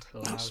field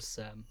allows.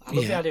 I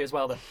love the idea as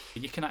well that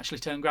you can actually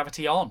turn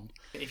gravity on.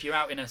 If you're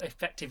out in an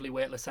effectively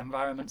weightless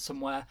environment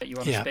somewhere, that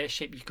you're on a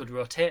spaceship, you could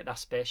rotate that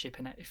spaceship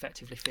and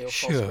effectively feel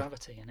force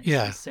gravity. And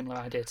it's a similar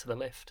idea to the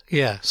lift.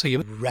 Yeah, so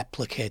you're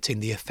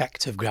replicating the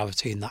effect of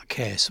gravity in that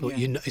case, but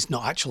it's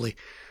not actually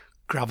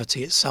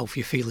gravity itself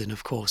you're feeling,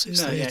 of course.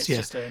 It's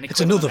just an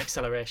equivalent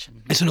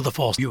acceleration. It's another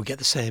force you would get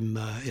the same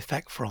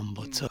effect from,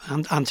 but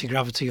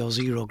anti-gravity or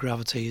zero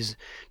gravity is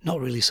not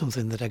really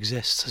something that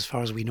exists as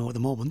far as we know at the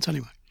moment,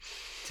 anyway.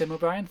 Tim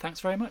O'Brien,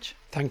 thanks very much.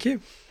 Thank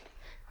you.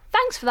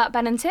 Thanks for that,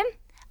 Ben and Tim.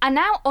 And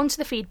now on to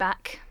the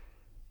feedback.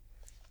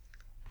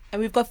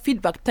 And we've got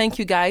feedback. Thank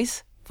you,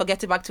 guys, for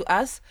getting back to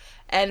us.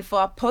 And for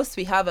our post,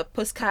 we have a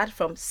postcard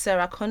from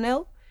Sarah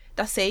Connell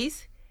that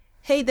says,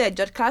 "Hey there,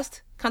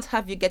 Jodcast. Can't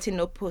have you getting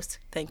no post.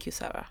 Thank you,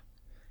 Sarah.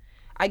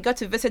 I got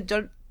to visit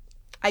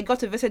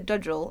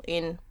Dodrell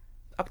in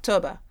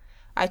October.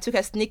 I took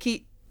a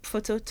sneaky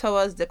photo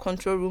towards the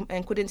control room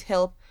and couldn't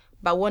help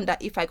but wonder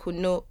if I could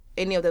know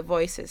any of the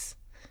voices."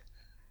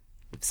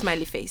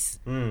 Smiley face.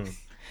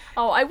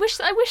 Oh, I wish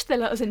they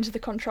let us into the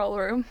control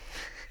room.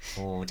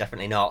 Oh,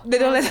 definitely not. They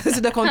don't let us into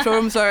the control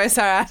room. Sorry,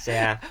 Sarah.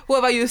 Yeah.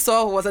 Whoever you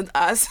saw wasn't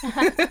us.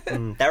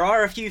 There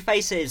are a few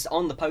faces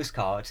on the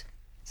postcard.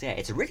 So yeah,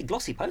 it's a really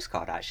glossy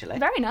postcard, actually.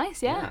 Very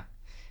nice, yeah.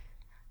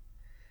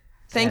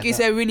 Thank you. It's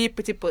a really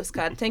pretty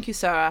postcard. Thank you,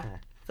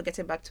 Sarah, for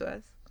getting back to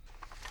us.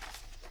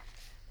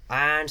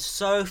 And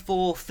so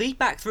for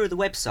feedback through the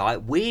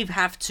website, we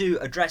have to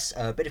address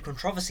a bit of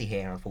controversy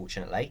here,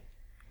 unfortunately,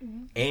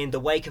 in the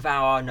wake of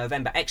our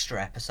November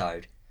Extra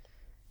episode.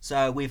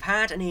 So we've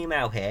had an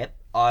email here.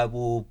 I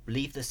will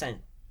leave the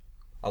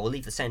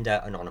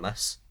sender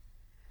anonymous.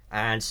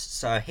 And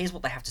so here's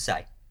what they have to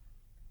say.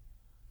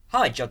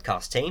 "Hi,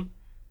 Jodcast team.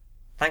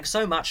 Thanks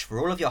so much for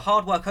all of your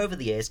hard work over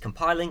the years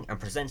compiling and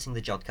presenting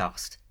the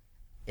Jodcast.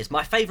 It's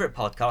my favourite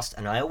podcast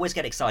and I always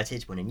get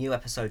excited when a new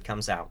episode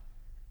comes out.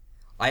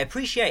 I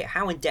appreciate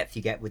how in-depth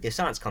you get with your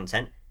science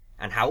content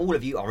and how all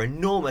of you are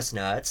enormous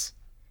nerds."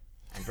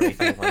 And very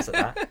funny ones at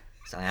that.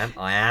 So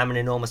I am an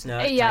enormous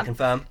nerd, can I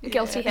confirm?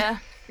 Guilty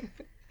here.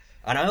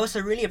 "And I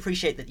also really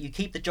appreciate that you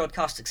keep the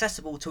Jodcast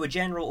accessible to a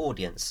general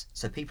audience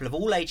so people of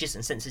all ages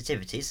and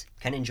sensitivities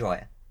can enjoy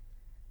it.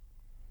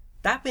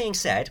 That being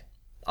said,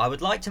 I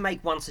would like to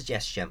make one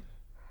suggestion.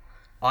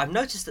 I've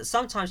noticed that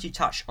sometimes you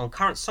touch on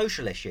current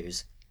social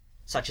issues,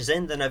 such as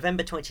in the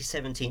November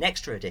 2017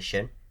 Extra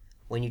edition,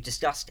 when you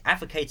discussed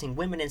advocating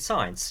women in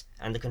science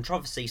and the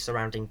controversy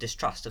surrounding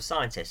distrust of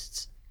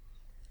scientists.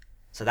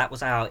 So that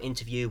was our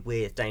interview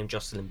with Dame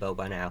Jocelyn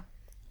Bell-Burnell.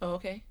 Oh,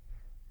 okay.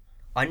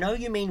 I know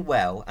you mean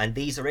well, and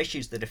these are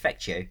issues that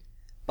affect you,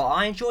 but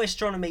I enjoy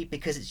astronomy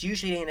because it's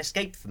usually an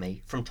escape for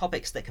me from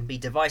topics that can be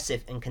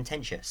divisive and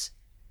contentious.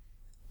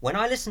 When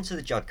I listen to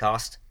the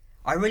Jodcast,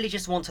 I really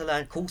just want to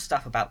learn cool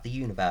stuff about the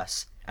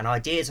universe and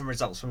ideas and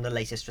results from the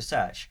latest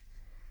research,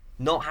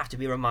 not have to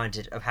be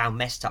reminded of how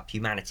messed up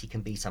humanity can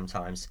be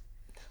sometimes.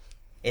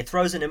 It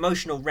throws an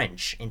emotional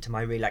wrench into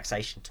my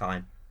relaxation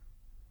time.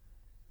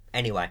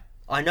 Anyway,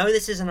 I know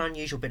this is an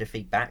unusual bit of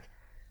feedback,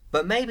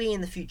 but maybe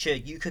in the future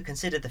you could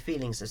consider the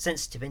feelings of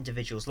sensitive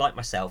individuals like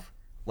myself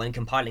when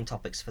compiling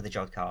topics for the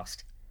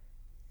Jodcast.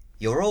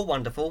 You're all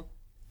wonderful.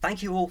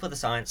 Thank you all for the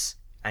science,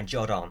 and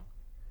Jod on.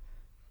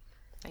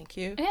 Thank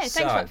you. Yeah, thanks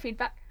for that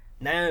feedback.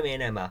 Naomi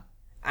and Emma,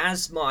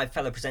 as my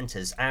fellow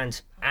presenters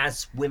and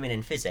as women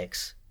in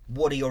physics,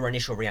 what are your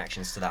initial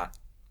reactions to that?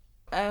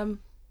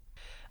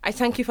 I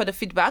thank you for the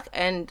feedback,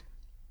 and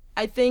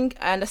I think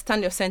I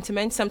understand your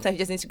sentiment. Sometimes you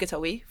just need to get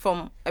away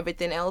from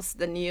everything else,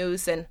 the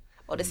news and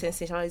all the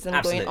sensationalism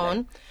Absolutely. going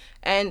on.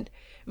 And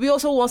we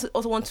also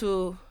want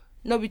to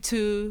not be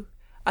too,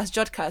 as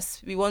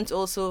Jodcast, we want to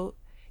also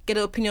get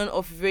an opinion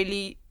of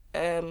really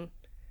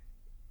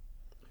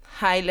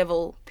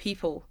high-level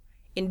people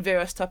in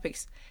various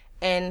topics.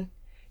 And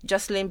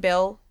Jocelyn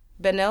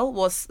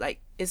Bell-Burnell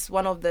is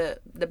one of the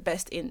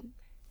best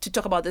to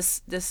talk about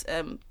this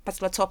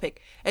particular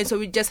topic, and so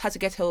we just had to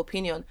get her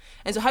opinion.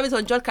 And so having it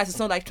on Jodcast is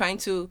not like trying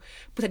to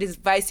put a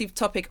divisive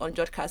topic on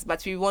Jodcast,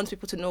 but we want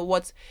people to know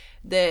what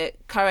the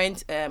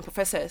current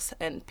professors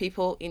and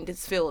people in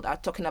this field are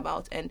talking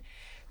about. And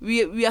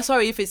we are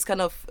sorry if it's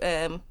kind of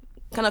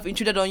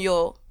intruded on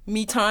your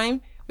me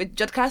time with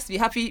Jodcast. We're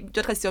happy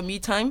Jodcast is your me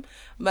time,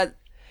 but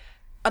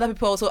other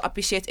people also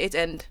appreciate it,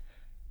 and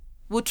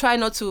we'll try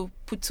not to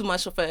put too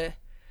much of a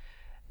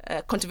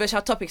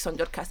controversial topics on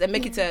Jodcast and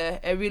make it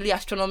a really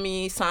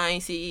astronomy,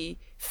 sciencey,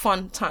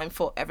 fun time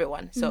for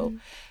everyone. So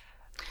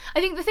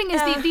I think the thing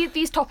is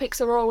these topics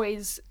are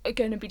always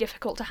going to be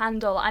difficult to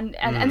handle, and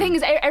the thing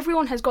is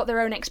everyone has got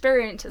their own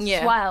experiences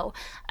as well,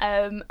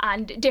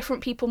 and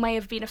different people may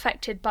have been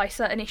affected by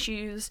certain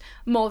issues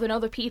more than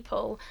other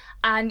people,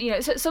 and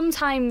so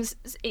sometimes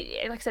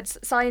like I said,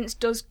 science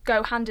does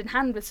go hand in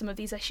hand with some of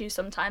these issues.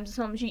 Sometimes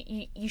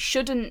you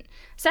shouldn't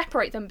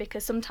separate them,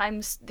 because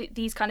sometimes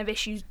these kind of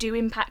issues do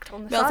impact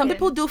on the science. Some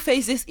people do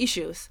face these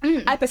issues.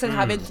 I personally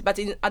haven't, but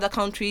in other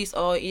countries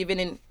or even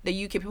in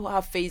the UK, people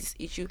have faced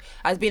this issue.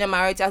 As being a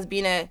Maori, as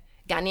being a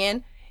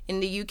Ghanaian in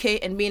the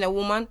UK and being a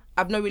woman,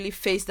 I've not really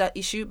faced that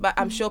issue, but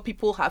I'm sure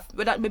people have,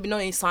 whether maybe not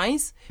in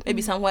science,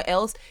 maybe somewhere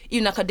else,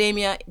 even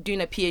academia,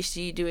 doing a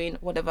PhD, doing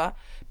whatever,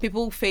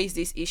 people face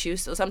these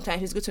issues. So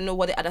sometimes it's good to know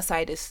what the other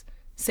side is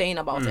saying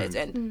about it.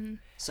 And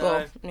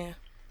what do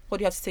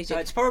you have to say, Jake? So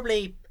it's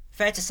probably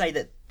fair to say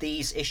that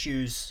these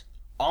issues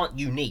aren't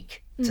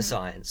unique to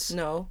science.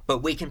 No. But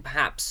we can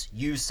perhaps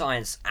use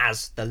science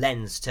as the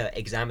lens to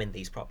examine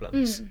these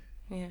problems.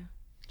 Yeah.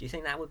 Do you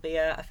think that would be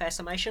a fair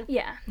summation?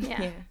 Yeah.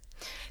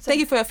 Thank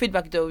you for your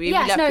feedback, though. We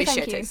really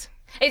appreciate it.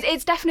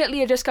 It's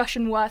definitely a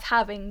discussion worth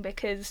having,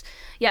 because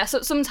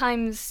so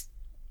sometimes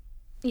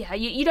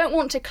you don't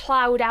want to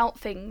cloud out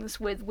things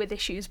with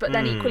issues, but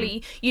then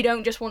equally you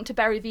don't just want to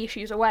bury the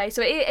issues away.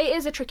 So it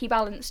is a tricky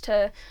balance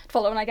to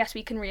follow, and I guess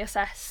we can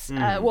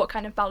reassess what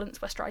kind of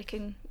balance we're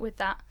striking with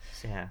that.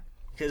 Yeah,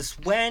 because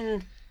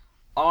when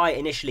I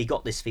initially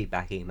got this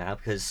feedback email,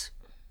 because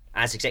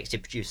as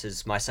executive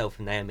producers, myself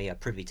and Naomi are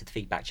privy to the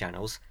feedback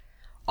channels,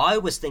 I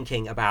was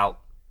thinking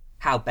about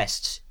how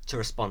best to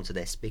respond to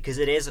this, because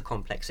it is a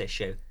complex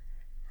issue.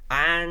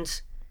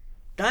 And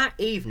that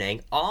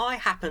evening, I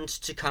happened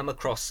to come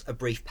across a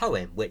brief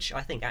poem, which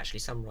I think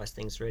actually summarised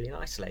things really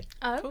nicely.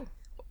 Oh. Cool.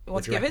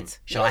 Want to give it?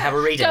 Shall I have a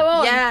reading? Go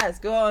on. Yes,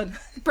 go on.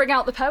 Bring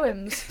out the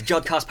poems.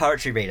 Jodcast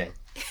poetry reading.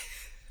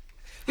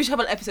 We should have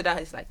an episode that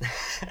is like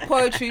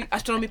poetry,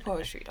 astronomy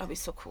poetry. That'd be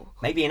so cool.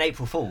 Maybe in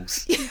April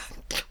Fools.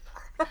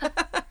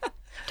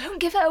 Don't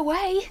give it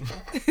away.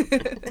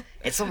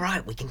 It's all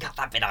right. We can cut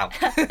that bit out.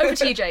 Over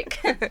to you, Jake.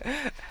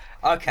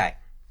 Okay.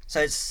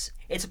 So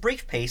it's a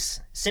brief piece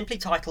simply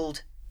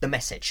titled The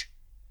Message.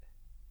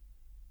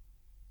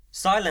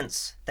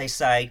 Silence, they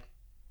say,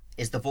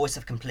 is the voice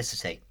of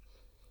complicity.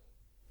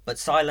 But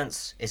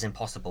silence is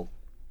impossible.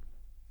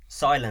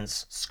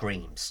 Silence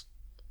screams.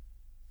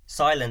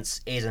 Silence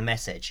is a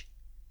message,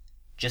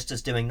 just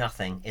as doing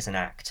nothing is an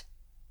act.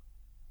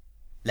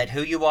 Let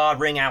who you are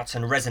ring out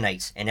and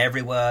resonate in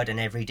every word and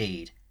every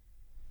deed.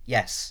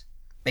 Yes,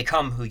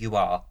 become who you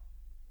are.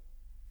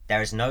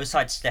 There is no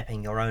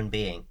sidestepping your own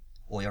being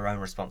or your own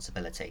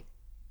responsibility.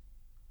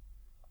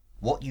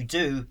 What you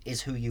do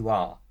is who you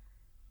are.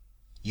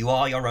 You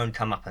are your own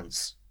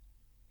comeuppance.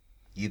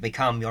 You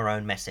become your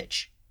own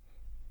message.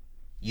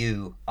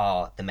 You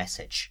are the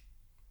message.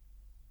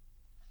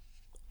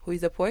 Who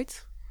is the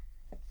poet?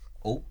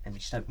 Oh, let me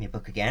just open my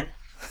book again.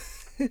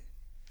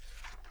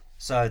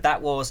 So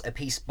that was a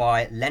piece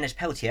by Leonard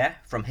Peltier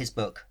from his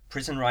book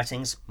Prison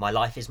Writings, My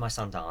Life is My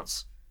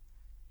Sundance.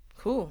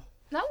 Cool.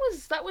 That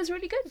was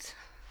really good.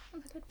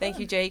 Thank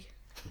you, Jake.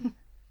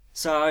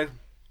 So,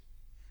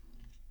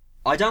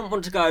 I don't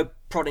want to go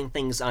prodding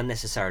things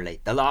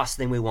unnecessarily. The last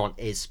thing we want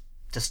is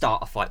to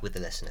start a fight with the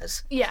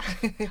listeners. Yeah.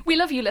 We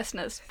love you,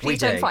 listeners. Please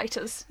don't fight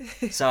us.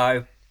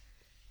 So,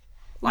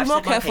 Be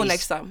more careful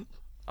next time.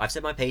 I've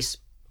said my piece.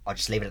 I'll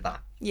just leave it at that.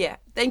 Yeah.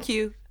 Thank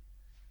you.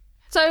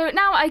 So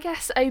now I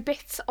guess a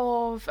bit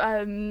of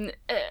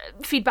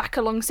feedback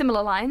along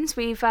similar lines.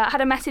 We've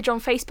had a message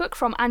on Facebook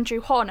from Andrew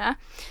Horner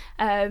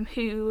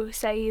who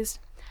says,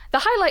 the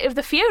highlight of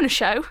the Fiona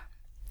show...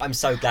 I'm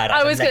so glad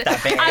I left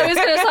that bit in. I was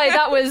going to say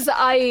that was...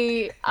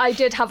 I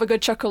did have a good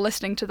chuckle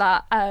listening to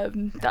that.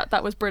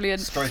 That was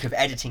brilliant. Stroke of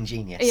editing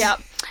genius. Yeah.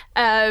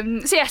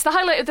 So yes, the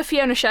highlight of the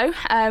Fiona show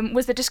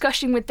was the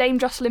discussion with Dame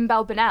Jocelyn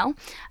Bell Burnell.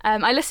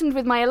 I listened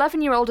with my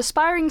 11-year-old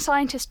aspiring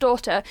scientist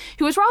daughter,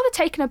 who was rather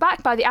taken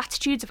aback by the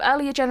attitudes of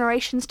earlier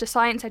generations to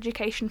science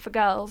education for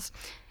girls.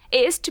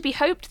 It is to be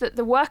hoped that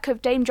the work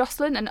of Dame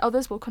Jocelyn and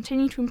others will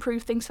continue to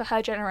improve things for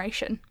her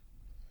generation.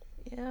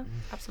 Yeah,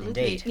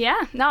 absolutely. Indeed.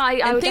 Yeah, no,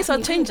 I would things are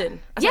definitely changing.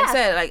 As I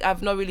said, like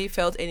I've not really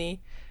felt any,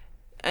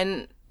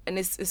 and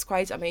it's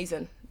quite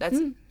amazing. That's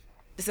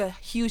it's a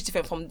huge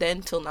difference from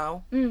then till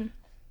now.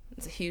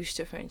 It's a huge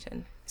difference,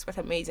 and it's quite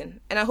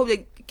amazing. And I hope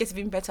it gets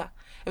even better,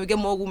 and we get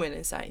more women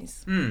in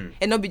science, and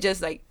not be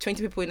just like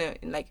 20 people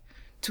in like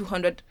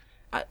 200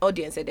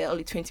 audience, and there are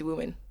only 20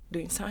 women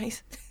doing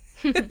science.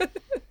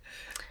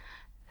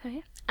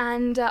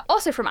 And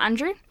also from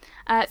Andrew,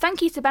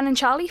 thank you to Ben and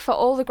Charlie for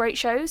all the great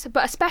shows,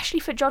 but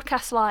especially for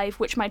Jodcast Live,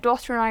 which my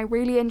daughter and I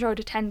really enjoyed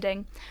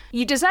attending.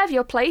 You deserve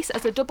your place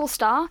as a double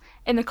star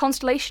in the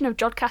constellation of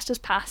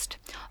Jodcasters past.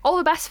 All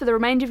the best for the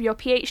remainder of your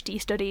PhD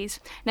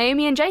studies.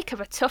 Naomi and Jake have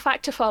a tough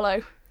act to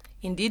follow.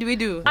 Indeed we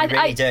do. We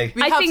really do.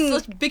 We have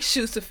such big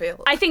shoes to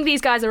fill. I think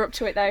these guys are up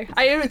to it, though.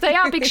 They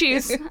are big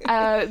shoes,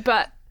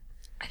 but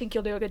I think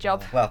you'll do a good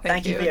job. Well,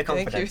 thank you for your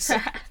confidence.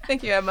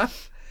 Thank you, Emma.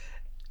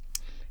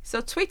 So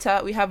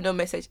Twitter, we have no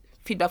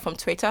feedback from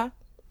Twitter.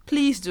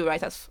 Please do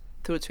write us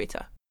through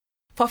Twitter.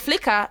 For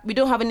Flickr, we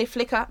don't have any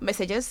Flickr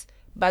messages,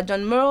 but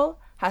John Merle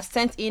has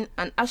sent in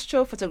an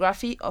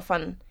astrophotography of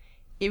an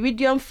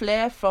iridium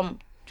flare from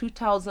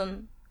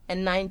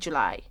 2009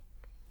 July.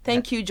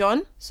 Thank you,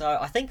 John. So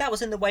I think that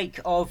was in the wake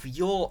of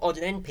your odd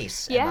and end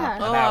piece, Yeah.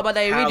 Emma, about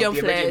the iridium how the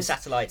iridium flares.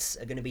 satellites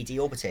are going to be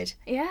deorbited.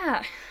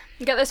 Yeah.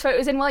 Get those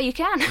photos in while you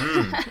can.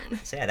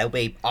 So yeah, there'll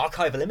be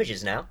archival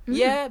images now.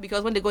 Yeah,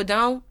 because when they go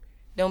down,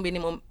 there won't be any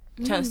more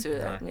chance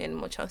to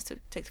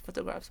take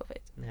photographs of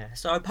it. Yeah.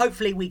 So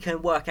hopefully we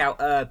can work out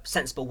a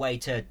sensible way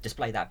to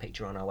display that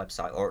picture on our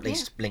website, or at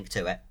least link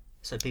to it,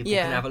 so people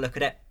can have a look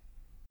at it.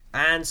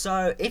 And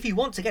so if you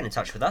want to get in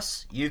touch with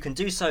us, you can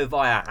do so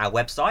via our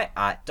website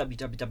at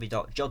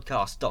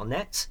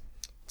www.jodcast.net.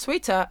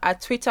 Twitter at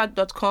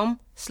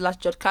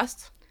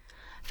twitter.com/jodcast.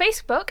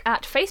 Facebook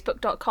at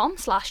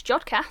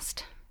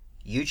facebook.com/jodcast.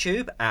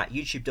 YouTube at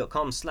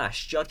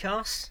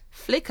youtube.com/jodcast.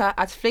 Flickr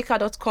at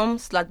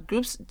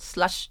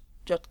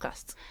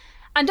flickr.com/groups/jodcast.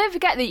 And don't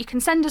forget that you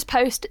can send us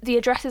post. The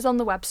address is on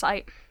the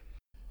website.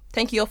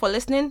 Thank you all for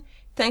listening.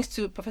 Thanks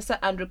to Professor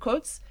Andrew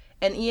Coates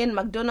and Iain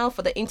McDonald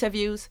for the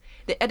interviews.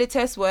 The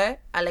editors were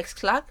Alex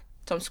Clark,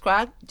 Tom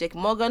Scragg, Jake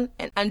Morgan,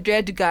 and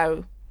Andrea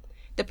Dugaru.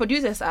 The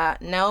producers are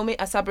Naomi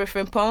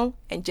Asabri-Frimpong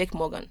and Jake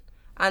Morgan.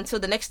 Until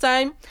the next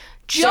time,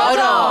 Jod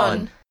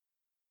on!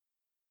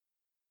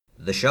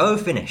 The show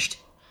finished,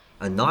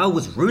 and Niall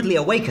was rudely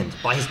awakened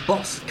by his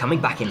boss coming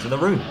back into the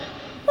room.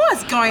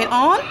 What's going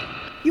on?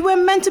 You were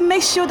meant to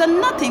make sure that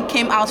nothing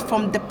came out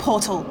from the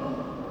portal.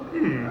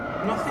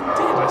 Nothing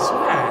did, I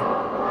swear.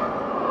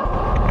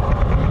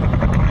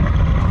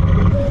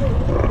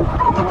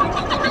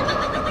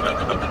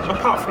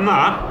 Apart from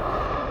that...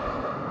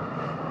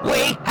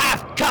 We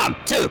have come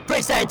to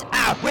present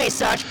our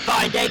research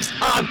findings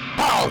on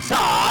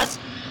pulsars.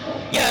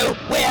 You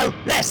will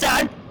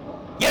listen.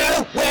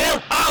 You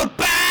will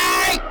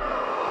obey.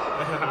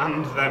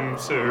 And them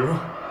too.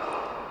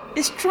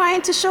 It's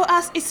trying to show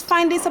us its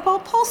findings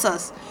about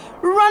pulsars.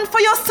 Run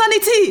for your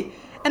sanity!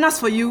 And as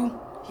for you,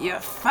 you're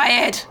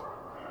fired.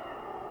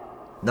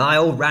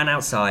 Niall ran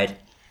outside,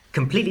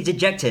 completely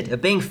dejected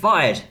at being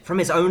fired from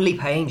his only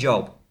paying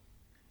job.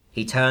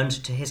 He turned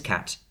to his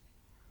cat.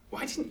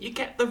 Why didn't you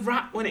get the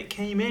rat when it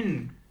came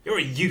in? You're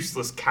a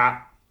useless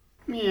cat.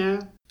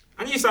 Yeah.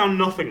 And you sound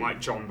nothing like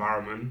John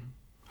Barrowman.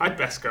 I'd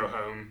best go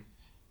home.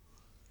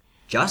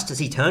 Just as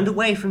he turned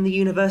away from the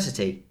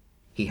university,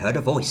 he heard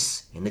a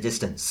voice in the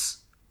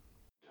distance.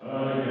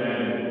 Turn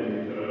again,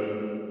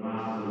 Whittington,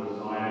 Master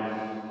of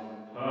Science.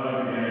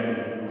 Turn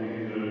again,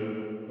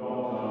 Whittington,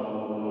 Doctor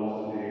of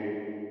Philosophy.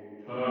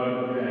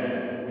 Turn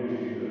again,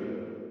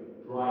 Whittington,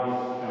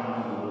 Vice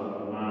Chancellor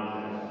of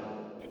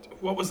Manchester.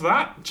 What was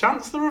that?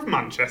 Chancellor of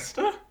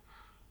Manchester?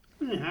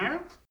 Yeah.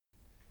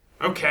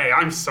 Okay,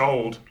 I'm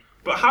sold.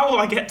 But how will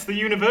I get to the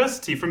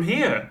university from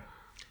here?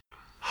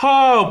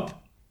 Help!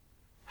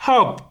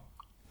 Help!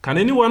 Can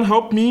anyone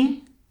help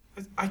me?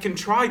 I can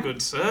try,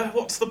 good sir.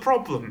 What's the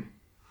problem?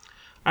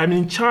 I'm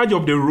in charge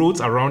of the roads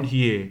around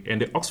here,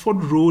 and the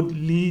Oxford Road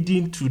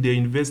leading to the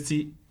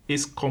university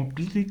is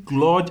completely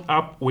clogged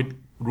up with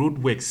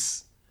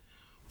roadworks.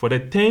 For the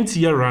 10th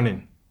year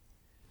running,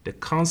 the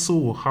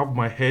council will have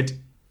my head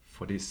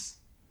for this.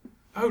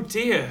 Oh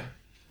dear,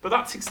 but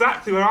that's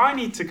exactly where I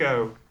need to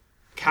go.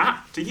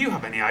 Cat, do you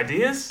have any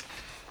ideas?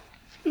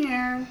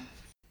 Yeah.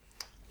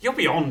 You're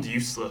beyond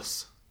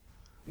useless.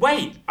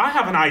 Wait, I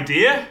have an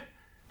idea.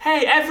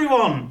 Hey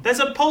everyone, there's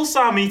a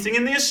pulsar meeting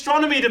in the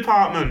astronomy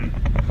department.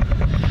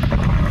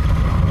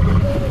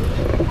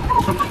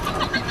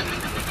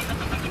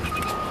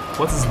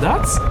 What is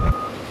that?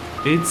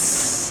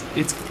 It's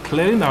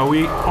clearing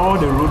away all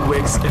the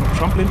roadworks and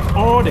trampling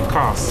all the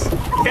cars.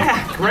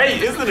 Yeah,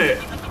 great, isn't it?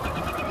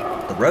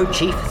 The road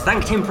chief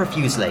thanked him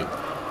profusely.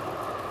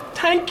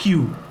 Thank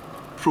you.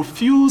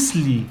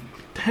 Profusely.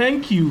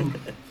 Thank you.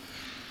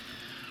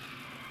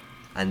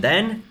 And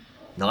then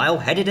Niall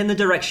headed in the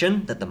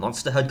direction that the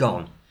monster had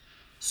gone.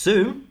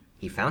 Soon,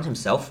 he found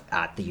himself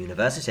at the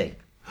university.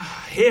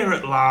 Here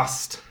at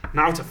last.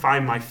 Now to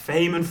find my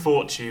fame and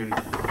fortune.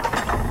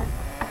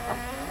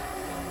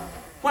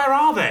 Where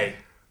are they?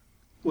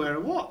 Where are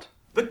what?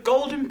 The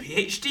golden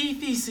PhD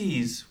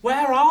theses.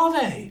 Where are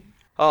they?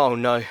 Oh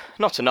no,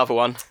 not another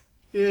one.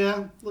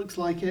 Yeah, looks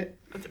like it.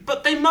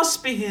 But they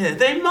must be here.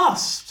 They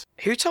must.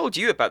 Who told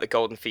you about the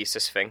golden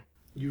thesis thing?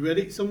 You read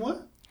it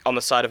somewhere? On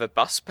the side of a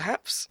bus,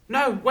 perhaps?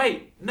 No,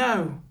 wait,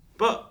 no.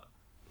 But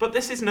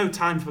this is no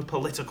time for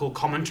political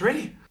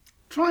commentary.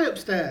 Try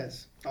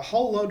upstairs. A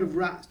whole load of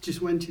rats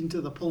just went into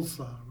the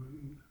pulsar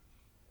room.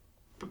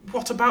 But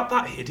what about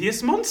that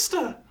hideous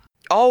monster?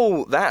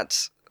 Oh,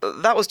 that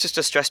was just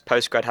a stressed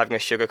postgrad having a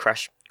sugar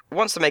crash.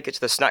 Once they make it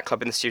to the snack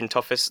club in the student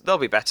office, they'll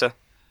be better.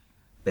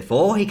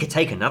 Before he could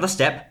take another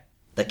step,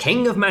 the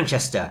King of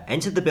Manchester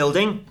entered the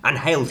building and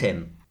hailed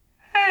him.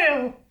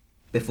 Hail!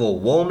 Before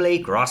warmly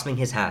grasping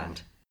his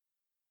hand.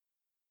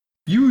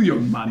 You,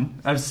 young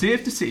man, have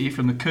saved the city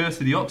from the curse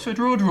of the Oxford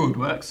Road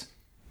roadworks,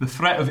 the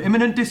threat of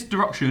imminent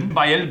destruction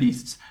by ill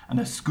beasts, and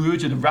the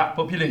scourge of the rat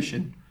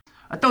population.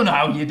 I don't know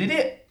how you did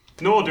it.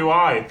 Nor do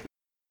I.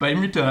 But in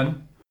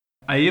return,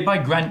 I hereby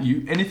grant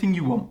you anything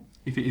you want,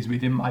 if it is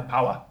within my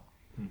power.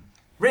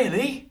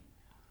 Really?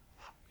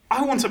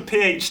 I want a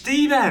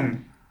PhD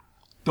then.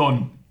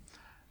 Done.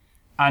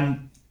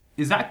 And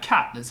is that a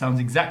cat that sounds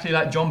exactly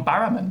like John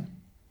Barrowman?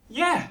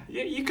 Yeah,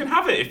 you can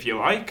have it if you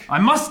like. I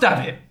must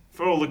have it.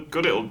 For all the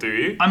good it'll do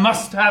you. I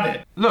must have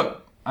it.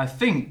 Look, I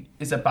think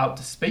it's about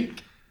to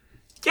speak.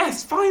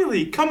 Yes,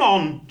 finally. Come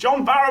on.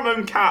 John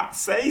Barrowman cat,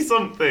 say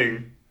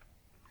something.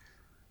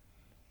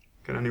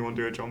 Can anyone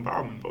do a John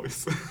Barrowman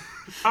voice?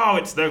 Oh,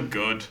 it's no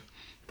good.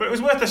 But it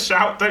was worth a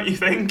shout, don't you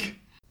think?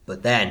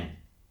 But then,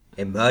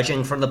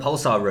 emerging from the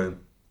pulsar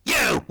room.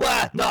 You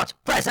were not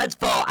present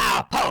for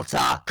our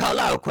pulsar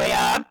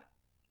colloquium.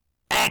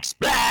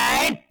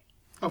 Explain!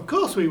 Of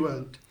course we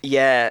weren't.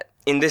 Yeah,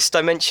 in this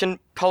dimension,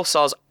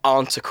 pulsars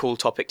aren't a cool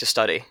topic to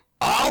study.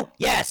 Oh,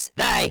 yes,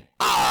 they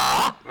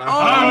are. Oh,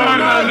 no,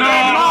 they're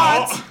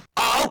not.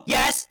 Oh,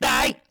 yes,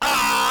 they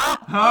are.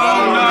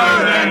 Oh,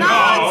 no, they're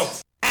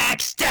not.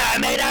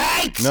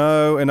 Exterminate!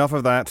 No, enough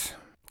of that.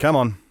 Come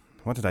on.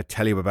 What did I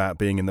tell you about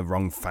being in the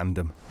wrong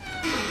fandom?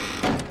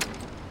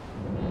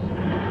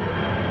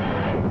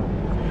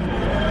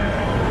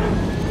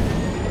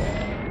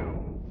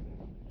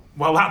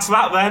 Well, that's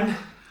that then.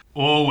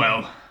 Oh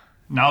well.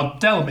 Now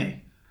tell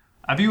me,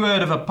 have you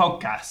heard of a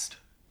podcast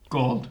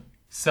called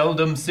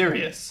Seldom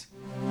Serious?